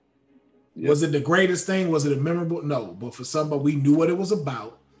did. Yeah. Was it the greatest thing? Was it a memorable? No. But for somebody, we knew what it was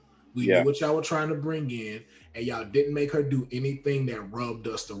about. We knew what y'all were trying to bring in, and y'all didn't make her do anything that rubbed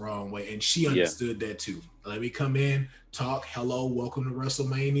us the wrong way. And she understood that too. Let me come in, talk, hello, welcome to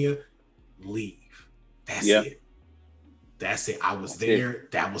WrestleMania, leave. That's it. That's it. I was there.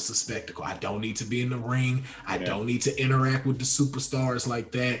 That was a spectacle. I don't need to be in the ring. I don't need to interact with the superstars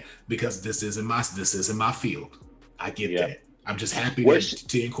like that because this isn't my field. I get that. I'm just happy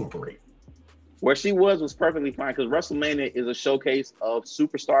to incorporate. Where she was perfectly fine because WrestleMania is a showcase of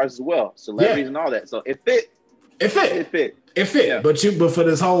superstars as well, celebrities and all that. So it fit. Yeah. But for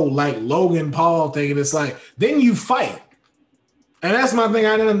this whole like Logan Paul thing, it's like then you fight, and that's my thing.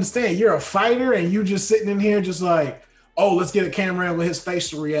 I didn't understand. You're a fighter, and you just sitting in here just like, oh, let's get a camera in with his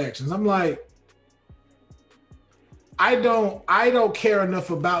facial reactions. I'm like, I don't care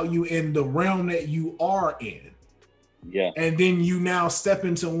enough about you in the realm that you are in. Yeah. And then you now step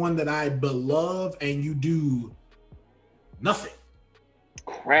into one that I love and you do nothing.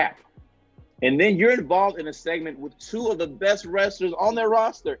 Crap. And then you're involved in a segment with 2 of the best wrestlers on their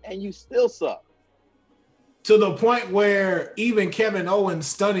roster and you still suck. To the point where even Kevin Owens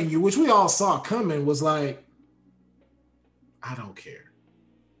stunning you, which we all saw coming, was like, I don't care.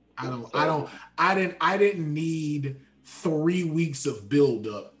 I didn't need 3 weeks of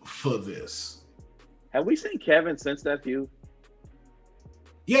buildup for this. Have we seen Kevin since that feud?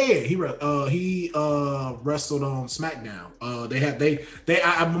 Yeah, he wrestled on SmackDown.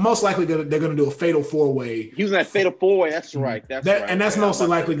 Most likely they're gonna do a fatal 4-way. He was in that fatal 4-way. That's right. That's right. And that's mostly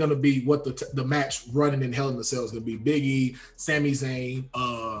likely gonna be what the match running in Hell in a Cell is gonna be. Big E, Sami Zayn,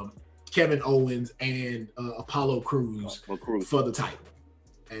 Kevin Owens, and Apollo Crews for the title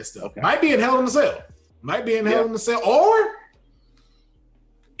and stuff. Okay. Might be in Hell in a Cell. Hell in a Cell, or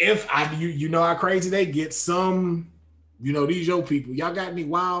if you know how crazy they get, some. You know, these your people. Y'all got any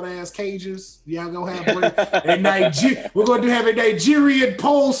wild ass cages? Y'all gonna have we're going to have a Nigerian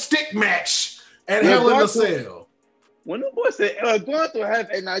pole stick match at Hell in a Cell. When the boy said going to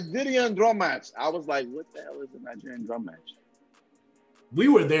have a Nigerian drum match, I was like, what the hell is a Nigerian drum match? We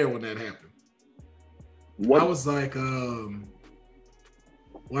were there when that happened. I was like,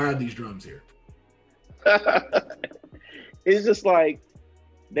 why are these drums here? It's just like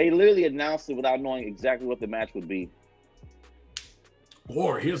they literally announced it without knowing exactly what the match would be.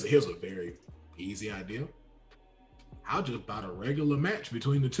 Or here's a very easy idea. How just about a regular match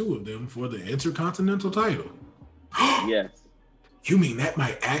between the two of them for the Intercontinental title? Yes. You mean that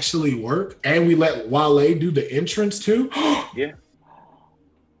might actually work? And we let Wale do the entrance too? Yeah.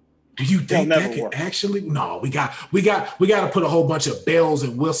 Do you think that could actually? No, we got to put a whole bunch of bells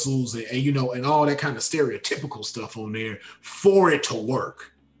and whistles and and all that kind of stereotypical stuff on there for it to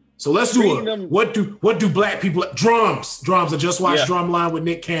work. So let's do what do black people drums? I just watched Drumline with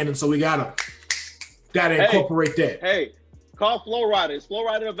Nick Cannon, so we gotta incorporate that. Hey, call Flow Rider. Is Flow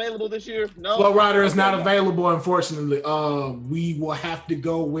Rider available this year? No, Flow Rider is not available, unfortunately. We will have to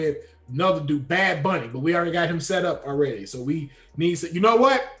go with another dude, Bad Bunny, but we already got him set up already. So we need to. You know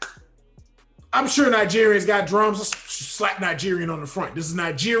what? I'm sure Nigerians got drums. Let's slap Nigerian on the front. This is a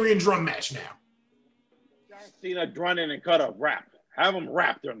Nigerian drum match now. John Cena drumming and cut up rap. Have him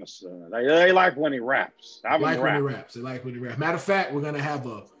rap during the sun. They like when he raps. They like when he raps. Matter of fact, we're gonna have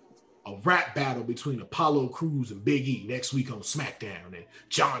a rap battle between Apollo Crews and Big E next week on SmackDown, and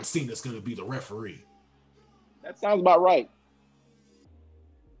John Cena's gonna be the referee. That sounds about right.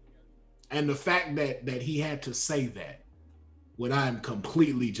 And the fact that he had to say that when I'm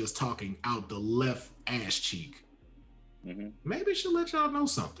completely just talking out the left ass cheek, maybe it should let y'all know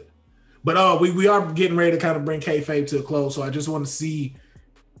something. But we are getting ready to kind of bring Kayfabe to a close, so I just want to see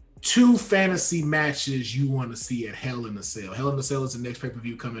 2 fantasy matches you want to see at Hell in a Cell. Hell in a Cell is the next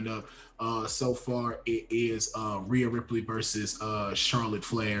pay-per-view coming up. So far, it is Rhea Ripley versus Charlotte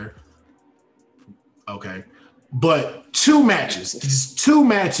Flair. Okay. But 2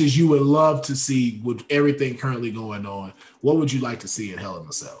 matches you would love to see with everything currently going on. What would you like to see at Hell in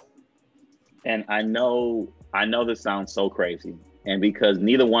a Cell? And I know this sounds so crazy. And because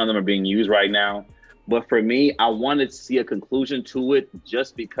neither one of them are being used right now. But for me, I wanted to see a conclusion to it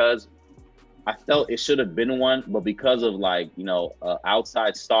just because I felt it should have been one. But because of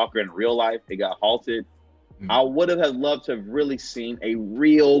outside stalker in real life, it got halted. I would have loved to have really seen a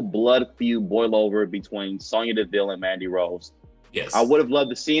real blood feud boil over between Sonya Deville and Mandy Rose. Yes. I would have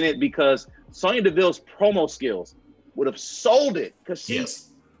loved to seen it because Sonya Deville's promo skills would have sold it because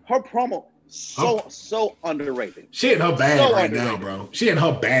her promo so underrated. She in her bag right now, bro. She in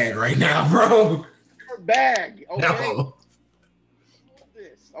her bag right now, bro. Her bag, okay? No.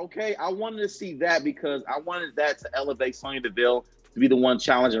 Okay, I wanted to see that because I wanted that to elevate Sonya Deville to be the one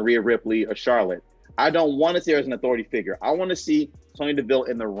challenging Rhea Ripley or Charlotte. I don't want to see her as an authority figure. I want to see Sonya Deville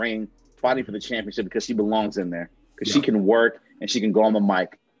in the ring fighting for the championship because she belongs in there. Because she can work and she can go on the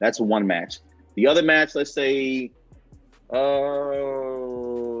mic. That's one match. The other match, let's say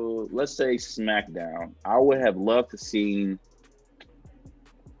SmackDown. I would have loved to see.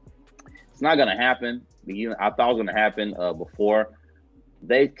 It's not gonna happen. I thought it was gonna happen before.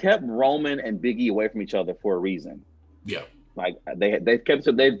 They kept Roman and Big E away from each other for a reason. Yeah. Like they've kept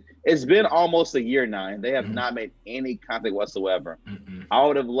it's been almost a year now and they have not made any contact whatsoever. I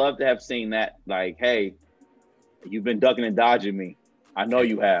would have loved to have seen that, like, hey, you've been ducking and dodging me. I know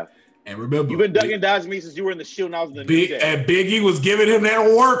you have. And remember, you've been ducking and dodging me since you were in the Shield and I was in the New Day. And Big E was giving him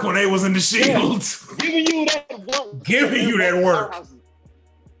that work when they was in the Shield. Giving you that work. Giving you that work.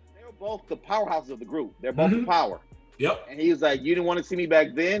 They were both the powerhouses of the group. They're both the power. Yep. And he was like, you didn't want to see me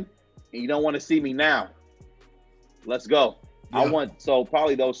back then and you don't want to see me now. Let's go. Yeah. So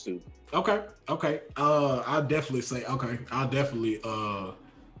probably those 2. Okay. I'll definitely say I'll definitely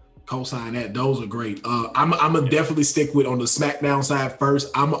co-sign that. Those are great. I'm gonna definitely stick with on the SmackDown side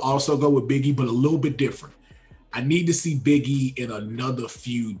first. I'm gonna also go with Big E, but a little bit different. I need to see Big E in another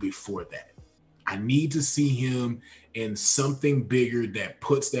feud before that. I need to see him in something bigger that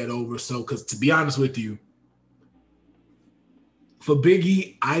puts that over. So, because to be honest with you, for Big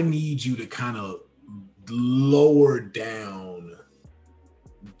E, I need you to kind of lower down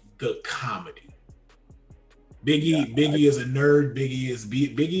the comedy. Biggie is a nerd. Biggie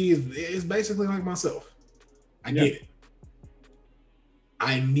is basically like myself. I get it.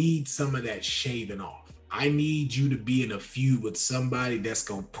 I need some of that shaving off. I need you to be in a feud with somebody that's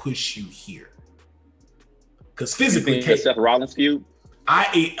gonna push you here. Because physically, a Seth Rollins feud.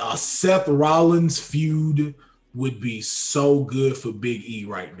 A Seth Rollins feud would be so good for Big E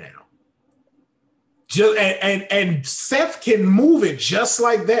right now. Just and Seth can move it just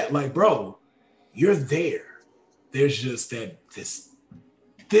like that. Like, bro, you're there. There's just that this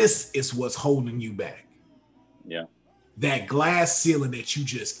is what's holding you back. Yeah. That glass ceiling that you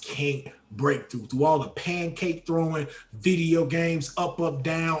just can't break through all the pancake throwing, video games, up,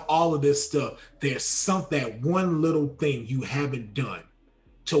 down, all of this stuff. There's that one little thing you haven't done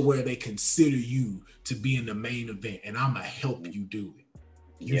to where they consider you to be in the main event, and I'm gonna help you do it.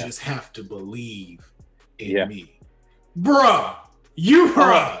 You just have to believe in me. Bruh.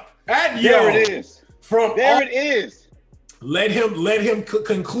 There it is. It is. Let him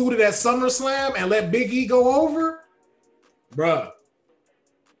conclude it at SummerSlam and let Big E go over. Bruh.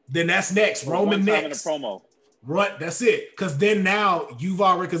 Then that's next. Roman next. In a promo. Right, that's it. Because then now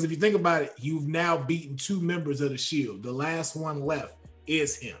because if you think about it, you've now beaten 2 members of the Shield. The last one left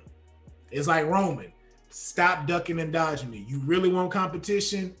is him. It's like Roman. Stop ducking and dodging me. You really want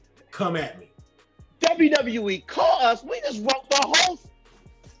competition? Come at me. WWE, call us. We just wrote the whole.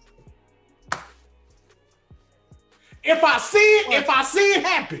 If I see it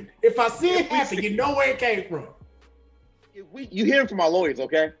happen, you know where it came from. You hear from our lawyers,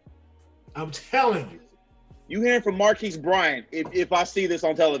 okay? I'm telling you. You hearing from Marquise Bryan if I see this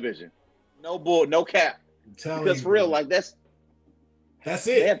on television. No bull, no cap. I'm telling because you, for real, like that's it.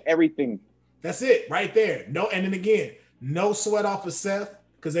 They have everything. That's it right there. No, and then again, no sweat off of Seth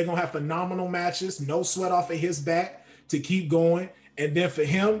because they're gonna have phenomenal matches. No sweat off of his back to keep going. And then for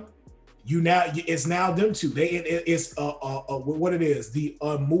him, it's now them two. It's what it is, the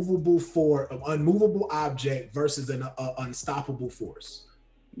unmovable object versus an unstoppable force.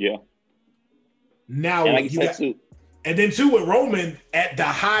 Yeah. Now and then too with Roman at the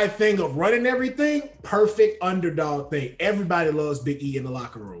high thing of running everything, perfect underdog thing. Everybody loves Big E in the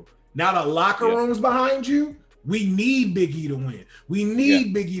locker room. Now the locker room's behind you. We need Big E to win. We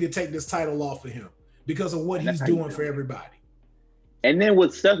need Big E to take this title off of him because of what he's doing for everybody. And then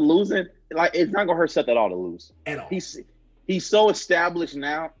with Seth losing, like it's not gonna hurt Seth at all to lose. At all. He's so established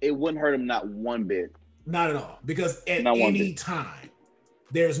now, it wouldn't hurt him not one bit. Not at all. Because at any time,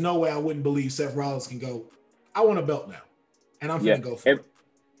 there's no way I wouldn't believe Seth Rollins can go, I want a belt now. And I'm gonna go for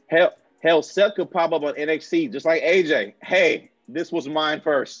it. Hell, Seth could pop up on NXT just like AJ. Hey, this was mine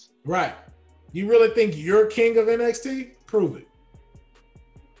first. Right. You really think you're king of NXT? Prove it.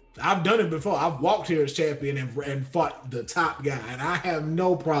 I've done it before. I've walked here as champion and fought the top guy, and I have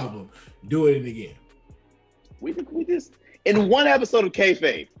no problem doing it again. We just in one episode of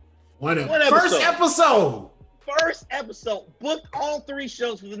Kayfabe. One episode. First episode. Booked all 3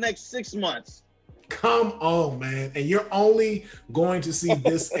 shows for the next 6 months. Come on, man. And you're only going to see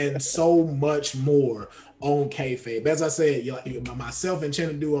this and so much more on Kayfabe. As I said, myself and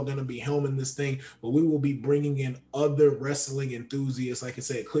Chinedu are going to be helming this thing, but we will be bringing in other wrestling enthusiasts, like I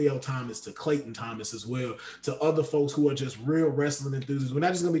said, Cleo Thomas to Clayton Thomas as well, to other folks who are just real wrestling enthusiasts. We're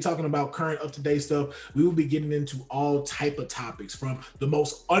not just going to be talking about current up-to-date stuff. We will be getting into all type of topics, from the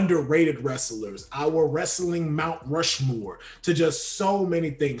most underrated wrestlers, our wrestling Mount Rushmore, to just so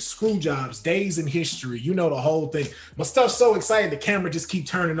many things, screw jobs, days in history, the whole thing. My stuff's so excited, the camera just keep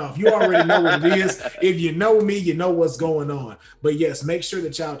turning off. You already know what it is. If you know me, you know what's going on. But yes, make sure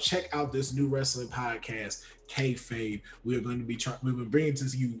that y'all check out this new wrestling podcast, Kayfabe. We've been bringing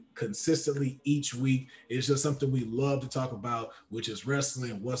to you consistently each week. It's just something we love to talk about, which is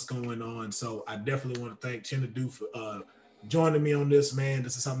wrestling, what's going on. So I definitely want to thank Chinedu for joining me on this, man.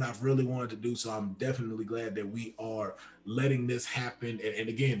 This is something I've really wanted to do, so I'm definitely glad that we are letting this happen. And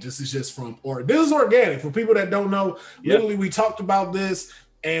again, this is just this is organic. For people that don't know, literally we talked about this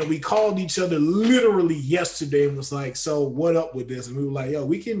and we called each other literally yesterday and was like, so what up with this? And we were like, yo,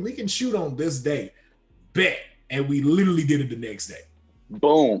 we can shoot on this day. Bet. And we literally did it the next day.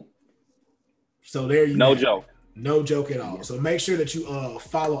 Boom. So there you go. No joke. No joke at all. So make sure that you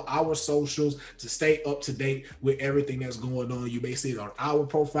follow our socials to stay up to date with everything that's going on. You may see it on our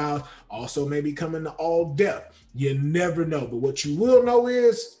profiles. Also maybe coming to All Depth. You never know. But what you will know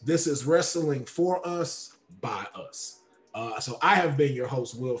is this is wrestling for us, by us. So I have been your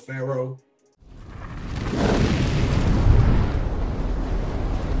host, Will Pharaoh.